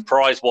 Mm-hmm.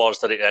 Surprise was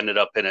that it ended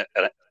up in a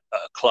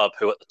club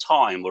who at the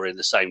time were in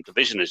the same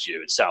division as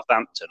you in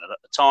Southampton. And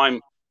at the time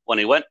when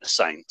he went to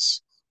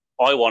Saints,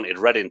 I wanted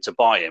Reading to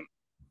buy him.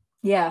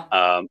 Yeah.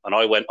 And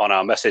I went on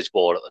our message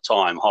board at the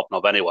time,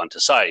 Hobnob Anyone, to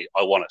say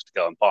I want us to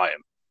go and buy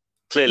him.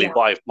 Clearly,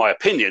 by my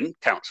opinion,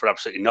 counts for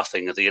absolutely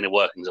nothing of the inner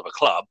workings of a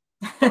club.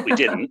 But we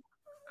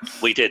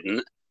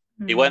didn't.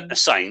 He went to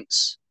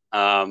Saints,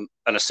 and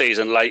a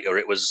season later,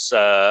 it was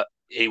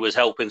he was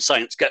helping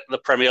Saints get to the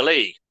Premier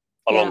League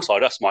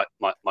alongside us. Might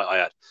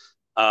I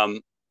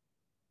add?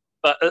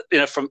 But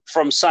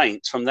from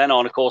Saints, from then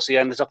on, of course, he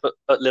ended up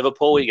at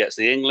Liverpool. He gets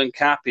the England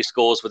cap. He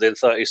scores within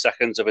 30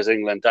 seconds of his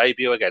England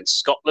debut against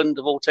Scotland,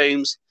 of all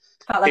teams.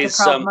 Felt like a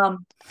proud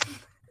mum.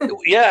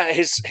 Yeah,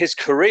 his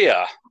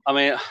career. I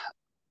mean,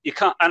 you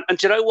can't. And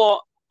do you know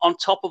what? On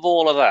top of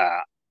all of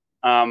that,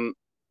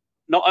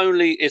 not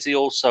only is he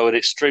also an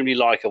extremely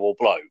likable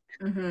bloke,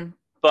 mm-hmm.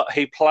 but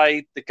he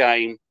played the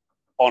game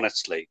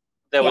honestly.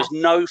 There was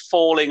no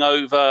falling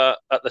over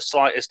at the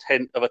slightest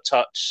hint of a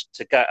touch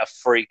to get a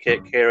free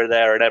kick here and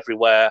there and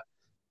everywhere.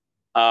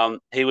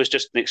 He was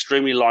just an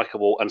extremely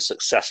likable and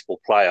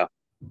successful player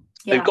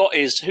who got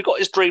his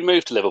dream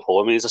move to Liverpool.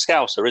 I mean, he's a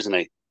Scouser, isn't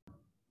he?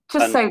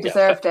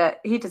 Deserved it.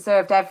 He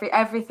deserved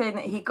everything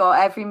that he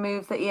got, every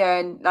move that he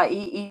earned. Like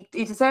he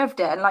deserved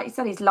it. And like you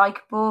said, he's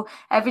likable.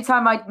 Every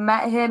time I'd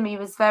met him,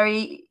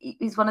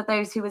 he's one of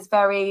those who was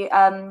very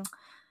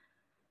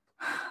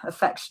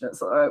affectionate,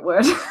 sort of right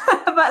word.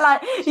 But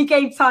like he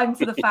gave time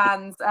to the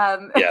fans.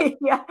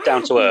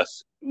 Down to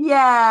earth.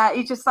 Yeah,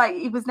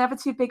 he was never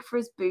too big for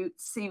his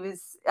boots. He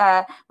was,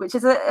 which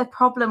is a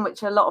problem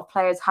which a lot of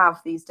players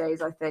have these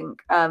days, I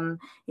think.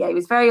 He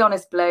was very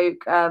honest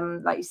bloke,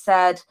 like you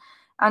said.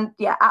 And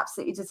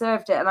absolutely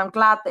deserved it. And I'm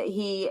glad that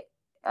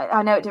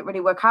I know it didn't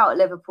really work out at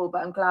Liverpool,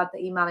 but I'm glad that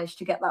he managed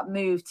to get that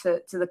move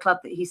to the club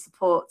that he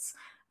supports.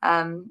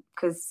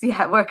 Because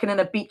working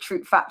in a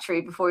beetroot factory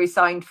before he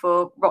signed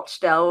for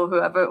Rochdale or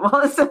whoever it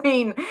was, I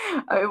mean,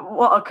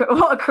 what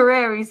a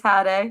career he's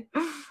had, eh?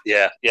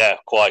 Yeah,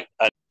 quite.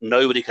 And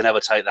nobody can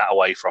ever take that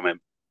away from him.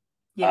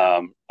 Yeah.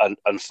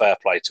 And fair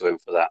play to him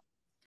for that.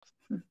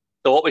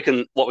 So what we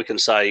can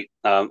say,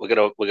 we're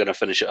gonna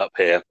finish it up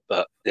here.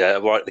 But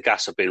right, the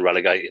Gas have been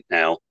relegated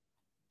now,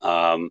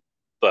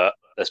 but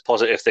there's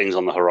positive things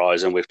on the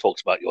horizon. We've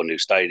talked about your new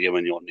stadium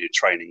and your new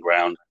training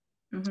ground,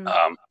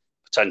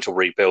 potential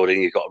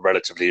rebuilding. You've got a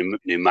relatively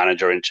new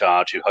manager in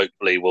charge who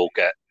hopefully will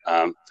get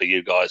for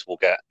you guys will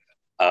get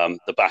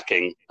the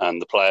backing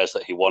and the players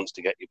that he wants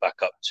to get you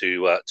back up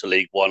to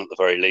League One at the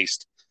very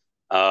least.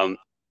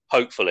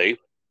 Hopefully.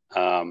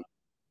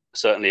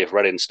 Certainly, if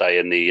Reading stay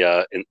at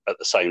the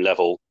same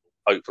level,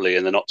 hopefully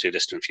in the not too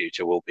distant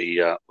future, we'll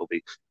be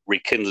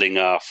rekindling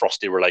our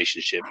frosty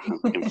relationship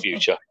in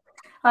future.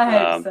 I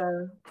hope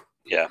so.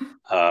 Yeah,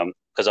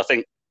 because I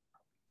think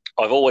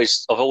I've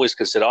always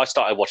considered. I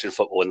started watching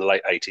football in the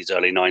late '80s,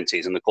 early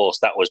 '90s, and of course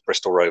that was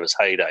Bristol Rovers'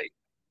 heyday.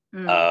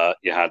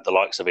 You had the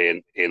likes of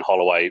Ian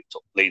Holloway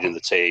leading the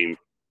team.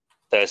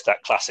 There's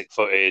that classic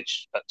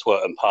footage at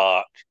Twerton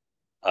Park.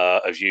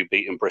 Of you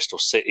beating Bristol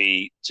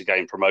City to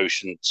gain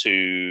promotion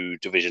to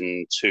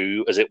Division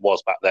 2, as it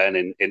was back then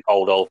in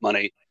old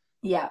money.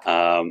 Yeah.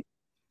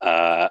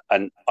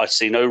 And I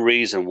see no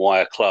reason why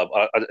a club.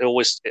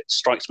 It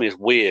strikes me as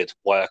weird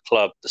why a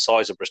club the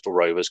size of Bristol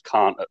Rovers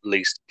can't at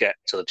least get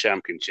to the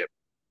Championship.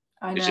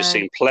 I've just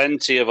seen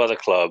plenty of other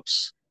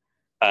clubs,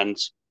 and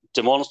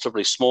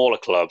demonstrably smaller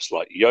clubs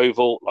like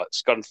Yeovil, like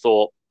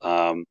Scunthorpe.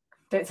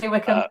 Don't say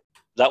Wycombe.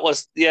 That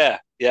was, yeah.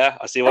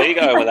 I see where you're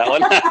going with that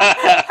one.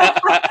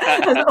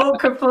 There's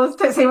awkward pause.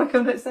 Don't say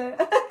Wycombe, don't say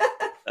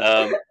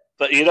it.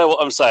 But you know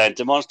what I'm saying?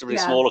 Demonstrably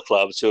smaller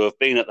clubs who have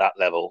been at that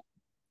level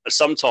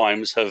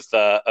sometimes have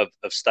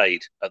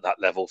stayed at that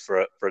level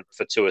for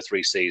 2 or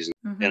 3 seasons.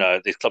 Mm-hmm. You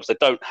know, these clubs, they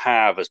don't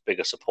have as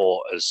big a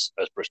support as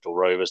Bristol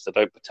Rovers. They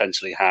don't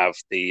potentially have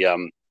the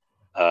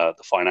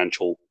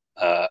financial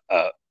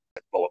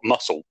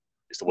muscle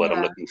is the word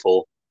I'm looking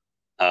for.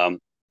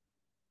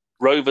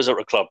 Rovers are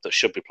a club that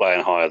should be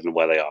playing higher than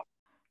where they are.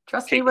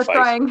 Trust me, we're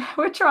trying.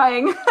 We're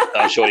trying.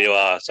 I'm sure you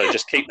are. So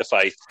just keep the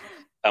faith.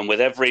 And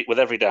with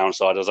every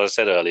downside, as I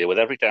said earlier, with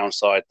every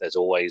downside, there's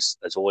always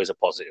a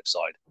positive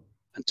side.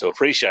 And to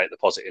appreciate the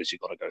positives,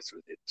 you've got to go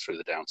through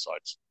the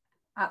downsides.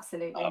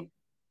 Absolutely.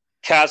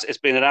 Kaz, it's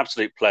been an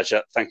absolute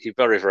pleasure. Thank you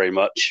very, very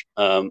much.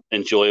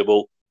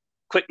 Enjoyable.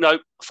 Quick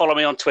note, follow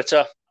me on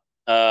Twitter.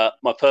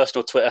 My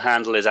personal Twitter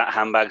handle is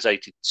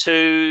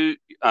 @handbags82.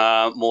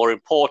 More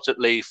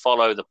importantly,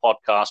 follow the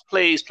podcast.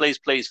 Please, please,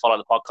 please follow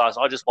the podcast.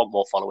 I just want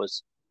more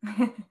followers.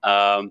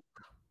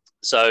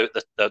 So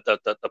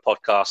the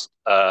podcast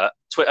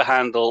Twitter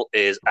handle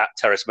is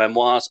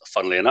 @TerraceMemoirs,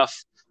 funnily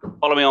enough.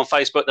 Follow me on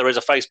Facebook. There is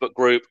a Facebook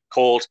group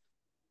called,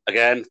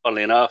 again,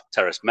 funnily enough,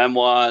 Terrace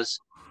Memoirs.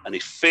 Any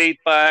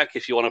feedback,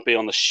 if you want to be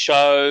on the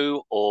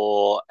show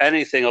or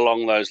anything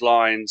along those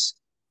lines,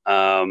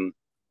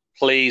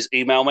 please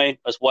email me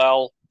as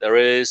well. There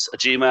is a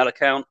Gmail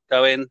account.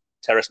 Go in,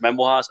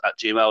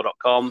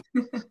 terracememoirs@gmail.com.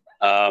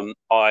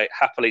 I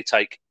happily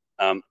take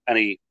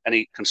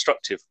any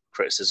constructive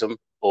criticism,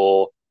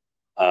 or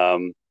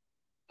I'll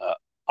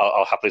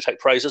happily take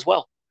praise as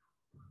well,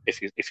 if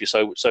you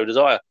so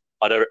desire.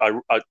 Do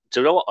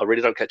you know what? I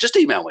really don't care. Just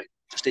email me.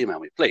 Just email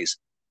me, please.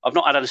 I've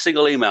not had a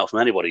single email from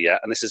anybody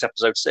yet, and this is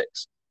episode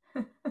 6.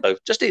 So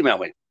just email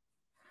me.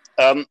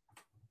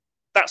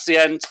 That's the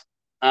end.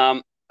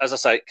 As I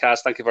say, Kaz,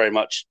 thank you very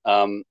much.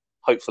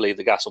 Hopefully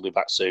the gas will be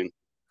back soon.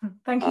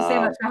 Thank you so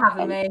much for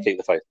having me. Keep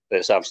the faith.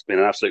 It's been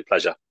an absolute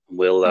pleasure.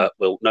 We'll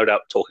no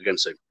doubt talk again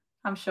soon.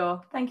 I'm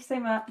sure. Thank you so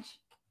much.